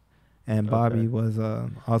Bobby, and Bobby was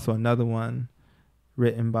also another one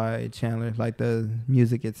written by Chandler, like the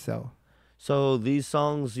music itself. So these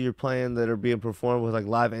songs you're playing that are being performed with like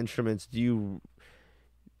live instruments, did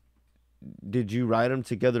you write them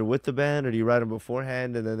together with the band, or do you write them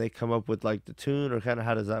beforehand and then they come up with like the tune, or kind of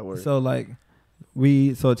how does that work? So like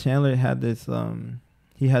Chandler had this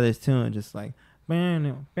he had this tune just like so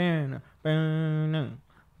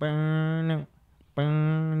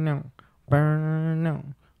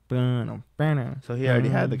he already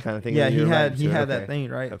had the kind of thing. Yeah, that he you were had writing to. that thing,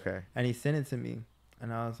 right? Okay. And he sent it to me,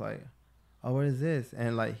 and I was like, oh, what is this?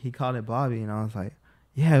 And like he called it Bobby, and I was like,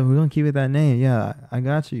 yeah, we're gonna keep it that name. Yeah, I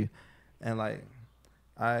got you. And like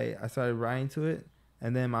I started writing to it,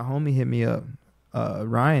 and then my homie hit me up,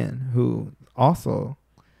 Ryan, who also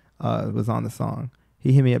was on the song.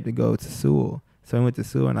 He hit me up to go to Sewell, so I went to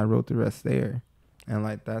Sewell and I wrote the rest there, and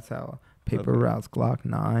like that's how Paper Routes Glock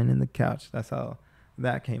 9 in the couch. That's how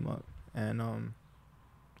that came up, and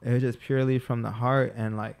it was just purely from the heart,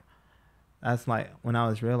 and like that's like when I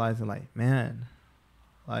was realizing like, man,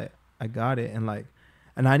 like I got it, and I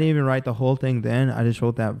didn't even write the whole thing then. I just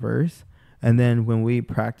wrote that verse, and then when we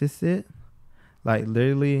practiced it, like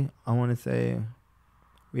literally, I want to say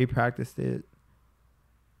we practiced it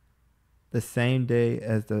the same day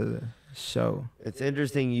as the show. It's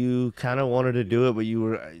interesting. You kind of wanted to do it, but you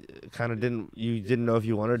were kind of didn't know if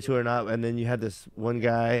you wanted to or not. And then you had this one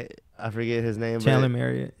guy, I forget his name. Chandler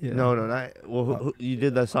Marriott. Yeah. No, not. Well, you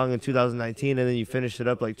did that song in 2019, and then you finished it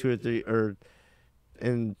up like 2 or 3 or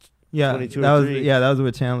in 22 that or was 3. that was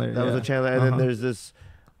with Chandler. That was with Chandler, and then there's this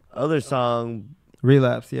other song.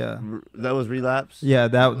 Relapse. Yeah. That was Relapse. Yeah,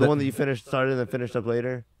 the one that you started and then finished up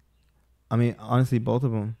later. I mean, honestly, both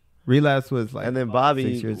of them. Relapse was like, and then Bobby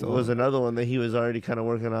 6 years old. was another one that he was already kind of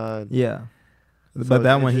working on. Yeah, so but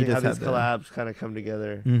that one he just had had these collabs kind of come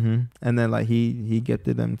together. And then like he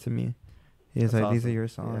gifted them to me. He was That's like, "These awesome. are your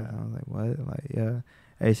songs." Yeah. And I was like, "What?" Like, yeah.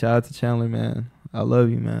 Hey, shout out to Chandler, man. I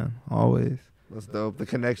love you, man. Always. That's dope. The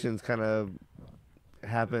connections kind of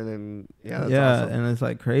happen, and yeah, that's Yeah, awesome. and it's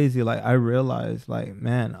like crazy. Like I realized, like,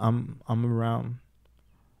 man, I'm around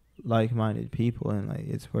like-minded people, and like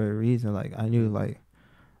it's for a reason. Like I knew, like,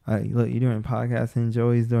 look, you're doing podcasting,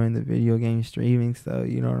 Joey's doing the video game streaming stuff,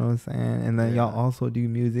 you know what I'm saying? And then y'all also do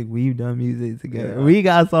music. We've done music together. Yeah. We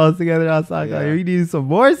got songs together outside. Yeah. We need some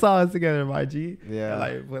more songs together, my G. Yeah. And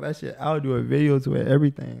like, put that shit out, do a video to it,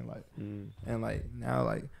 everything. Like, and like now,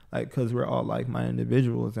 like, cause we're all like-minded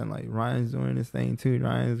individuals, and like Ryan's doing this thing too.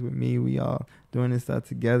 Ryan's with me. We all doing this stuff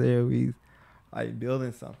together. We like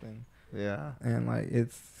building something. Yeah. And like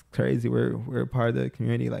it's crazy. We're a part of the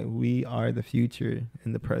community. Like we are the future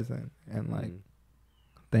in the present. And like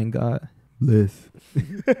thank God. Bliss.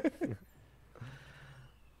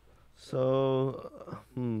 So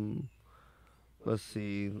let's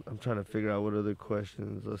see. I'm trying to figure out what other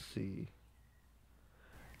questions. Let's see.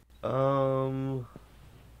 How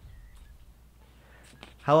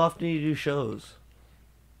often do you do shows?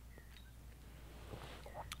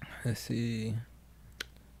 Let's see.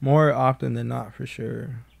 More often than not, for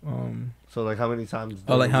sure. So like how many times?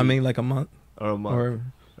 Oh, like a how week? many? Like a month? Or a month? Or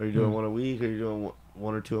Are you doing one a week? Or are you doing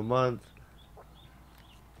one or two a month?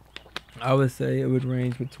 I would say it would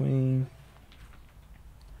range between.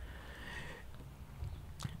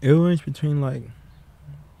 It would range between like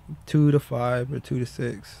 2 to 5 or 2 to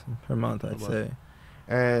 6 per month, I'd say.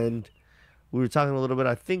 And we were talking a little bit,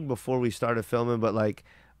 I think, before we started filming, but like,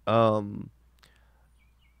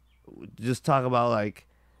 just talk about like,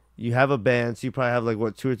 you have a band, so you probably have like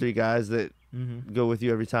what 2 or 3 guys that go with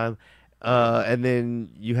you every time, and then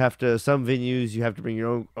you have to, some venues you have to bring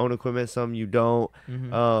your own equipment, some you don't.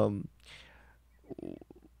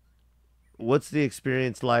 What's the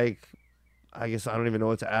experience like? I guess I don't even know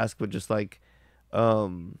what to ask, but just like, I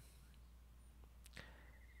don't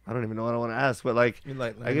even know what I want to ask, but like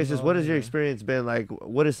I guess just what has your experience been like?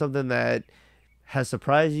 What is something that has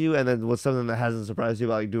surprised you, and then what's something that hasn't surprised you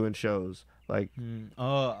about like doing shows? Like,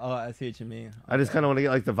 oh, I see what you mean. I just kind of want to get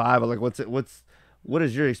like the vibe of like what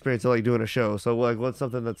is your experience of like doing a show? So like what's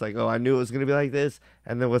something that's like, oh, I knew it was gonna be like this,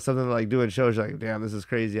 and then what's something like doing shows you're like, damn, this is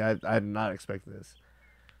crazy. I did not expect this.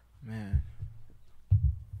 Man,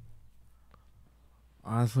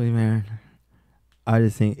 honestly, man, I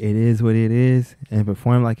just think it is what it is, and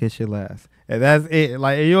perform like it should last. And that's it.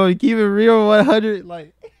 Like, you know, keep it real 100.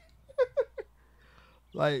 Like,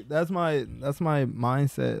 like that's my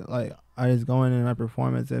mindset. Like, I just go in my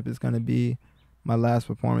performance. If it's gonna be my last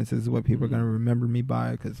performance, this is what people are gonna remember me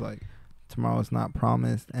by. Cause like tomorrow's not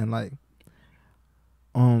promised, and like,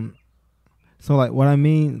 so like what I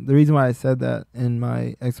mean. The reason why I said that in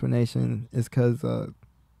my explanation is cause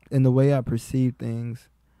in the way I perceive things,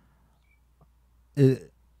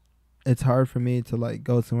 it's hard for me to like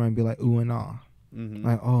go somewhere and be like ooh and ah,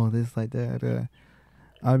 like oh this like that.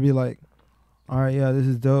 I'd be like, all right, yeah, this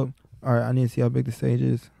is dope. All right, I need to see how big the stage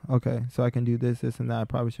is. Okay, so I can do this, and that. I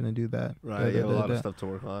probably shouldn't do that. Right, you have a lot of stuff to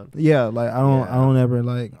work on. Yeah, like I don't ever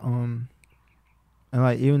like and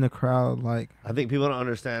like even the crowd, like I think people don't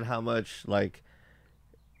understand how much like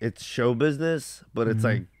it's show business, but it's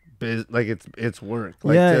like it's work.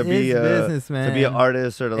 Like to be it's business, man. To be an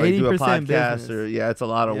artist or to like do a podcast business. or it's a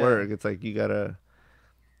lot of work. It's like you gotta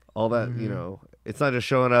all that you know. It's not just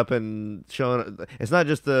showing up and showing. It's not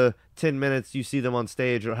just the 10 minutes you see them on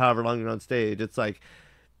stage or however long you're on stage. It's like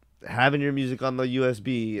having your music on the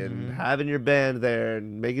USB and having your band there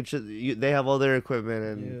and making sure they have all their equipment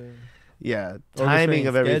and timing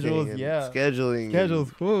of everything.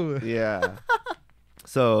 Schedules, cool. Yeah.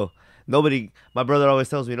 So my brother always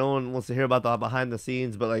tells me no one wants to hear about the behind the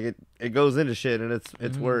scenes, but like it goes into shit and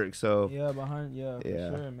it's work. So for sure,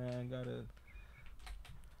 man. Gotta.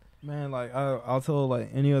 Man, like I'll tell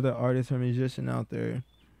like any other artist or musician out there,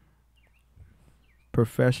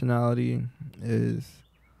 professionality is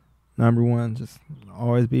number one. Just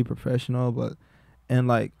always be professional, but in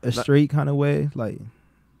like a straight kind of way, like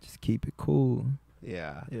just keep it cool.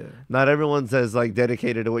 Yeah. Yeah. Not everyone's as like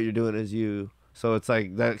dedicated to what you're doing as you. So it's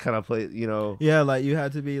like that kind of play, you know. Yeah, like you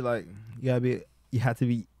have to be like you have to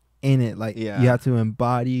be in it. Like you have to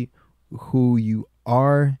embody who you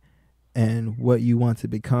are and what you want to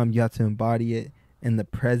become. You have to embody it in the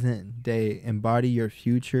present day. Embody your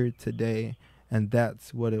future today, and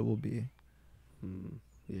that's what it will be.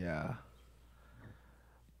 Yeah.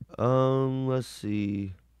 Let's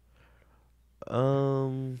see.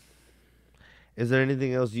 Is there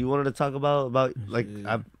anything else you wanted to talk about like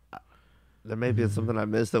there may be something I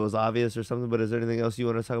missed that was obvious or something, but is there anything else you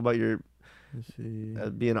want to talk about your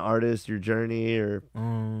being an artist, your journey, or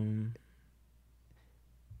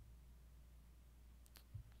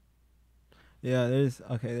Yeah, there's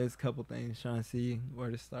a couple things trying to see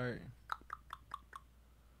where to start.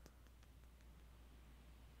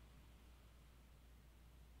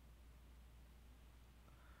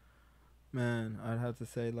 Man, I'd have to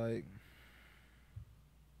say like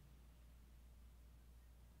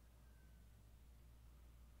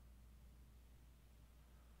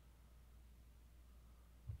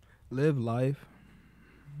live life.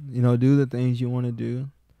 You know, do the things you want to do,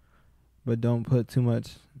 but don't put too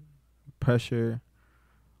much pressure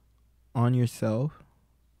on yourself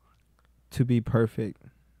to be perfect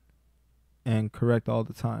and correct all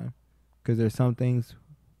the time. Because there's some things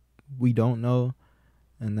we don't know,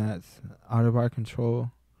 and that's out of our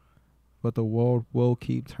control. But the world will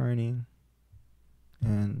keep turning,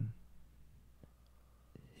 and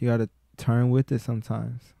you got to turn with it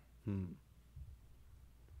sometimes.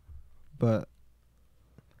 But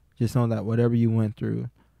just know that whatever you went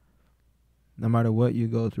through, no matter what you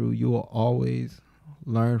go through, you will always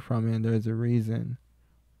learn from it. And there's a reason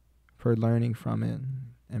for learning from it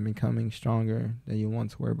and becoming stronger than you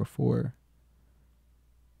once were before.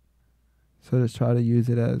 So just try to use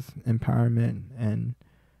it as empowerment and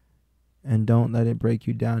don't let it break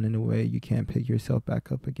you down in a way you can't pick yourself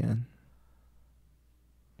back up again.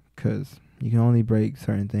 Because you can only break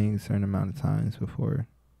certain things a certain amount of times before,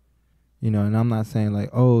 and I'm not saying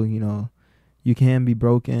like, oh, you can be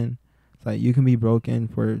broken. It's like you can be broken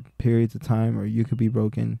for periods of time, or you could be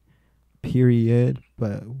broken, period.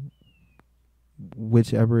 But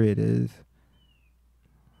whichever it is,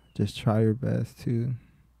 just try your best to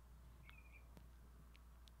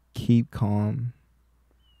keep calm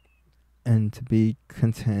and to be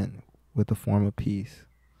content with a form of peace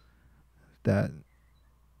that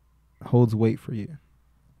holds weight for you.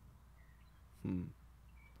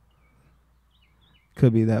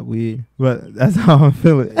 Could be that weed, but that's how I'm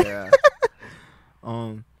feeling. Yeah.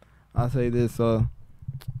 I'll say this. I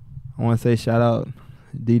want to say shout out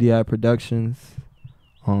DDI Productions.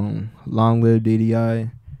 Long live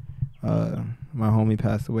DDI. My homie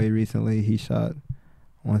passed away recently. He shot,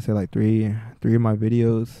 I want to say like three of my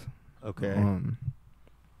videos. Okay.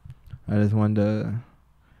 I just wanted to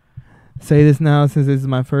say this now since this is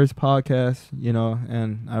my first podcast,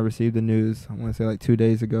 and I received the news, I want to say like 2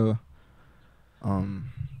 days ago. I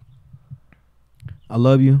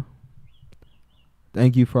love you.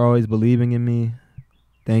 Thank you for always believing in me.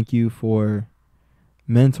 Thank you for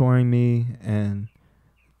mentoring me, and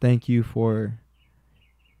thank you for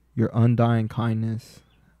your undying kindness.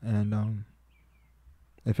 And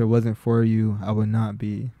if it wasn't for you, I would not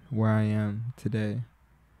be where I am today.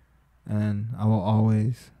 And I will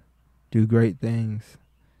always do great things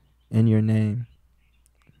in your name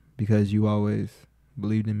because you always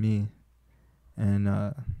believed in me. And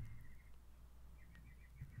I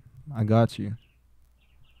got you.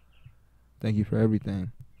 Thank you for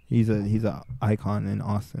everything. He's a icon in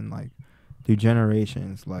Austin, like through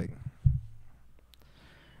generations, like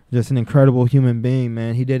just an incredible human being,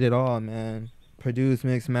 man. He did it all, man. Produced,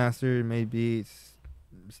 mixed, mastered, made beats,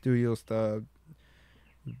 studio stuff,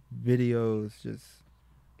 videos, just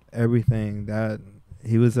everything. That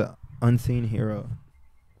he was an unseen hero.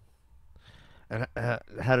 And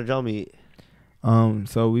how did y'all meet?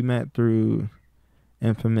 So we met through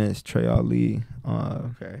infamous Trey Ali.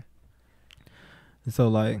 Okay. So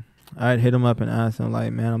like I'd hit him up and ask him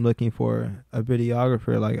like, man, I'm looking for a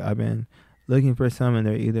videographer. Like I've been looking for some, and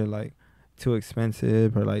they're either like too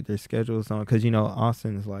expensive or like their schedules on, because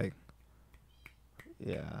Austin's like,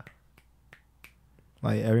 Yeah.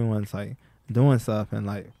 like everyone's like doing stuff, and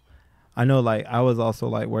like I know like I was also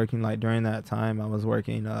like working like during that time I was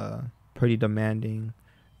working pretty demanding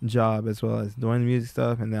job as well as doing the music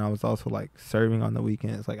stuff, and then I was also like serving on the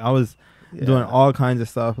weekends. Like I was doing all kinds of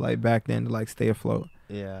stuff like back then to like stay afloat.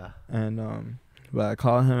 Yeah. And but I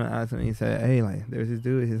called him and asked him, and he said, hey, like there's this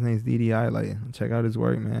dude, his name's DDI, like check out his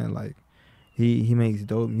work, man. Like he makes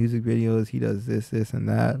dope music videos, he does this and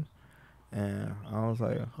that. And I was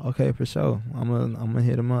like, okay, for sure, I'm gonna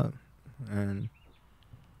hit him up. And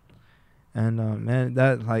man,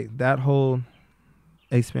 that whole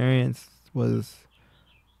experience was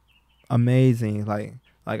amazing. Like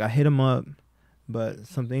I hit him up, but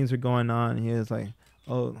some things were going on. He was like,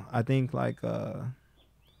 oh, I think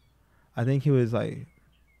he was like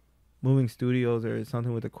moving studios or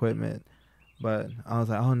something with equipment. But I was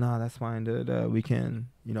like, oh no, that's fine, dude. We can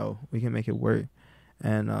make it work.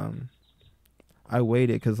 And I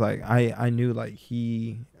waited because like I knew like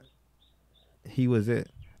he was it.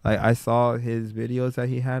 Like I saw his videos that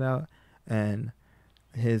he had out, and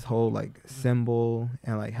his whole like symbol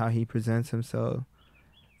and like how he presents himself,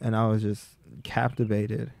 and I was just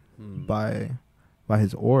captivated by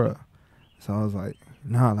his aura. So I was like,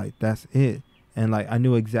 nah, like that's it. And like I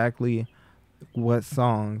knew exactly what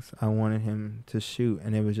songs I wanted him to shoot,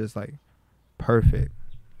 and it was just like perfect.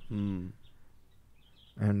 Mm.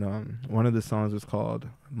 And one of the songs was called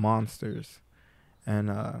Monsters.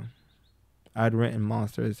 And I'd written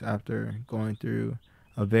Monsters after going through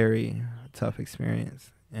a very tough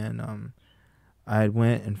experience. And I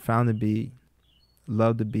went and found the beat,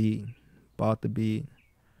 loved the beat, bought the beat,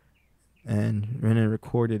 and went and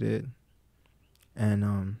recorded it.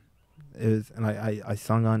 And it was, and I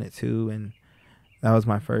sung on it too, and that was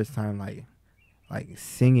my first time like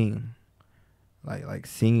singing, like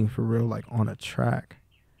singing for real, like on a track.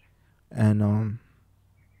 And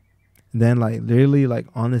then like literally like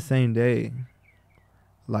on the same day,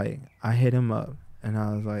 like I hit him up and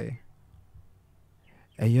I was like,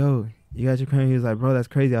 hey yo, you got your camera? He was like, bro, that's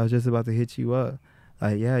crazy, I was just about to hit you up.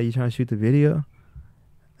 Like, yeah, you trying to shoot the video?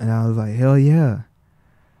 And I was like, hell yeah.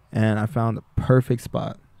 And I found the perfect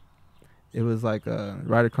spot. It was like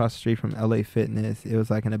right across the street from LA Fitness. It was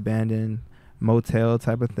like an abandoned motel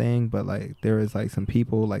type of thing, but like there was like some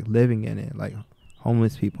people like living in it, like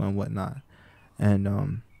homeless people and whatnot.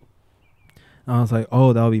 And I was like,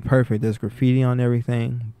 oh, that would be perfect. There's graffiti on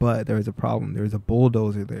everything, but there was a problem. There was a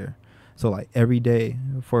bulldozer there. So like every day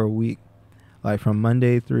for a week, like from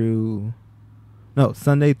Sunday through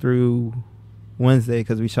Wednesday,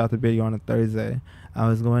 because we shot the video on a Thursday, I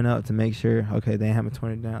was going up to make sure, okay, they haven't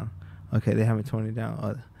torn it down. Okay, they haven't torn it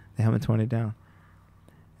down. They haven't torn it down.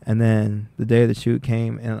 And then the day of the shoot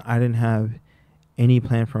came, and I didn't have any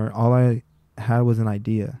plan for it. All I had was an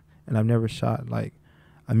idea, and I've never shot like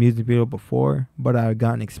a music video before, but I had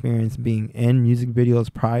gotten experience being in music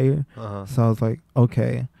videos prior. So I was like,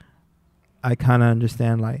 okay, I kind of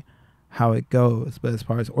understand like how it goes, but as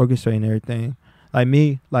far as orchestrating everything, like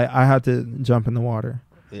me, like I have to jump in the water.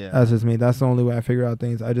 Yeah, that's just me. That's the only way I figure out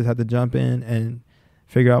things. I just have to jump in and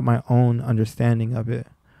figure out my own understanding of it.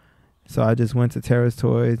 So I just went to Terrace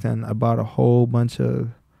Toys and I bought a whole bunch of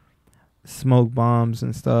smoke bombs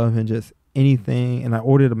and stuff and just anything. And I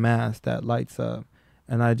ordered a mask that lights up.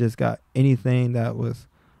 And I just got anything that was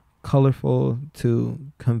colorful to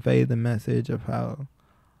convey the message of how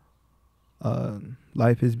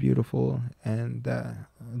life is beautiful and that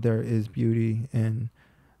there is beauty in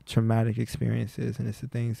traumatic experiences, and it's the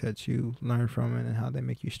things that you learn from it and how they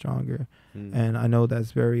make you stronger. And I know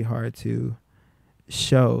that's very hard to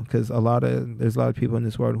show because there's a lot of people in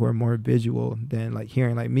this world who are more visual than like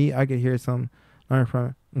hearing. Like me, I could hear some, learn from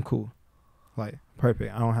it, I'm cool, like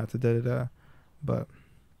perfect, I don't have to da-da-da. But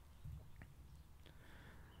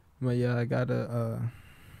yeah, I gotta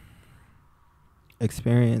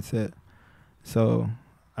experience it. So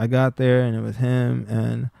I got there and it was him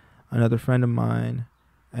and another friend of mine,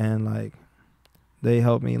 and like they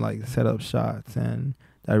helped me like set up shots and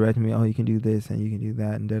directed me, oh, you can do this and you can do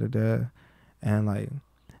that and da-da-da. And like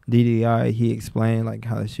DDI, he explained like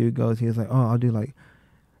how the shoot goes. He was like, oh, I'll do like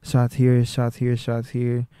shots here, shots here, shots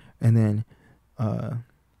here. And then I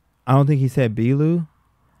don't think he said B-Loo.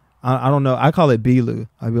 I don't know. I call it B-Loo.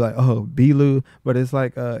 I'd be like, oh, B-Loo. But it's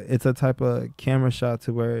like it's a type of camera shot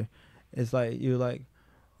to where it's like you like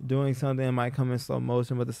doing something that might come in slow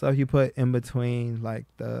motion, but the stuff you put in between, like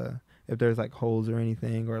if there's like holes or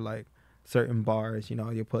anything or like certain bars, you know,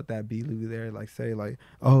 you put that B-Loo there, like say like,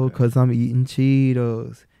 oh, cause I'm eating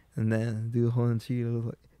Cheetos, and then do holding Cheetos,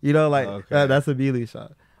 like, you know, like that's a B-Loo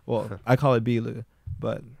shot. Well, I call it B-Loo,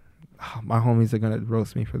 but my homies are gonna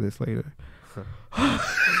roast me for this later.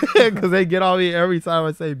 Because they get on me every time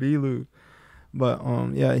I say B-Loo. But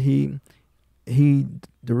yeah, he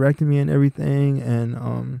directed me and everything,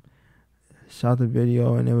 and shot the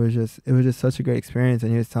video, and it was just such a great experience.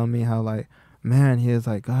 And he was telling me how like, man, he was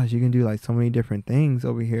like, gosh, you can do like so many different things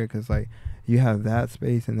over here because like you have that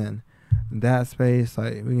space and then that space,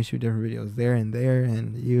 like we can shoot different videos there and there.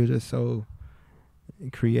 And he was just so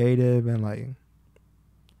creative and like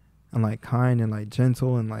kind and like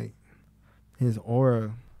gentle, and like his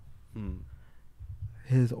aura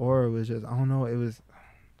was just, I don't know, it was,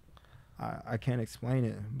 I can't explain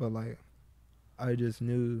it, but like I just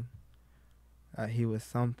knew that he was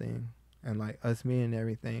something, and like us meeting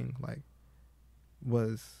everything like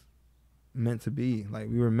was meant to be. Like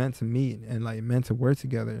we were meant to meet and like meant to work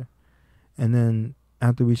together. And then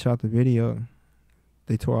after we shot the video,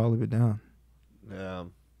 they tore all of it down. Yeah.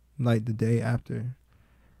 Like the day after.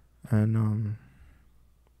 And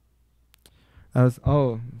that was,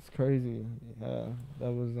 it's crazy. Yeah,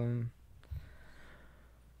 that was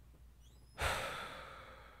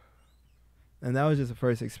and that was just the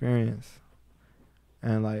first experience.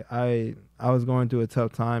 And like I was going through a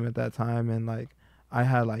tough time at that time, and like I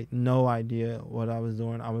had like no idea what I was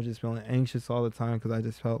doing. I was just feeling anxious all the time because I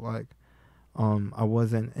just felt like I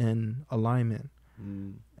wasn't in alignment.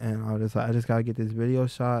 And I was just like, I just gotta get this video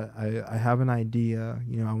shot. I have an idea,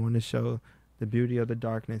 you know, I want to show the beauty of the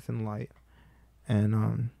darkness and light.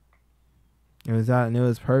 And it was that, and it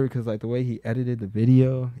was perfect because like the way he edited the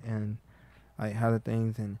video and like how the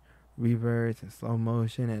things in reverse and slow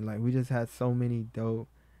motion, and like we just had so many dope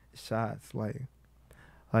shots. Like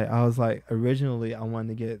I was like, originally I wanted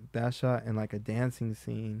to get that shot and like a dancing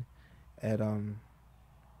scene at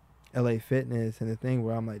LA Fitness, and the thing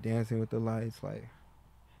where I'm like dancing with the lights, like,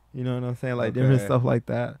 you know what I'm saying, like different stuff like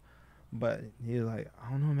that. But he was like,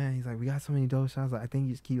 I don't know, man. He's like, we got so many dope shots. Like, I think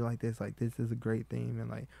you just keep it like this. Like, this is a great theme. And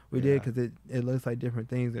like we did, because it looks like different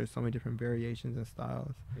things. There's so many different variations and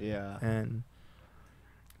styles. Yeah. And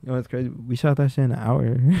you know what's crazy? We shot that shit in an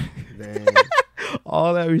hour. Dang.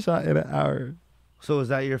 All that we shot in an hour. So was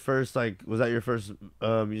that your first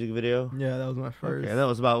music video? Yeah, that was my first. Okay, that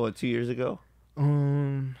was about what, 2 years ago? Was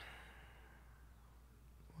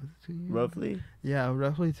it 2 years? Roughly? Yeah,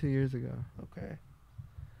 roughly 2 years ago. Okay.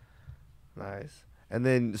 Nice. And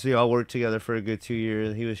then so y'all worked together for a good 2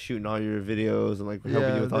 years. He was shooting all your videos and like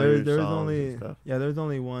helping you with all your songs and stuff. Yeah, there was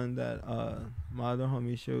only one that my other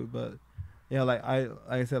homie shoot, but yeah, like I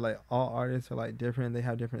said, like all artists are like different. They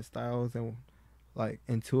have different styles, and like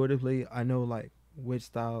intuitively I know like which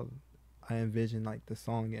style I envision like the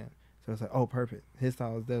song in. So it's like, oh, perfect. His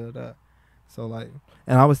style is da da da. So like,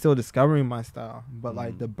 and I was still discovering my style, but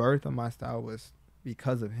like the birth of my style was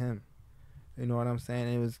because of him. You know what I'm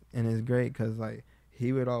saying? It's great because like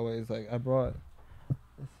he would always like, let's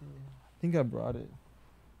see, I think I brought it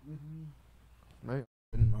with me. Maybe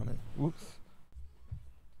I didn't on it. Whoops.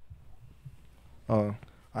 Oh,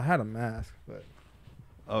 I had a mask, but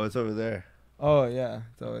oh, it's over there. Oh yeah,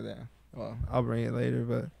 it's over there. Well, I'll bring it later,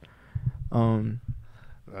 but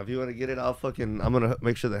if you want to get it, I'm gonna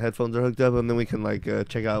make sure the headphones are hooked up, and then we can like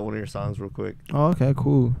check out one of your songs real quick. Oh, okay,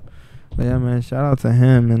 cool. But yeah, man, shout out to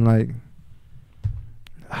him, and like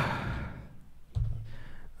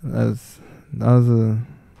that was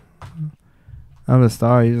a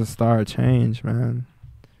star. He's a star of change, man.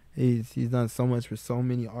 He's done so much for so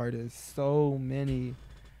many artists, so many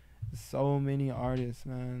artists,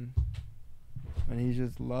 man. And he's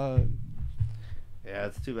just loved. Yeah,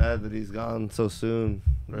 it's too bad that he's gone so soon.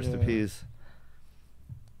 Rest in peace.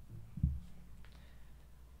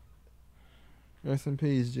 Rest in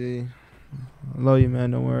peace, G. I love you,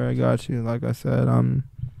 man. Don't worry, I got you. Like I said, I'm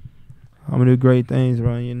gonna do great things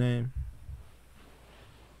around your name.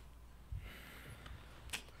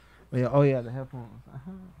 But yeah, oh yeah, the headphones.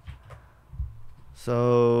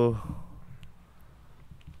 So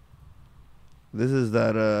this is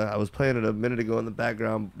that I was playing it a minute ago in the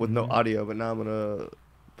background with no audio, but now I'm gonna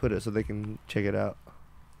put it so they can check it out.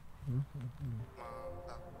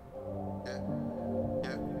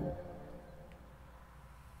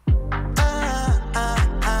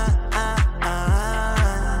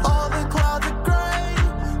 All the clouds are gray,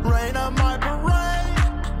 rain on my parade.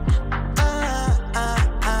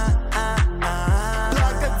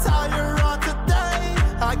 Like a tire on today,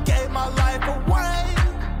 I gave my life away.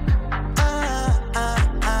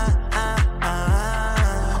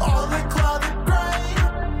 All the clouds are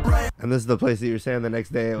gray, rain And this is the place that you were saying the next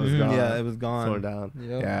day it was gone. Yeah, it was gone. Torn down.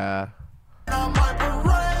 Yep. Yeah. on my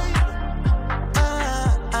parade.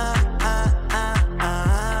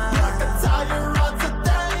 Like a tire on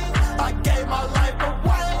today, I gave my life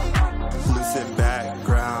away. Lucid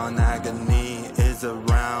background, agony is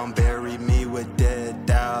around. Bury me with dead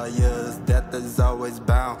dahlias, death is always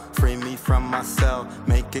bound. Free me from myself,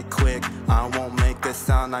 make it quick, I won't make a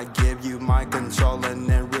sound. I give you my control and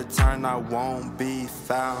in return I won't be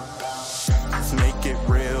found. Let's make it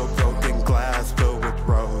real, broken glass filled with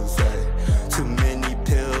rose. Too many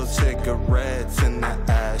pills, cigarettes in the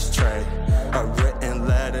ashtray. A written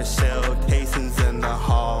letter, shelled casings in the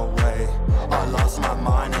hallway. I lost my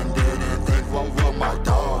mind and didn't think what would my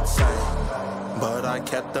dog say. But I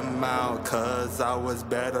kept them out, cause I was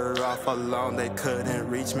better off alone. They couldn't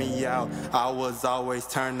reach me out, I was always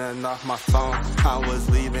turning off my phone. I was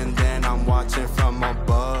leaving, then I'm watching from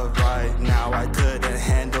above. Right now I couldn't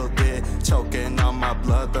handle it, choking on my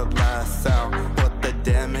blood the last sound. What the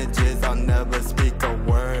damage is, I'll never speak a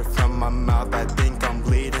word from my mouth. I think I'm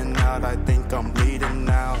bleeding out, I think I'm bleeding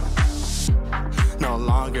out. No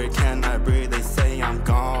longer can I breathe, they say I'm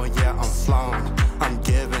gone, yeah I'm flown. I'm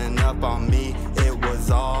giving up on me, it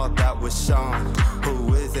was all that was shown.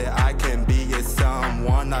 Who is it I can be? It's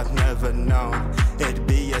someone I've never known. It'd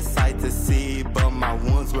be a sight to see, but my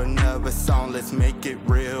wounds were never sewn. Let's make it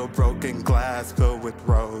real, broken glass filled with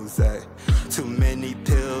rose. Too many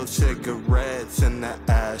pills, cigarettes in the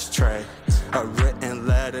ashtray. A written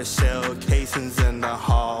letter, shell casings in the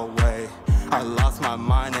hallway. I lost my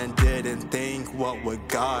mind and didn't think, what would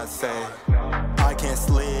God say? I can't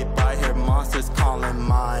sleep, I hear monsters calling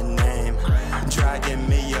my name, dragging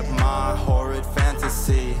me up my horrid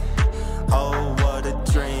fantasy. Oh, what a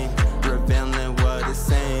dream, revealing what it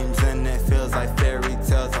seems, and it feels like fairy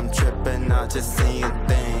tales. I'm tripping out, just seeing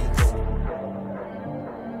things.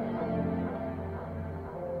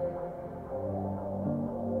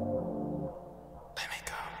 Let me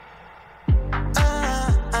go.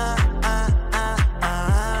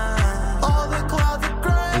 All the clouds are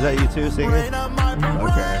gray. Is that you too singing? Rain on my parade.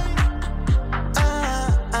 Okay.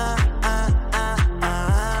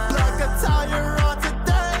 Like a tire on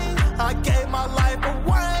today, I gave my life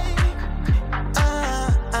away.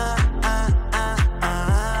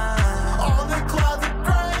 All the clouds are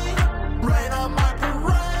gray, rain on my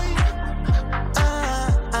parade.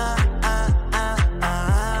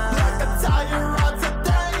 Like a tire on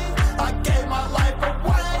today, I gave my life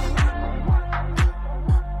away.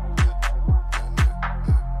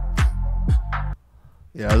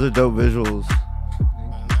 Yeah, those are dope visuals.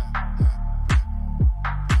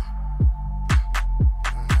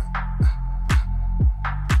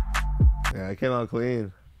 Yeah, it came out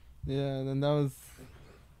clean. Yeah, and then that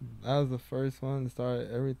was the first one to start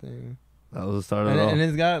everything. That was the start of And, it all. and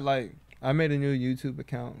it's got like, I made a new YouTube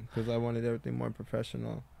account because I wanted everything more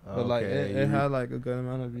professional. But like Okay, it had like a good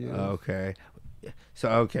amount of views. Okay. So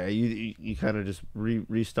okay, you kind of just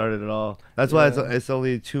restarted it all. That's why Yeah. it's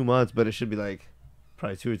only 2 months, but it should be like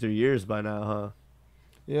probably 2 or 3 years by now, huh?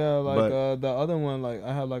 Yeah, like But- the other one, like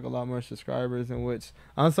I had like a lot more subscribers, in which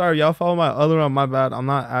I'm sorry, y'all follow my other one. My bad, I'm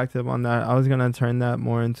not active on that. I was gonna turn that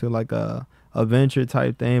more into like a adventure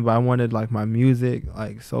type thing, but I wanted like my music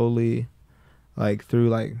like solely like through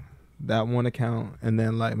like that one account, and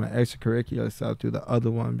then like my extracurricular stuff through the other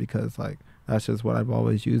one, because like that's just what I've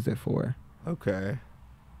always used it for. Okay.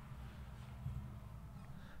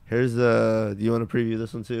 Here's do you want to preview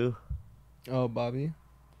this one too? Oh, Bobby.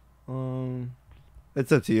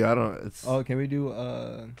 It's up to you. I don't. It's Oh, can we do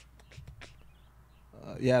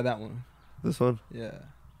yeah, that one. this one. Yeah.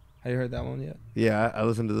 Have you heard that one yet? Yeah, I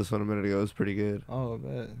listened to this one a minute ago. It was pretty good. Oh,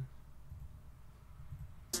 bet.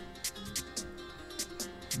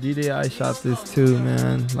 DDI shot this too,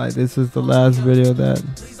 man. Like, this is the last video that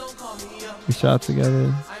we shot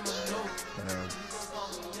together.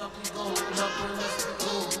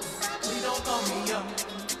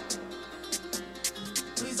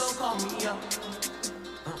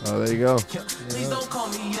 Oh, there you go. Please don't call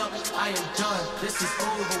me up, I am done. This is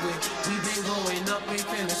over with. We've been going up, ain't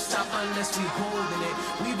finna stop unless we holding it.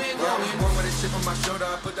 We've been going Born with a chip on my shoulder,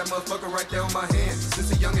 I put that motherfucker right there on my hand.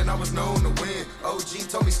 Since a youngin' I was known to win. OG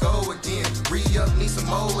told me go again. Re-up, need some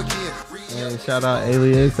more again. Hey, shout out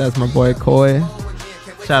Alias, that's my boy Koi.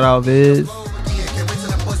 Shout out Viz. Can't wait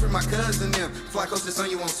till I post with my cousin them. Fly coast this on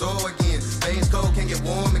you on soul again. Veins cold, can't get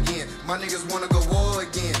warm again. My niggas wanna go war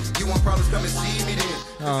again. You want problems, come and see me then.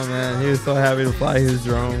 Oh man, he was so happy to fly his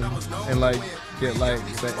drone and like get like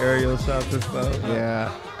the aerial shots and stuff.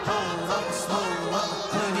 Yeah.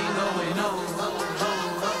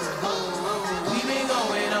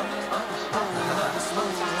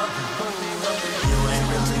 You ain't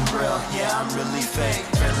really real, yeah, I'm really fake.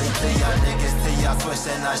 Friendly to y'all niggas, till y'all switch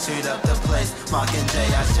and I shoot up the place. Mocking J,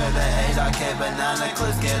 I should've ate arcade banana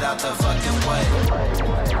clips, get out the fucking way.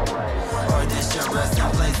 Or this your resting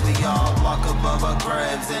place, we all walk above our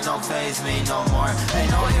graves, and don't faze me no more.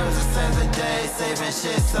 Ain't no heroes to save the day, saving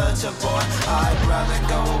shit such a bore. I'd rather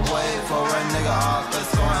go away for a nigga off the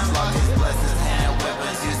score and lock his blessings, hand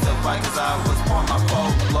weapons, used to fight cause I was born my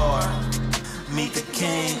folklore. Meet the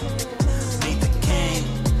king, meet the king.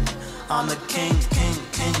 I'm the king, king,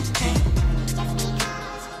 king, king.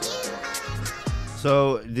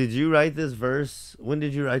 So, did you write this verse? When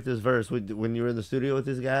did you write this verse? When you were in the studio with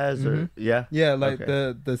these guys, or yeah? Yeah, like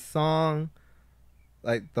Okay. the song,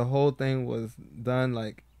 like the whole thing was done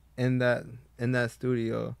like in that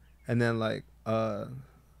studio, and then like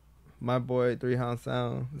my boy 3 Hound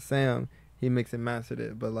Sound Sam, he mixed and mastered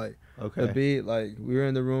it. But like Okay. the beat, like we were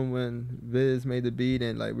in the room when Viz made the beat,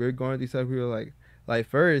 and like we were going through stuff. We were like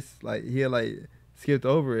first like he had like skipped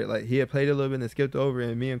over it, like he had played a little bit and skipped over it,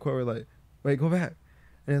 and me and Corey were like, wait, go back.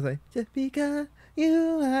 And it's like, just because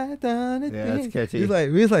you have done it. Yeah, that's catchy.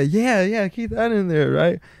 We was like, yeah, keep that in there,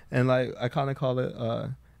 right? And like I kind of call it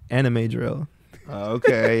anime drill.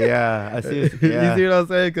 Okay, yeah, I see. What, yeah, You see what I'm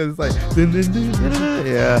saying? Because it's like, dun, dun, dun, dun, dun.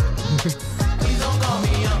 yeah. Please don't call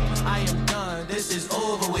me up, I am done, this is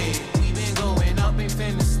over with. We've been going up, ain't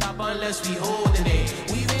finna stop unless we holding it.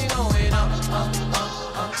 We've been going up,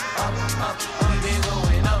 We been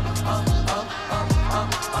going up.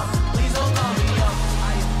 Please don't call me up.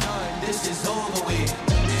 I am done. This is over with.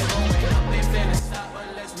 We been going up. Ain't finna stop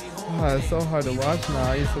unless we hold Oh, it's so hard to watch now.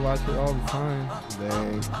 I used to watch it all the time.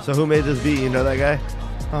 Dang. So who made this beat? You know that guy?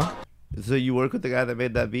 Huh? So you work with the guy that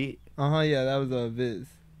made that beat? Yeah, that was Viz.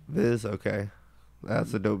 Viz, okay.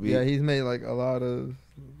 That's a dope beat. Yeah, he's made like a lot of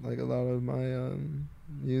my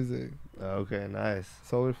music. Okay, nice.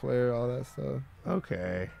 Solar Flare, all that stuff.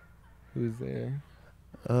 Okay. Who's there?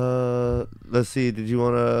 Let's see. Did you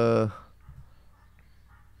wanna?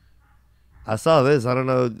 I saw this. I don't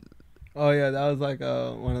know. Oh yeah, that was like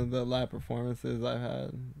one of the live performances I've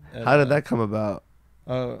had. How did that come about?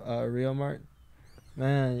 Rio Mart.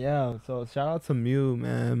 Man, yeah. So shout out to Mew,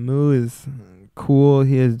 man. Mew is cool.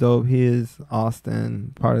 He is dope. He is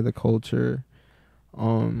Austin, part of the culture.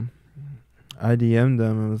 I DM'd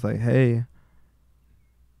them and was like, hey,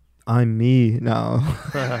 I'm me now.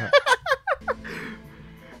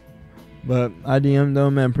 But I DM'd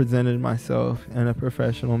them and presented myself in a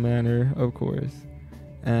professional manner, of course.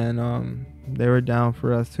 And they were down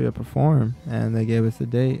for us to perform, and they gave us a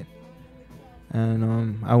date.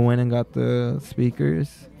 And I went and got the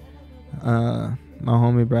speakers. My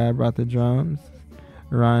homie Brad brought the drums.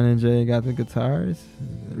 Ryan and Jay got the guitars.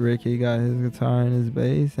 Ricky got his guitar and his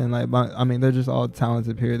bass. And like, I mean, they're just all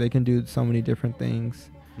talented here. They can do so many different things.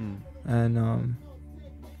 And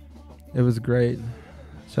it was great.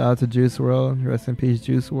 Shout out to Juice WRLD. Rest in peace,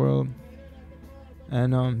 Juice WRLD.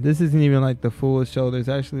 And this isn't even like the full show. There's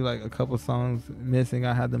actually like a couple songs missing.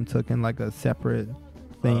 I had them took in like a separate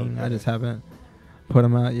thing. Okay. I just haven't put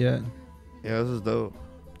them out yet. Yeah, this is dope.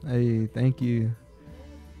 Hey, thank you.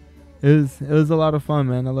 It was a lot of fun,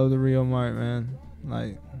 man. I love the Rio Mart, man.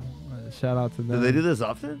 Like, shout out to them. Do they do this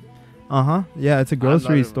often? Yeah, it's a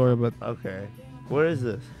grocery even- store, but Okay. Where is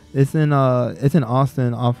this? it's in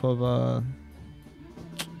Austin, off of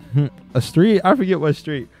a street. I forget what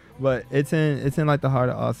street, but it's in like the heart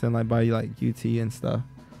of Austin, like by like UT and stuff.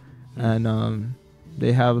 And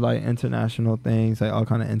they have like international things, like all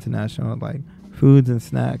kind of international like foods and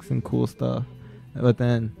snacks and cool stuff. But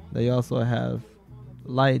then they also have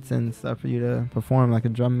lights and stuff for you to perform, like a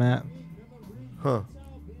drum mat. Huh.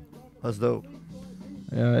 That's dope.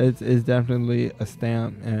 Yeah, it's definitely a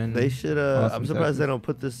stamp. And They should. awesome I'm surprised Texas. they don't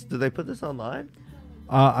put this. Do they put this online?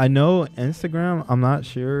 I know Instagram. I'm not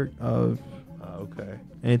sure of Okay.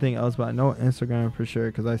 anything else, but I know Instagram for sure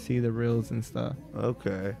because I see the reels and stuff.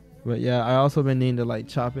 Okay. But yeah, I also been needing to like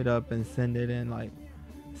chop it up and send it in like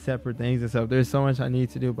separate things and stuff. There's so much I need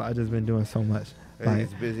to do, but I just been doing so much. Hey, Like,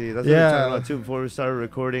 he's busy. That's yeah. what we were talking about too before we started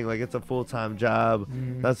recording. Like, it's a full-time job.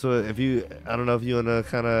 Mhm. That's what. I don't know if you want to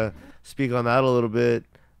kind of speak on that a little bit.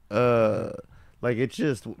 Like, it's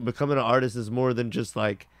just becoming an artist is more than just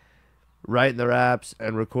like writing the raps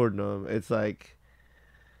and recording them. It's like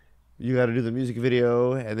you got to do the music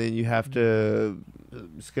video, and then you have to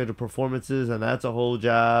schedule performances, and that's a whole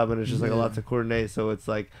job, and it's just like a lot to coordinate. So it's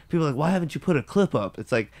like people are like, why haven't you put a clip up?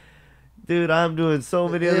 It's like, dude, I'm doing so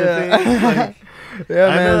many other things. Like, yeah,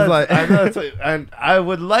 I man. know It's like I know that's what, and I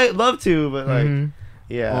would love to, but like, Mhm.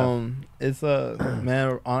 yeah, It's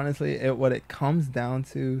man. Honestly, what it comes down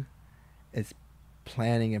to is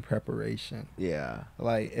planning and preparation. yeah.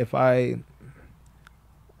 Like if I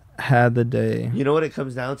had the day, You know what it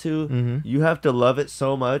comes down to? Mhm. You have to love it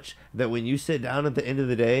so much that when you sit down at the end of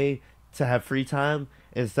the day to have free time,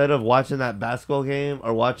 instead of watching that basketball game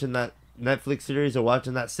or watching that Netflix series or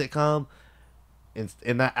watching that sitcom,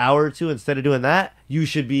 in that hour or two, instead of doing that, you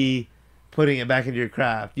should be putting it back into your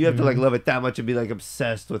craft. You have to like love it that much and be like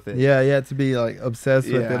obsessed with it. yeah, you have to be like obsessed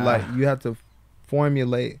with it. Yeah. Like you have to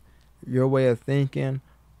formulate your way of thinking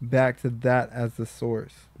back to that as the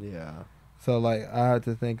source. Yeah. So like I had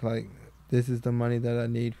to think like this is the money that I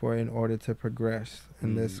need for in order to progress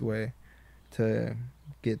in this way, to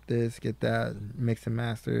get this, get that, mix and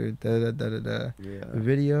master, da da da da da. Yeah.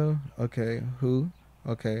 Video, okay, who,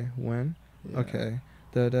 okay, when, Yeah. okay,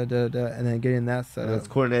 da da da da, and then getting that set And up. it's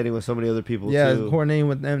coordinating with so many other people Yeah, too. it's coordinating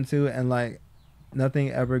with them too, and like nothing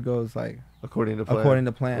ever goes like according to plan. according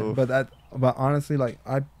to plan. Oof. But honestly, like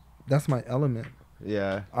that's my element.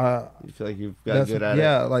 Yeah. Uh, You feel like you've got that's good at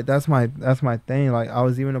yeah, it. like that's my thing. Like I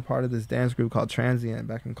was even a part of this dance group called Transient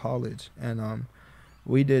back in college, and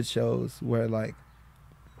we did shows where like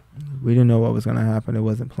we didn't know what was gonna happen. It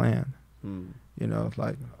wasn't planned. Hmm. You know,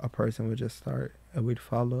 like a person would just start and we'd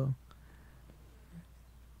follow,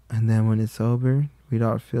 and then when it's over, we'd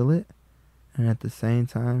all feel it, and at the same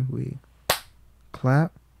time we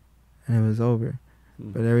clap, and it was over.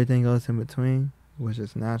 Hmm. But everything else in between was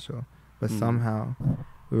just natural. But Hmm. somehow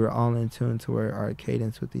we were all in tune to where our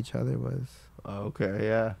cadence with each other was. Okay.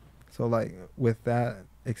 Yeah. So like with that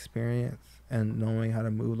experience and knowing how to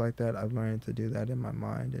move like that, I've learned to do that in my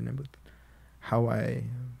mind and with how I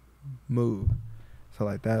move. So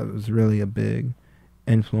like that was really a big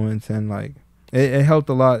influence, and like it helped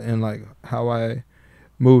a lot in like how I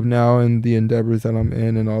move now and the endeavors that I'm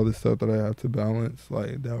in and all the stuff that I have to balance.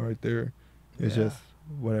 Like that right there is just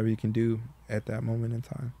whatever you can do at that moment in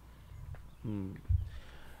time.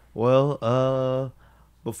 Well,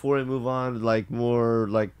 before we move on, like more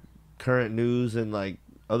like current news and like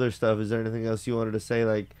other stuff, is there anything else you wanted to say,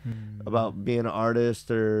 like about being an artist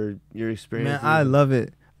or your experience? Man, I love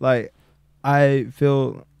it. Like I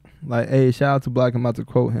feel like, hey, shout out to Black. I'm about to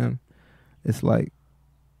quote him. It's like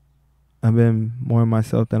I've been more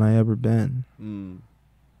myself than I ever been.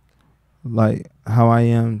 Like how I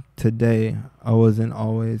am today, I wasn't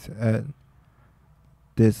always at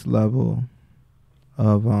this level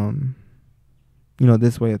of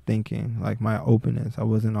this way of thinking, like my openness. I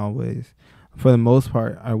wasn't always, for the most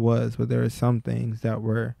part I was, but there are some things that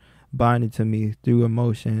were binded to me through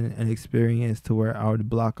emotion and experience to where I would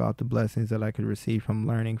block out the blessings that I could receive from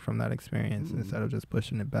learning from that experience instead of just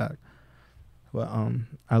pushing it back. But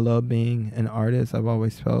I love being an artist. I've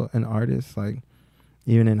always felt an artist. Like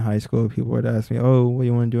even in high school, people would ask me, "Oh, what do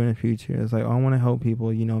you want to do in the future?" It's like, oh, I want to help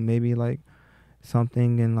people. Maybe like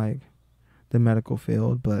something in like the medical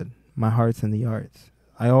field, but my heart's in the arts.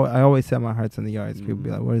 I always said my heart's in the arts. People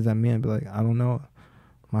be like, "What does that mean?" I'd be like, I don't know.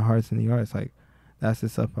 My heart's in the arts. Like that's the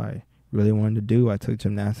stuff I really wanted to do. I took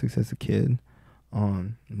gymnastics as a kid.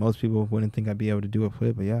 Most people wouldn't think I'd be able to do a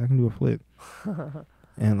flip, but yeah, I can do a flip.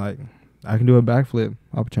 And like I can do a backflip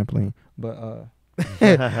off a trampoline. But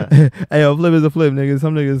hey, yo, flip is a flip, nigga.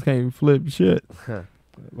 Some niggas can't flip shit.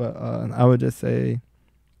 But I would just say,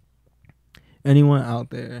 anyone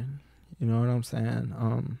out there, you know what I'm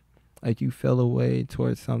saying? Like you feel a way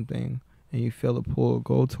towards something and you feel a pull,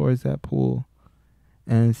 go towards that pull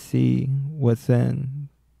and see what's in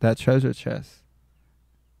that treasure chest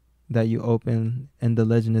that you open in the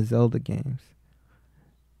Legend of Zelda games,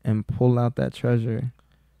 and pull out that treasure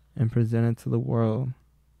and present it to the world,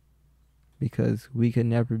 because we could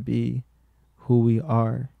never be who we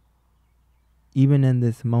are, even in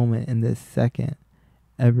this moment, in this second,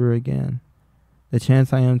 ever again. The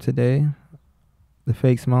chance I am today, the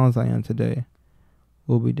fake smiles I am today,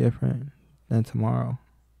 will be different than tomorrow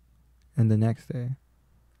and the next day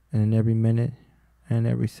and in every minute and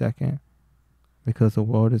every second, because the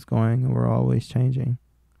world is going and we're always changing.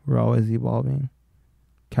 We're always evolving.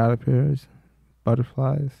 Caterpillars,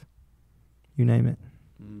 butterflies, you name it.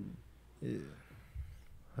 Yeah.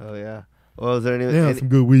 Oh yeah. Well, is there Some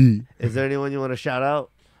good weed. Is there anyone you want to shout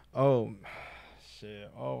out? Oh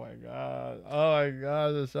shit! Oh my god! Oh my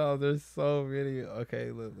god! The show. There's so many.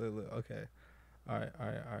 Okay, look. Okay. All right.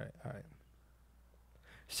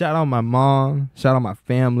 Shout out my mom. Shout out my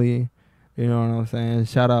family. You know what I'm saying?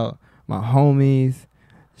 Shout out my homies.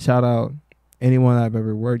 Shout out anyone I've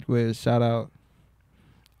ever worked with. Shout out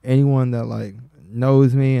anyone that like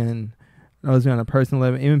knows me and knows me on a personal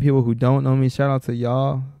level. Even people who don't know me. Shout out to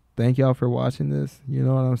y'all. Thank y'all for watching this. You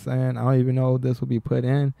know what I'm saying? I don't even know if this will be put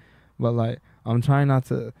in, but like I'm trying not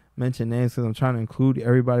to mention names because I'm trying to include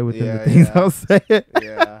everybody within the things I'll say.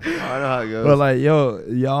 Yeah, I know how it goes. But like, yo,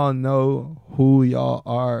 y'all know who y'all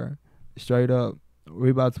are. Straight up, we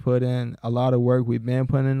about to put in a lot of work. We've been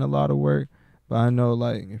putting in a lot of work, but I know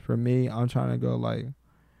like for me, I'm trying to go like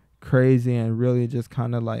crazy and really just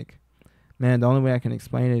kind of like, man, the only way I can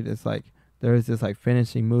explain it is like there's this like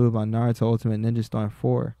finishing move on Naruto Ultimate Ninja Storm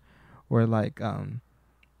 4 where like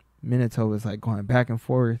Minato was like going back and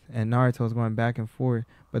forth and Naruto was going back and forth,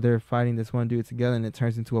 but they're fighting this one dude together and it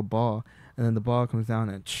turns into a ball, and then the ball comes down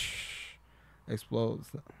and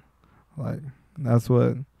explodes. Like that's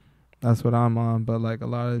what I'm on. But like a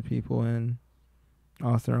lot of the people in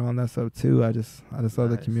Austin are on that stuff too. I just love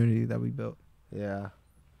the community that we built. Yeah,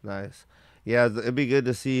 nice. Yeah, it'd be good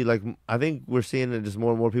to see. Like I think we're seeing it just more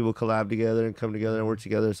and more people collab together and come together and work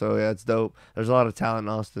together. So yeah, it's dope. There's a lot of talent in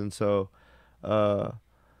Austin. So,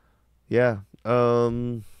 yeah.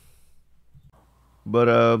 But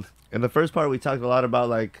in the first part we talked a lot about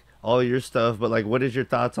like all your stuff. But like, what is your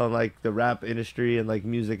thoughts on like the rap industry and like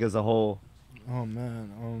music as a whole? Oh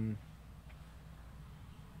man,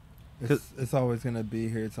 it's always gonna be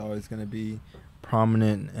here. It's always gonna be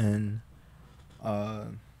prominent in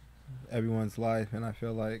everyone's life, and I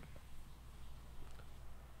feel like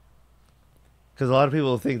because a lot of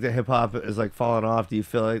people think that hip hop is like falling off. Do you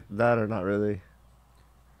feel like that or not really?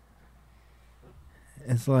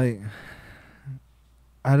 It's like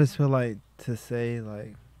I just feel like to say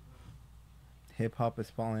like hip hop is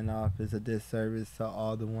falling off is a disservice to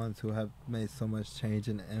all the ones who have made so much change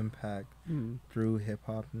and impact through hip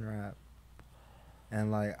hop and rap.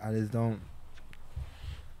 And like, I just don't.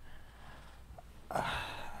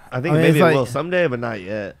 I think maybe it will someday, but not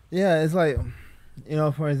yet. Yeah, it's like, you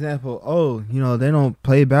know, for example, they don't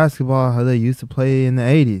play basketball how they used to play in the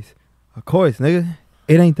 80s. Of course, nigga.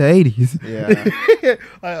 It ain't the 80s. Yeah.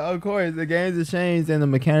 Like, of course, the games have changed and the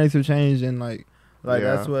mechanics have changed, and like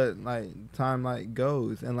that's what like time like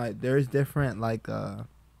goes. And like there's different like how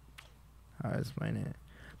to explain it.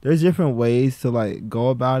 There's different ways to like go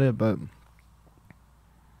about it, but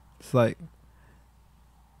it's like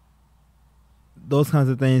those kinds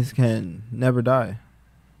of things can never die.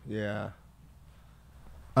 Yeah.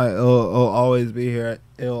 It'll always be here.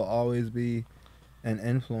 It'll always be an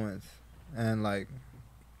influence, and like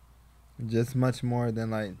just much more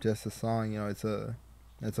than like just a song. You know, it's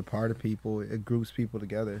a part of people. It groups people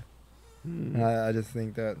together. And I just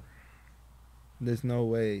think that there's no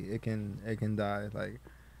way it can die. Like,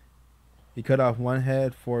 you cut off one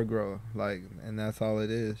head, four grow. Like, and that's all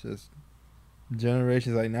it is. Just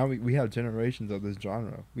generations. Like, now we have generations of this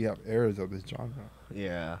genre. We have eras of this genre.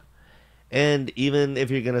 Yeah. And even if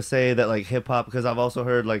you're gonna say that like hip hop, because I've also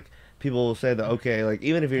heard like people will say that, okay, like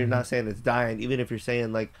even if you're not saying it's dying, even if you're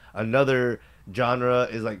saying like another genre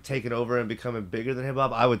is like taking over and becoming bigger than hip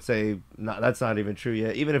hop, I would say that's not even true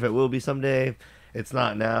yet. Even if it will be someday, it's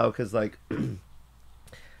not now, because like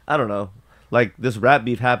I don't know, like this rap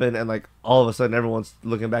beef happened and like all of a sudden everyone's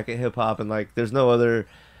looking back at hip hop, and like there's no other,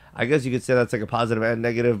 I guess you could say that's like a positive and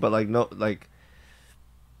negative, but like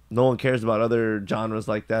no one cares about other genres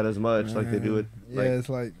like that as much like they do it. Yeah, it's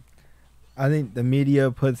like, I think the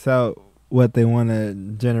media puts out what they want to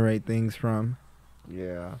generate things from.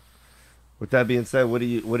 Yeah. With that being said, what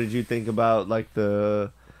did you think about like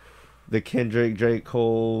the Kendrick, Drake,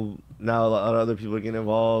 Cole? Now a lot of other people are getting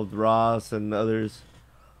involved, Ross and others.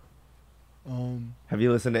 Have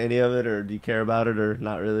you listened to any of it, or do you care about it, or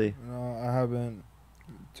not really? No, I haven't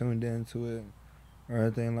tuned into it or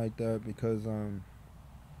anything like that, because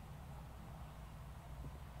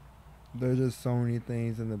there's just so many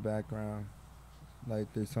things in the background.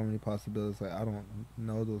 Like, there's so many possibilities. Like, I don't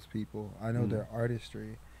know those people. I know their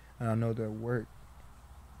artistry, and I know their work.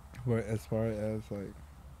 But as far as, like,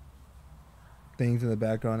 things in the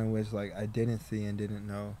background in which, like, I didn't see and didn't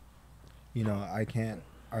know, you know, I can't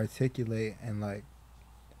articulate. And, like,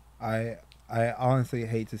 I honestly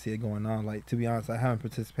hate to see it going on. Like, to be honest, I haven't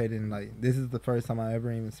participated in, like, this is the first time I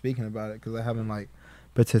ever even speaking about it, because I haven't, like,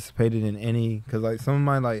 participated in any, because like some of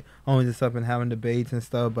my like only just up and having debates and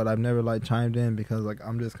stuff, but I've never like chimed in, because like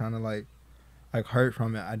I'm just kind of like hurt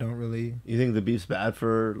from it. I don't really. You think the beef's bad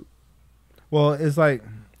for? Well, it's like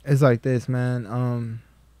this, man.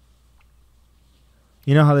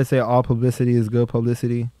 You know how they say all publicity is good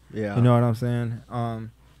publicity? Yeah. You know what I'm saying?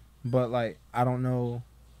 But like, I don't know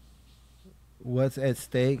what's at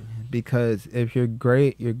stake, because if you're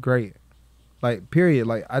great, you're great. Like, period.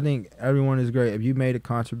 Like, I think everyone is great. If you made a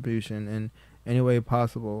contribution in any way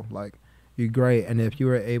possible, like, you're great. And if you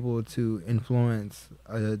were able to influence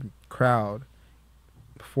a crowd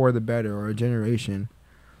for the better, or a generation,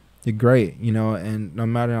 you're great, you know. And no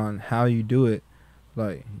matter on how you do it,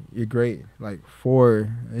 like, you're great. Like,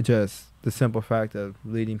 for just the simple fact of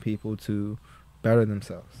leading people to better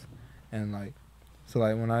themselves. And, like, so,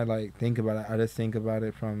 like, when I, like, think about it, I just think about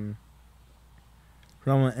it from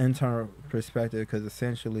an internal perspective, because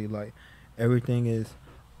essentially, like, everything is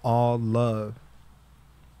all love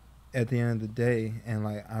at the end of the day. And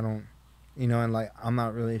like, I don't, you know, and like, I'm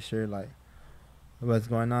not really sure like what's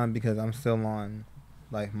going on, because I'm still on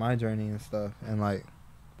like my journey and stuff, and like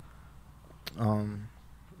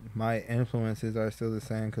my influences are still the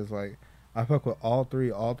same, because like I fuck with all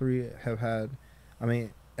three have had, I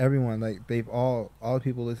mean, everyone, like, they've all the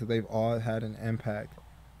people listed, they've all had an impact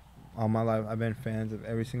all my life. I've been fans of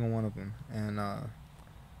every single one of them, and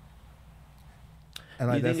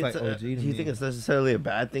like, that's like OG to me. Do you think it's necessarily a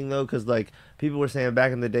bad thing though? Because like people were saying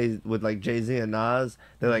back in the day with like Jay-Z and Nas,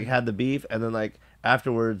 they like had the beef, and then like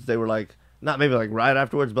afterwards they were like, not maybe like right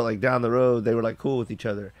afterwards, but like down the road they were like cool with each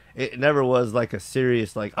other. It never was like a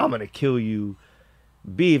serious like I'm gonna kill you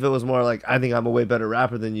beef. It was more like, I think I'm a way better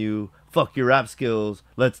rapper than you. Fuck your rap skills.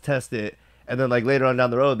 Let's test it. And then like later on down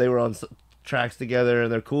the road, they were on tracks together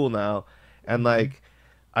and they're cool now. And like,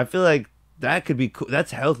 I feel like that could be cool.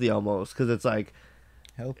 That's healthy almost, because it's like,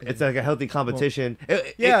 healthy. It's like a healthy competition. Well,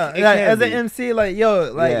 it like, as an MC, like,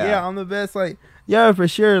 yo, like, yeah, I'm the best. Like, yeah, for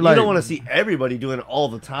sure. Like, you don't want to see everybody doing it all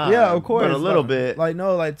the time. Yeah, of course. But a little like, bit. Like,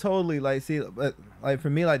 no, like, totally. Like, see, but like for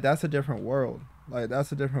me, like, that's a different world. Like,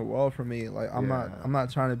 that's a different world for me. Like, I'm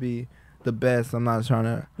not trying to be the best. I'm not trying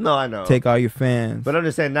to No, I know. take all your fans. But I'm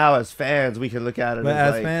just saying now as fans, we can look at it But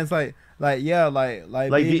as as fans, like Beef is oh, as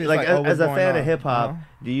what's a going fan on? of hip hop,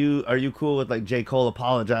 Uh-huh. are you cool with like J. Cole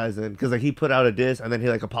apologizing? Because like he put out a diss and then he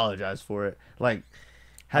like apologized for it. Like,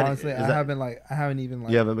 Honestly, I haven't even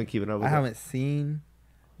you haven't been keeping up with I it? haven't seen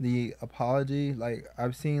the apology. Like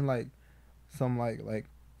I've seen like some like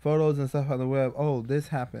photos and stuff on the web. Oh, this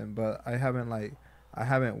happened, but I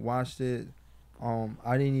haven't watched it.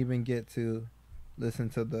 I didn't even get to listen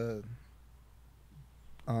to the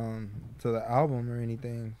album or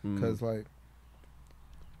anything because like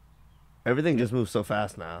Everything just moves so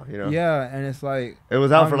fast now, you know? yeah, and it's like It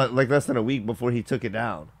was out for like less than a week before he took it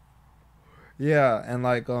down. yeah, and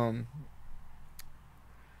like for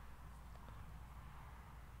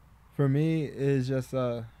me it's just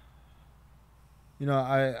I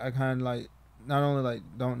kind of like not only like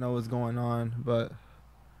don't know what's going on, but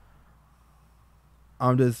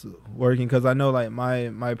I'm just working because I know like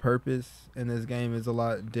my purpose in this game is a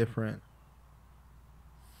lot different.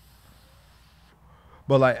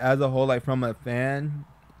 But like as a whole, like from a fan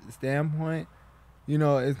standpoint,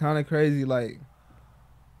 it's kind of crazy. Like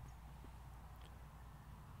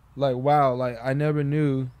wow, like I never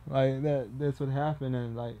knew like that this would happen,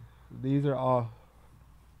 and like these are all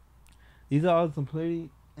some pretty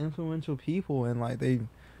influential people, and like they've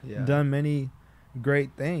done many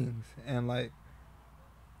great things, and like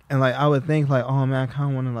I would think like, oh man, I kind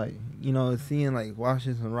of want to like seeing like watch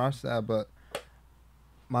this and watch that, but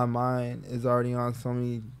my mind is already on so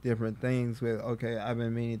many different things with okay, I've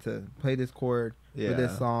been meaning to play this chord for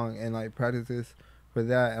this song and like practice this for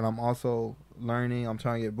that, and I'm also learning. I'm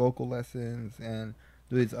trying to get vocal lessons and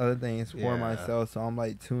do these other things for myself, so I'm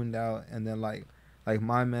like tuned out, and then like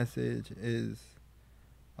my message is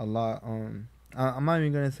a lot I'm not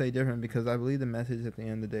even gonna say different because I believe the message at the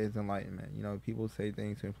end of the day is enlightenment. People say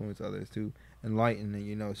things to influence others to enlighten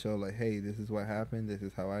and show like, hey, this is what happened, this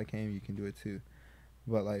is how I came, you can do it too.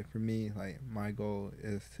 But like for me, like my goal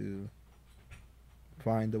is to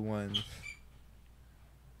find the ones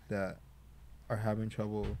that are having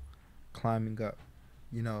trouble climbing up,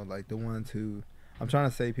 like the ones who I'm trying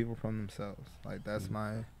to save people from themselves. Like that's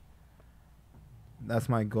my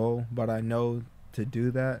goal, but I know to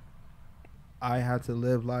do that I have to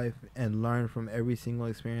live life and learn from every single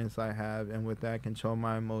experience I have, and with that control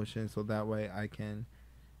my emotions so that way I can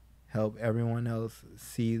help everyone else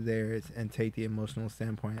see theirs and take the emotional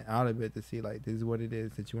standpoint out of it to see like this is what it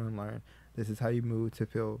is that you want to learn. This is how you move to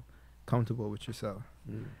feel comfortable with yourself.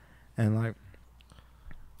 And like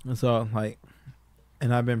so like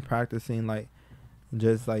and I've been practicing like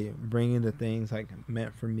just like bringing the things like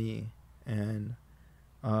meant for me and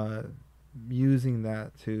using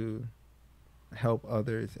that to help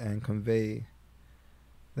others and convey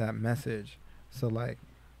that message. So like,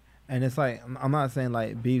 and it's like I'm not saying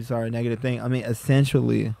like beefs are a negative thing. I mean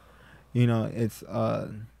essentially, it's a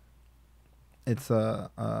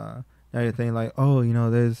negative thing, like, oh,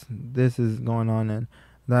 this is going on and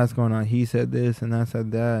that's going on, he said this and that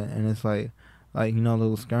said that, and it's like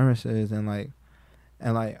little skirmishes, and like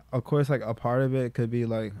of course like a part of it could be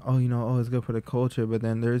like, oh it's good for the culture, but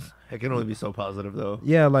then there's It can only be so positive though.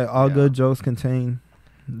 yeah, like all good jokes contain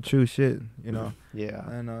true shit, Yeah.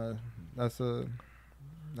 and that's a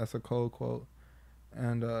cold quote,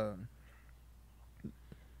 and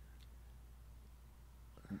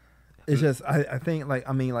it's just I think like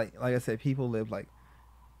I said, people live like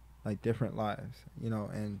different lives,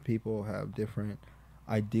 and people have different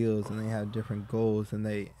ideals and they have different goals and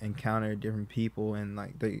they encounter different people, and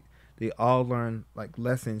like they all learn like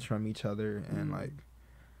lessons from each other and like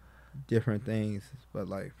different things. But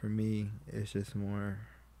like for me, it's just more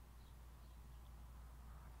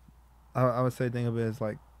I would say think of it as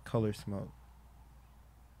like color smoke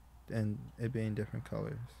and it being different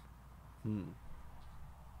colors.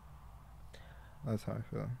 That's how I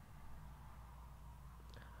feel.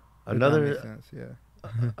 If that makes sense, yeah.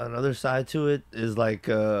 Another side to it is like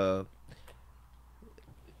you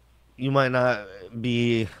might not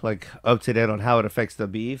be like up to date on how it affects the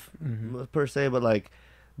beef per se, but like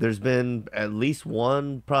there's been at least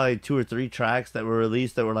probably 2 or 3 tracks that were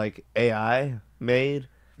released that were like AI made.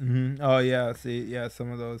 Oh yeah, see, yeah,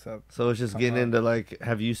 some of those have. So it's just getting into like,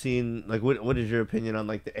 have you seen like what is your opinion on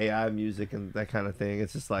like the AI music and that kind of thing?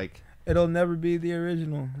 It's just like it'll never be the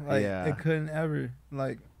original. Like it couldn't ever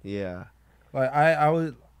like. Yeah. Like I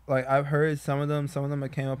was like I've heard some of them that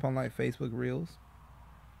came up on like Facebook Reels,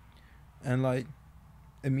 and like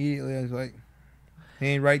immediately I was like, he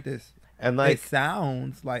ain't write this, and like it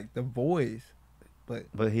sounds like the voice, but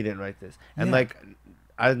he didn't write this, and like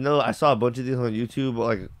I know I saw a bunch of these on YouTube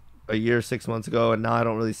like a year, 6 months ago, and now I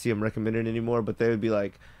don't really see them recommended anymore. But they would be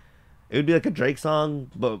like, it would be like a Drake song,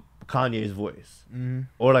 but Kanye's voice,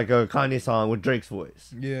 or like a Kanye song with Drake's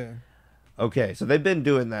voice. Yeah. Okay, so they've been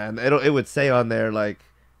doing that, and it would say on there like,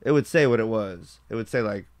 it would say what it was. It would say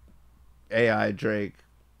like, AI Drake,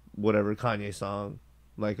 whatever Kanye song,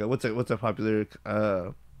 like what's a popular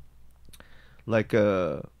like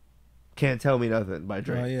Can't Tell Me Nothing by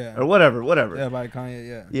Drake, yeah. or whatever. Yeah, by Kanye.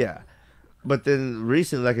 Yeah. Yeah, but then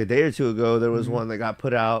recently, like a day or two ago, there was one that got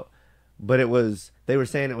put out, but they were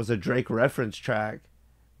saying it was a Drake reference track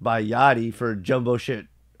by Yachty for Jumbotron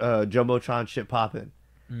shit poppin'.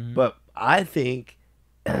 But I think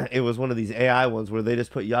it was one of these AI ones where they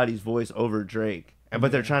just put Yachty's voice over Drake,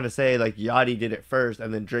 but they're trying to say like Yachty did it first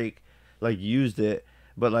and then Drake like used it,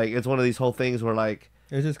 but like it's one of these whole things where like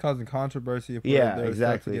it's just causing controversy. Yeah,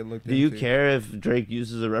 exactly. Do you care if Drake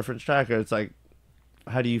uses a reference track, or it's like,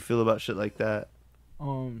 how do you feel about shit like that?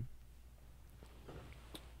 It's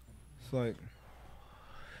like,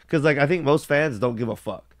 because like I think most fans don't give a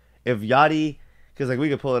fuck if Yachty, because like we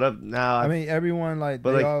could pull it up now. I mean, everyone like,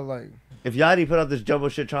 but they like, all like, if Yachty put out this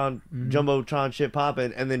Jumbotron shit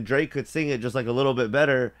poppin', and then Drake could sing it just like a little bit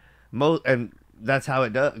better, and that's how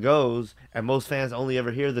it goes, and most fans only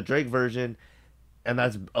ever hear the Drake version, and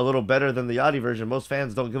that's a little better than the Yachty version. Most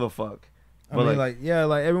fans don't give a fuck. I mean, like yeah,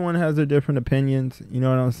 like everyone has their different opinions. You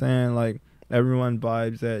know what I'm saying? Like everyone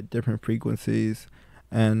vibes at different frequencies,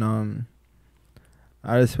 and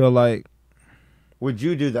I just feel like. Would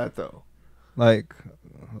you do that though? Like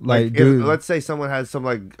if, let's say someone has some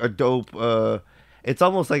like a dope. It's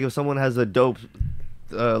almost like if someone has a dope,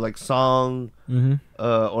 like song,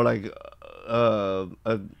 or like a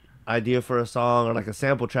idea for a song or like a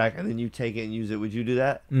sample track, and then you take it and use it. Would you do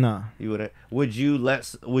that? Nah, you wouldn't. Would you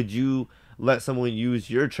let someone use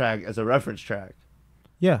your track as a reference track?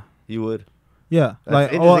 Yeah, you would. Yeah, that's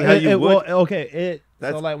like interesting how you would. Well, okay,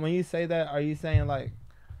 so like when you say that, are you saying like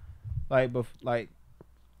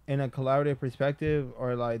in a collaborative perspective,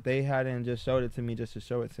 or like they hadn't just showed it to me just to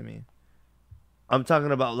show it to me? I'm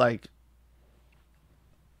talking about like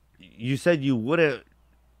you said you wouldn't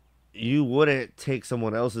take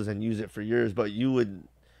someone else's and use it for yours, but you would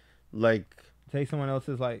like take someone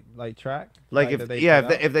else's like track. Like if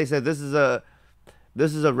they said this is a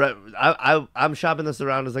I'm shopping this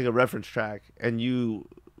around as like a reference track, and you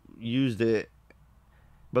used it,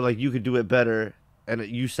 but like you could do it better. And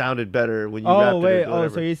you sounded better when you rapped it. Oh,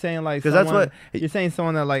 so you're saying like, because that's what you're saying,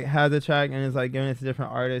 someone that like has a track and is like giving it to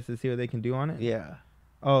different artists to see what they can do on it. Yeah.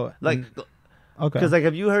 Oh, like okay. Because like,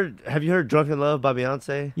 have you heard "Drunk in Love" by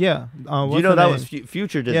Beyonce? Yeah. Do you know that was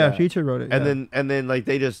Future did that? Yeah, Future wrote it. And then like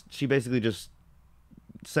she basically just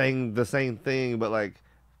sang the same thing, but like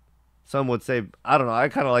some would say, I don't know, I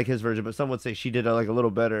kind of like his version, but some would say she did it like a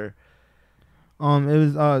little better. It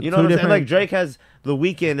was you know what I'm saying? Like Drake has The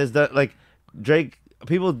Weeknd is that like Drake.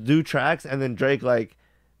 People do tracks, and then Drake like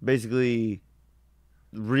basically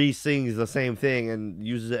re-sings the same thing and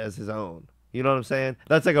uses it as his own. You know what I'm saying?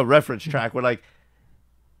 That's like a reference track. Where like,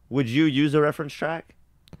 would you use a reference track?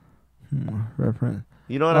 Reference.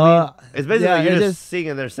 You know what I mean? It's basically you're just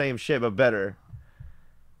singing their same shit but better.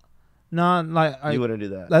 No, like you wouldn't do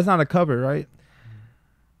that. That's not a cover, right?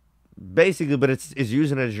 Basically, but it's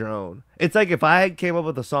using it as your own. It's like if I came up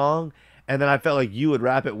with a song. And then I felt like you would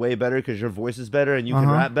rap it way better because your voice is better and you can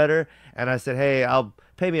rap better. And I said, hey, I'll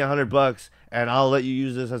pay me $100 and I'll let you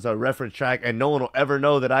use this as a reference track, and no one will ever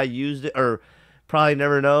know that I used it, or probably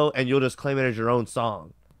never know, and you'll just claim it as your own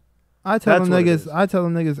song. I tell them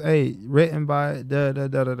niggas, hey, written by da da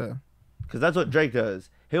da da da. Because that's what Drake does.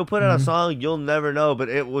 He'll put out a song you'll never know, but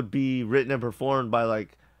it would be written and performed by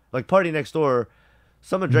like Party Next Door.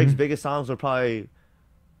 Some of Drake's biggest songs were probably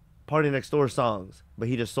Party Next Door songs, but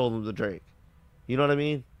he just sold them to Drake. You know what I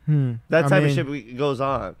mean? That type of shit goes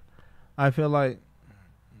on. I feel like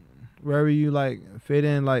wherever you like fit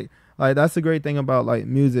in, like that's the great thing about like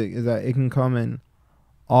music, is that it can come in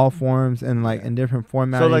all forms and like in different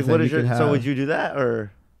formats. So like, what is your? So would you do that,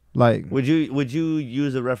 or like would you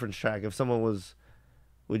use a reference track if someone was?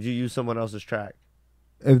 Would you use someone else's track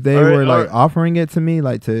if they were like offering it to me,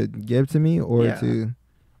 like to give to me, or to,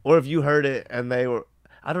 or if you heard it and they were?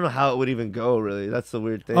 I don't know how it would even go, really. That's the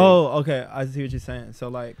weird thing. Oh, okay. I see what you're saying. So,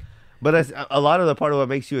 like... But that's, a lot of the part of what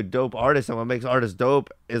makes you a dope artist and what makes artists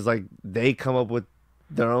dope is, like, they come up with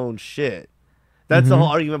their own shit. That's the whole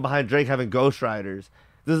argument behind Drake having ghostwriters.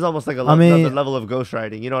 This is almost like another level of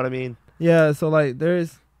ghostwriting. You know what I mean? Yeah, so, like,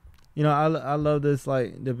 there's... You know, I love this,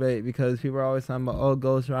 like, debate because people are always talking about,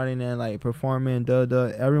 ghostwriting and, like, performing,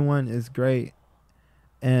 Everyone is great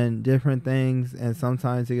and different things, and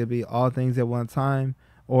sometimes it could be all things at one time.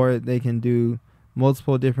 Or they can do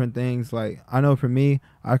multiple different things. Like I know for me,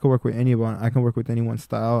 I can work with anyone. I can work with anyone's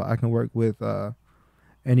style. I can work with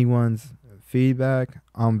anyone's feedback.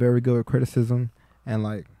 I'm very good with criticism, and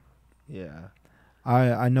like Yeah.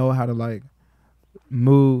 I know how to like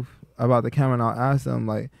move about the camera, and I'll ask them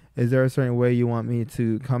like, is there a certain way you want me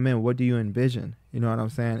to come in? What do you envision? You know what I'm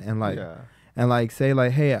saying? And like yeah. and like say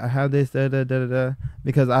like, hey, I have this da da da da da,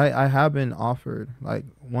 because I have been offered like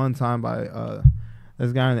one time by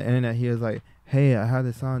this guy on the internet. He was like, hey, I have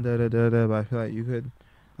this song da da da da, but I feel like you could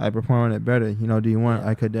like perform on it better. You know, do you want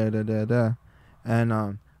I could da da da da, and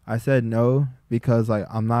I said no because like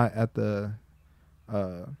I'm not at the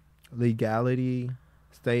legality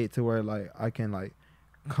state to where like I can like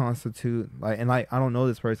constitute like, and like I don't know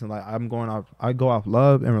this person. Like I go off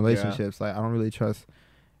love and relationships. Like I don't really trust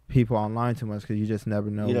people online too much because you just never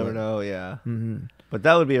know. You never know, yeah. Mm-hmm. But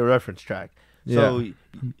that would be a reference track. So, Yeah.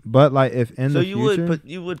 But like if in the future,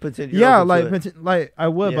 you would potentially, yeah, like I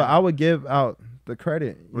would, but Yeah. I would give out the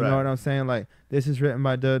credit. You Right. know what I'm saying? Like this is written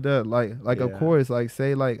by da da. Like of Yeah. course, like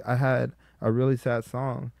say like I had a really sad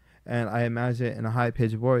song and I imagine it in a high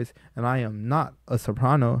pitched voice, and I am not a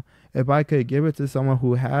soprano. If I could give it to someone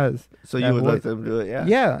who has, So that you would let voice- them do it, yeah.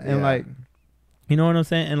 yeah, and Yeah. like, you know what I'm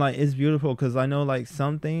saying? And like it's beautiful because I know like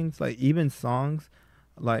some things, like even songs,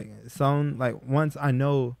 like some like once I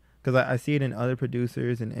know, because I see it in other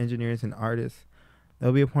producers and engineers and artists.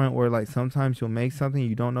 There'll be a point where like sometimes you'll make something,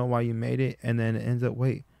 you don't know why you made it, and then it ends up,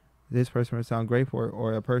 wait, this person would sound great for it,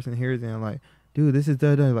 or a person hears it and like, dude, this is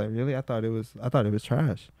da da. Like really, I thought it was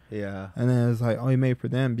trash. Yeah. And then it's like, oh, you made it for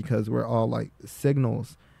them because we're all like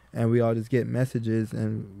signals, and we all just get messages,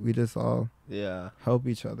 and we just all Yeah. help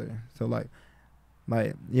each other. So like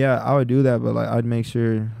yeah, I would do that, but like I'd make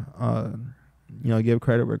sure give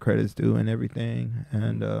credit where credit's due and everything.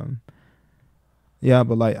 And yeah,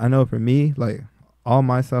 but like I know for me, like all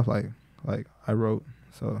my stuff like I wrote.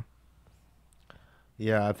 So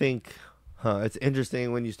Yeah, I think it's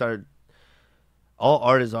interesting when you start, all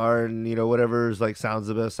artists are, and whatever's like sounds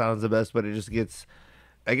the best, but it just gets,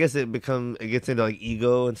 I guess it gets into like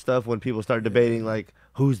ego and stuff when people start debating like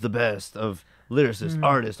who's the best of lyricists,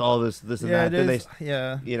 artists, all this and that. Then they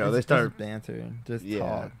they start just banter, just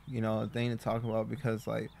Yeah. talk, thing to talk about, because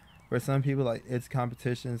like for some people like it's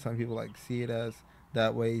competition, some people like see it as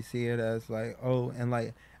that way, see it as like, oh, and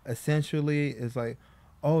like essentially it's like,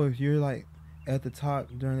 oh, if you're like at the top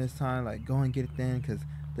during this time, like go and get it then, because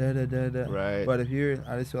da da da da. Right. But I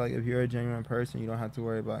just feel like if you're a genuine person, you don't have to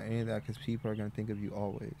worry about any of that, because people are gonna think of you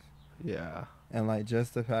always. Yeah. And like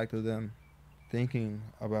just the fact of them thinking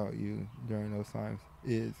about you during those times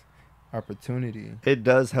is opportunity. It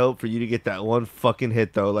does help for you to get that one fucking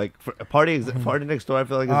hit though. Like for Party Next Door, I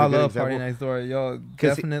feel like is I a good love example. Party Next Door, yo.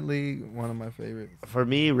 'Cause Definitely one of my favorites. For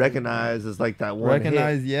me, Recognize is like that one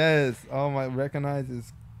Recognize, hit. yes. Oh my, Recognize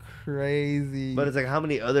is crazy. But it's like, how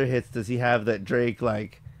many other hits does he have that Drake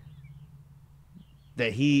like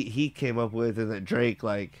that he came up with, and that Drake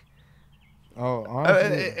like? oh,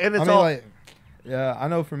 honestly, and it's I mean, all like, yeah, I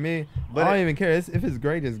know for me, But I don't it- even care. If it's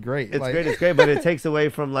great, it's great. It's like, great, but it takes away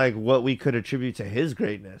from like what we could attribute to his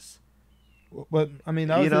greatness. But I mean,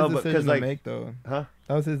 that was his but- 'cause, decision like- to make, though. Huh?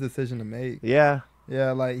 That was his decision to make. Yeah,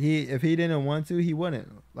 Yeah, like if he didn't want to, he wouldn't.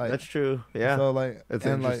 Like that's true. Yeah, So like it's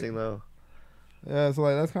and, like, interesting though. yeah, so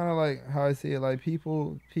like that's kind of like how I see it. Like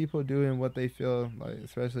people doing what they feel like,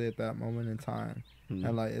 especially at that moment in time,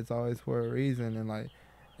 and like it's always for a reason, and like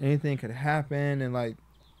anything could happen, and like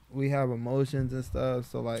we have emotions and stuff.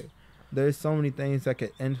 So like there's so many things that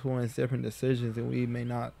could influence different decisions, and we may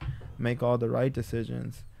not make all the right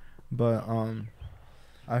decisions. But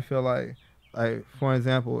I feel like for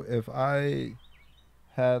example, if I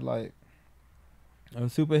had like a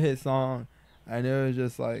super hit song and it was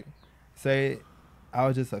just like, say I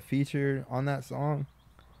was just a feature on that song,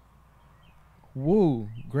 woo,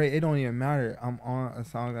 great. It don't even matter. I'm on a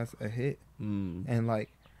song that's a hit, and like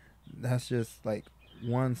that's just like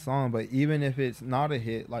one song. But even if it's not a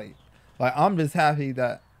hit, like I'm just happy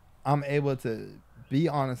that I'm able to be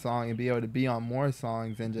on a song and be able to be on more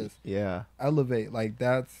songs and just elevate. Like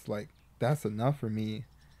that's enough for me.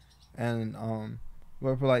 And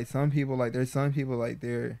but for like some people, like there's some people like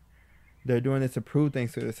they're doing this to prove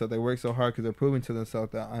things to themselves. They work so hard because they're proving to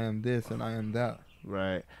themselves that I am this and I am that.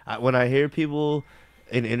 Right. When I hear people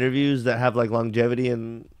in interviews that have like longevity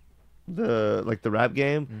in the rap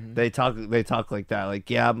game, they talk like that. Like,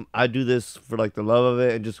 yeah, I do this for like the love of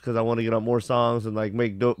it, and just because I want to get on more songs and like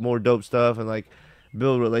make more dope stuff and like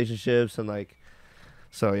build relationships and like.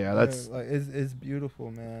 So yeah, that's like it's beautiful,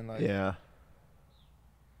 man. Like yeah.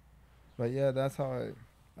 But yeah, that's how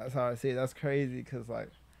I see it. That's crazy because like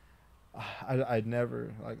I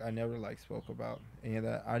never spoke about any of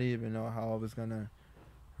that. I didn't even know how I was gonna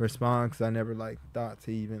respond because I never like thought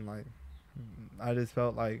to even like. I just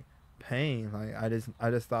felt like pain. Like I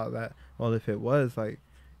just thought that, well, if it was like,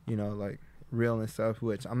 you know, like real and stuff,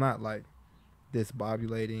 which I'm not like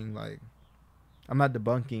disbobulating, like I'm not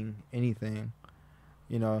debunking anything.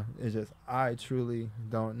 You know, it's just I truly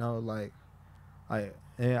don't know. Like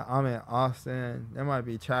yeah, I'm in Austin. There might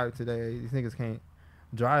be traffic today. These niggas can't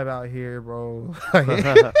drive out here, bro.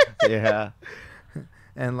 Yeah.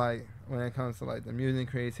 And like when it comes to like the music and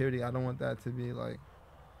creativity, I don't want that to be like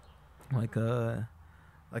a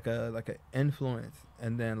influence,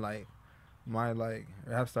 and then like my like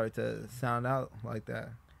rap start to sound out like that,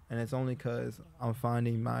 and it's only because I'm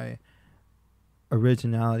finding my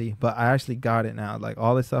originality. But I actually got it now. Like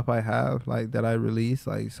all the stuff I have like that I released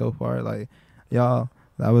like so far, like y'all,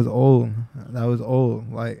 that was old.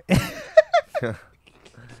 Like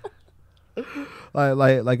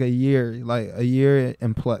like a year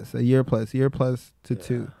and plus, a year plus to Yeah.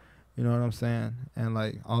 2. You know what I'm saying? And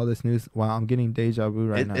like all this news, wow, I'm getting deja vu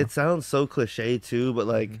right now. It sounds so cliche too, but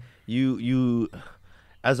like Mhm. you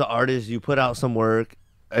as an artist, you put out some work,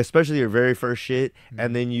 especially your very first shit,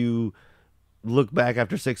 and then you look back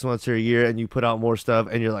after 6 months or a year and you put out more stuff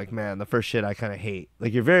and you're like, man, the first shit I kind of hate.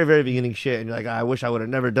 Like your very, very beginning shit, and you're like, I wish I would have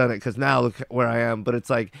never done it because now look where I am. But it's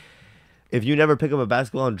like, if you never pick up a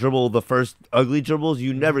basketball and dribble the first ugly dribbles,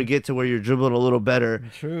 you never get to where you're dribbling a little better.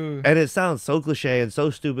 True. And it sounds so cliche and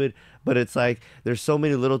so stupid, but it's like there's so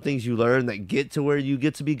many little things you learn that get to where you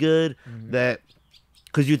get to be good, that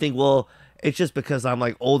because you think, well, it's just because I'm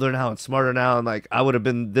like older now and smarter now and like I would have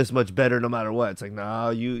been this much better no matter what. It's like, no,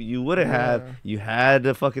 you wouldn't have. Yeah. You had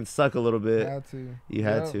to fucking suck a little bit. Had to. You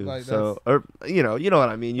had Yep, to. like So, or you know what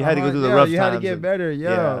I mean. You had to go through the yeah, rough you times. had to get and- better. Yeah.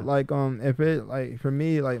 yeah. Like if it like for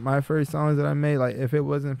me, like my first songs that I made, like if it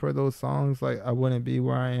wasn't for those songs, like I wouldn't be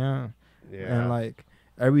where I am. Yeah. And like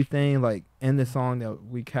everything like in the song that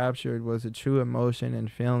we captured was a true emotion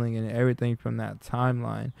and feeling, and everything from that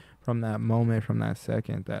timeline, from that moment, from that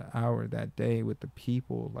second, that hour, that day with the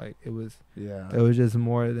people. Like it was just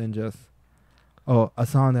more than just a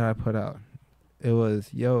song that I put out. It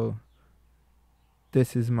was, yo,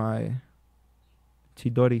 this is my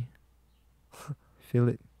chidori. Feel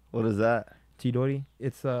it. What is that? Chidori.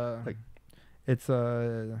 It's Like- it's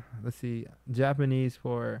let's see, Japanese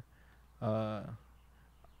for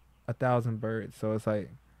 1,000 birds. So it's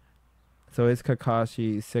like, so it's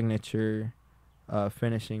Kakashi's signature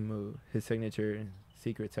finishing move, his signature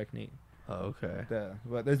secret technique. Oh, okay.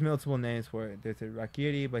 But there's multiple names for it. There's a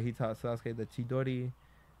Rakiri, but he taught Sasuke the Chidori,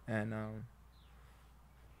 and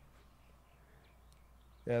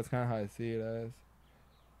yeah, that's kind of how I see it as.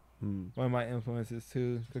 One of my influences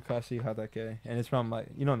too, Kakashi Hatake, and it's from like,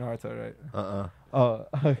 you know, Naruto, right? Oh,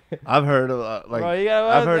 okay. I've heard of like Bro, you gotta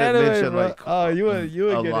I've watch heard it anime, mentioned bro. like Oh, you would a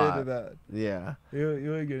get lot. into that. Yeah.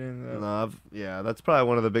 You would get into that. No, yeah, that's probably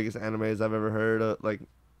one of the biggest animes I've ever heard of, like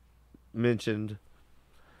mentioned.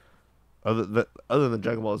 Other than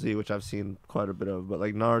Dragon Ball Z, which I've seen quite a bit of, but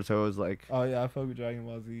like Naruto is like, Oh yeah, I fuck with Dragon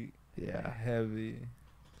Ball Z. yeah. Heavy.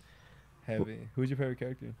 Who's your favorite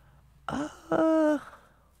character?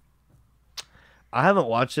 I haven't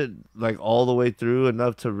watched it like all the way through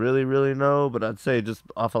enough to really, really know, but I'd say just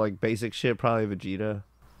off of like basic shit, probably Vegeta.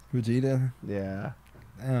 Vegeta. Yeah.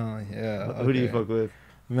 Oh yeah. Who do you okay. fuck with?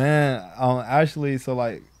 Man, actually, so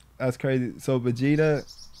like that's crazy. So Vegeta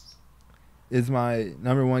is my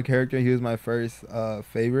number one character. He was my first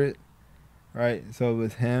favorite, right? So it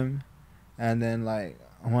was him, and then like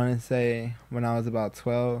I want to say when I was about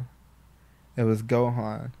 12, it was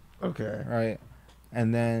Gohan, Okay. right?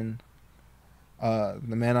 And then the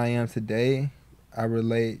man I am today, I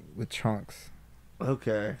relate with Trunks.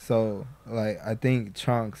 Okay. So like I think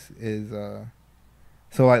Trunks is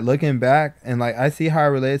so like looking back and like I see how I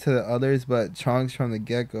relate to the others, but Trunks from the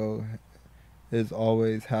get-go is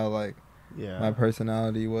always how like Yeah. my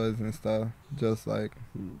personality was and stuff, just like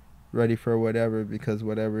ready for whatever because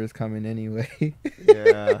whatever is coming anyway.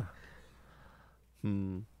 Yeah.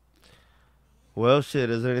 Well, shit.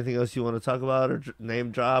 Is there anything else you want to talk about, or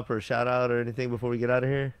name drop, or shout out, or anything before we get out of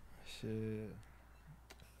here? Shit.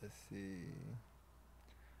 Let's see.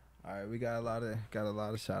 All right, we got a lot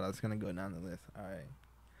of shout outs. Gonna go down the list. All right.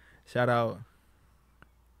 Shout out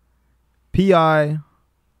P.I.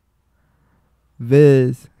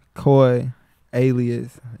 Viz, Koi,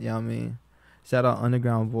 Alias, you know what I mean? Shout out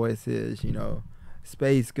Underground Voices, you know,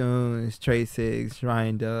 Space Goons, Trey Six,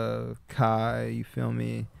 Ryan Dove, Kai, you feel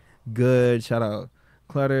me? Good, shout out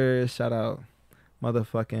Clutter, shout out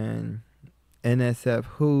motherfucking NSF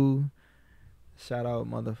Who, shout out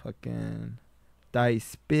motherfucking Dice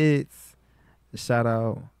Spitz. Shout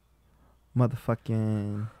out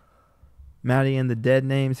motherfucking Maddie and the Dead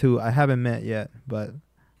Names, who I haven't met yet, but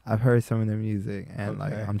I've heard some of their music, and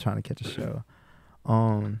like I'm trying to catch a show.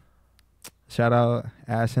 Shout out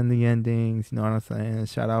Ash and the Endings, you know what I'm saying?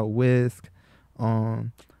 Shout out Whisk.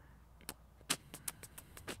 Man,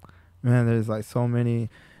 there's like so many.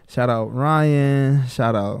 Shout out Ryan.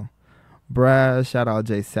 Shout out Brad. Shout out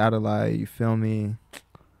Jay Satellite. You feel me?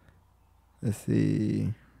 Let's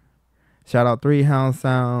see. Shout out 3 Hound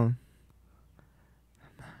Sound.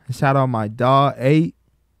 Shout out my dog 8.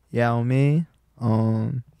 Yeah, on me.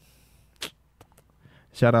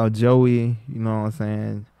 Shout out Joey. You know what I'm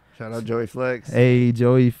saying? Shout out Joey Flex. Hey,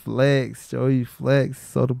 Joey Flex. Joey Flex.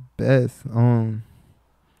 So the best. Man,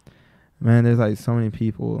 there's like so many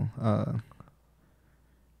people.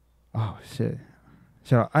 Oh shit.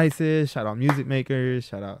 Shout out ISIS. Shout out Music Makers.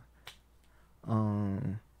 Shout out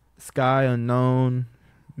Sky Unknown,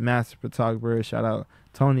 master photographer. Shout out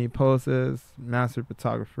Tony Poses, master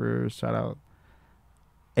photographer. Shout out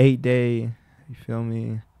 8 Day. You feel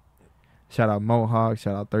me? Shout out Mohawk.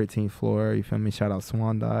 Shout out 13th Floor. You feel me? Shout out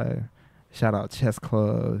Swan Dive. Shout out Chess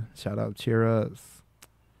Club. Shout out Cheer Ups.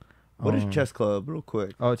 What is Chess Club, real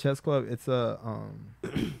quick? Oh, Chess Club. It's a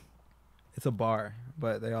it's a bar,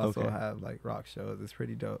 but they also Okay. have like rock shows. It's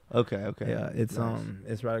pretty dope. Okay. Yeah, it's Nice.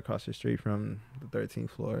 it's right across the street from the 13th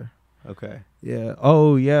floor. Okay. Yeah.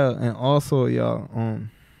 Oh yeah, and also y'all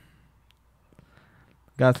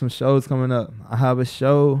got some shows coming up. I have a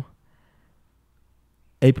show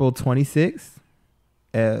April 26th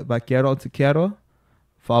at Vaquero to Quiero.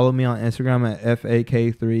 Follow me on Instagram at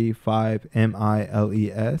FAK3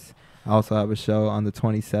 5miles. I also have a show on the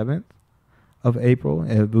 27th of April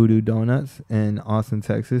at Voodoo Donuts in Austin,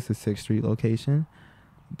 Texas, the 6th Street location.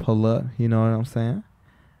 Pull up, you know what I'm saying?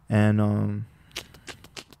 And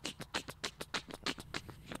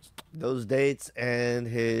Those dates and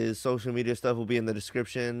his social media stuff will be in the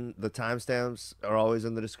description. The timestamps are always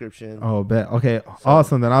in the description. oh, bet. Okay,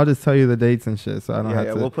 awesome. Then I'll just tell you the dates and shit, so I don't have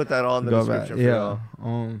to. We'll put that all in the go back. description for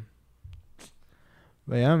y'all.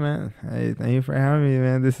 But yeah, man. Hey, thank you for having me,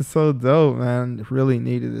 man. This is so dope, man. Really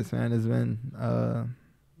needed this, man. It's been a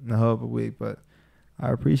hell of a week, but I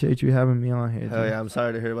appreciate you having me on here. Hell G. yeah, I'm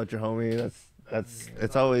sorry to hear about your homie. That's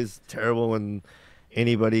it's always terrible when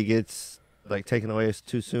anybody gets like taken away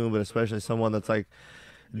too soon, but especially someone that's like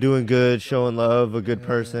doing good, showing love, a good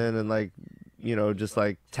person, and like, you know, just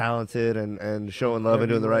like talented and showing love and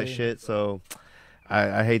doing the right shit. So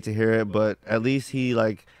I hate to hear it, but at least he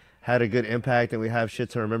like had a good impact, and we have shit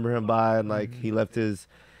to remember him by, and like he left his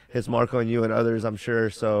mark on you and others, I'm sure.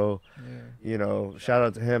 So you know, shout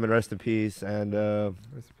out to him and rest in peace. And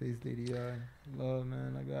Rest in peace, DDI. Love,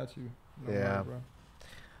 man. I got you. No Yeah. more, bro.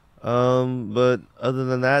 But other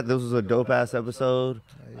than that, this was a dope ass episode.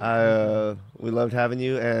 We loved having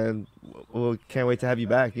you, and we can't wait to have you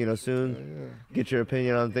back, you know, soon. Get your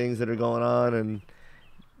opinion on things that are going on and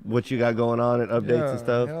what you got going on and updates and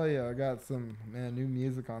stuff. Hell yeah, I got some new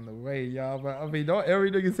music on the way, y'all. But I mean, don't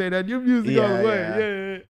every nigga say that new music on the way.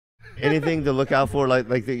 Yeah. Anything to look out for, like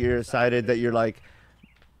that you're excited that you're like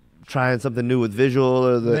trying something new with visual,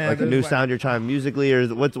 or like a new sound you're trying musically, or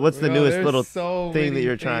what's the newest little thing that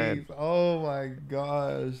you're trying? Oh my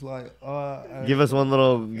gosh, like give us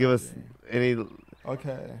any.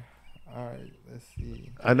 Okay, all right, let's see.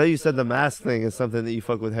 I know you said the mask thing is something that you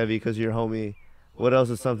fuck with heavy because you're homie. What else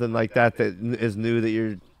is something like that is new that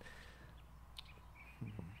you're?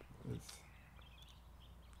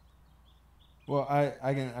 Well,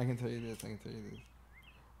 I can tell you this.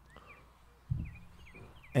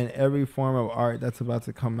 And every form of art that's about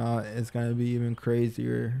to come out is going to be even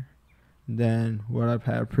crazier than what I've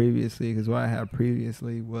had previously, because what I had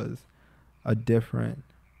previously was a different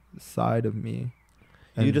side of me.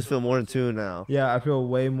 And You just feel more in tune now. yeah, I feel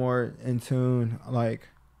way more in tune. Like,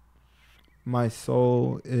 my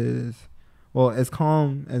soul is, well, as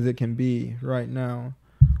calm as it can be right now,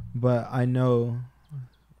 but I know,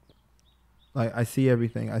 like, I see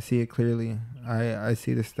everything. I see it clearly. I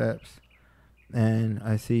see the steps. And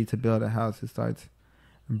I see to build a house, it starts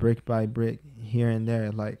brick by brick here and there.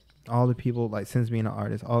 Like, all the people, like, since being an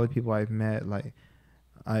artist, all the people I've met, like,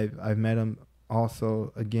 I've met them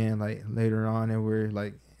also again, like, later on, and we're,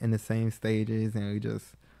 like, in the same stages, and we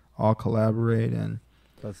just all collaborate, and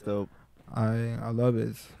That's dope. I love it.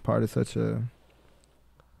 It's part of such a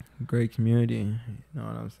great community. You know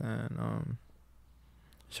what I'm saying?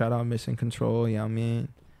 Shout out Mission Control, you know what I mean?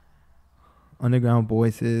 Underground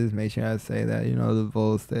Voices, make sure I say that, you know, the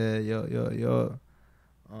Volstead, yo.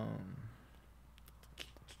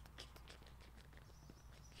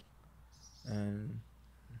 And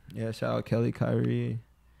Yeah, shout out Kelly, Kyrie,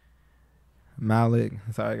 Malik.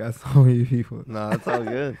 Sorry, I got so many people. No, it's all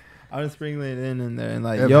good. I'm just sprinkling it in there and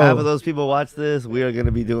like, If yo, half of those people watch this, we are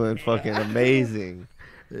gonna be doing fucking amazing.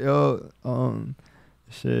 yo,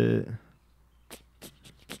 shit.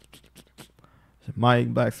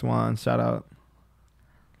 Mike, Black Swan, shout out.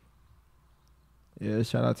 Yeah,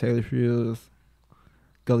 shout out Taylor Fields,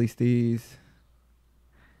 Gully Steez.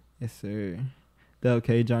 Yes, sir.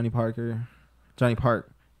 DLK, Johnny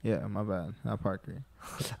Park. Yeah, my bad, not Parker.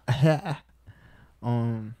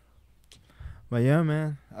 But yeah,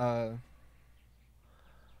 man.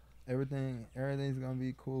 Everything's gonna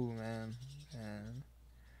be cool, man. And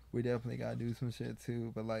we definitely gotta do some shit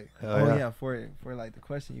too. But like, for like the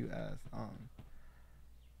question you asked,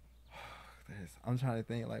 I'm trying to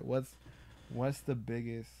think like what's the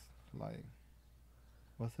biggest thing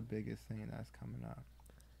that's coming up?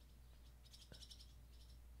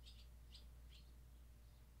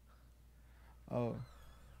 Oh.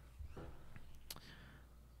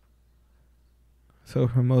 So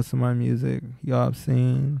for most of my music, y'all have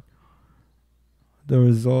seen the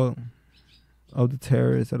result of the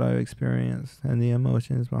terrors that I've experienced and the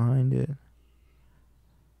emotions behind it.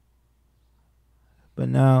 But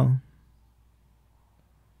now,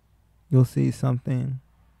 you'll see something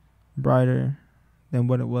brighter than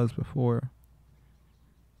what it was before.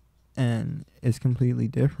 And it's completely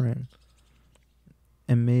different.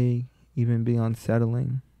 And may even be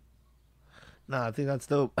unsettling. Nah, I think that's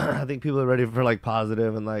dope. I think people are ready for like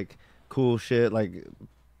positive and like cool shit, like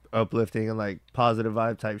uplifting and like positive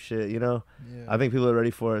vibe type shit, you know? Yeah. I think people are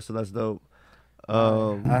ready for it, so that's dope.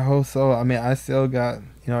 I hope so. I mean, I still got,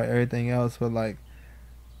 everything else, but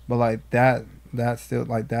that still,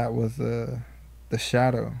 like, that was the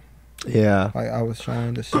shadow. Yeah. Like, I was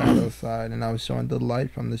showing the shadow side, and I was showing the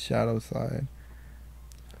light from the shadow side.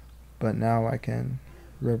 But now I can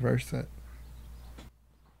reverse it.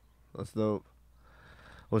 That's dope.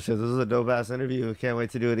 Well, shit, this is a dope-ass interview. Can't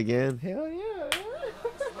wait to do it again. Hell yeah.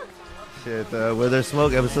 Shit, Where There's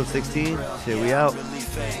Smoke, episode 16. Shit, we out.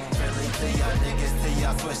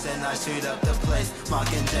 Switching, I shoot up the place.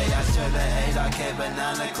 Mocking J, I should've ate. I can't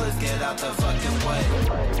banana clips, get out the fucking way.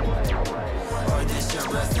 Or this your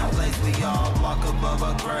resting place. We all walk above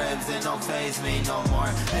our graves. It don't faze me no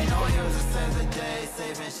more. Ain't no heroes to save the day.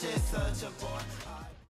 Saving shit such a bore.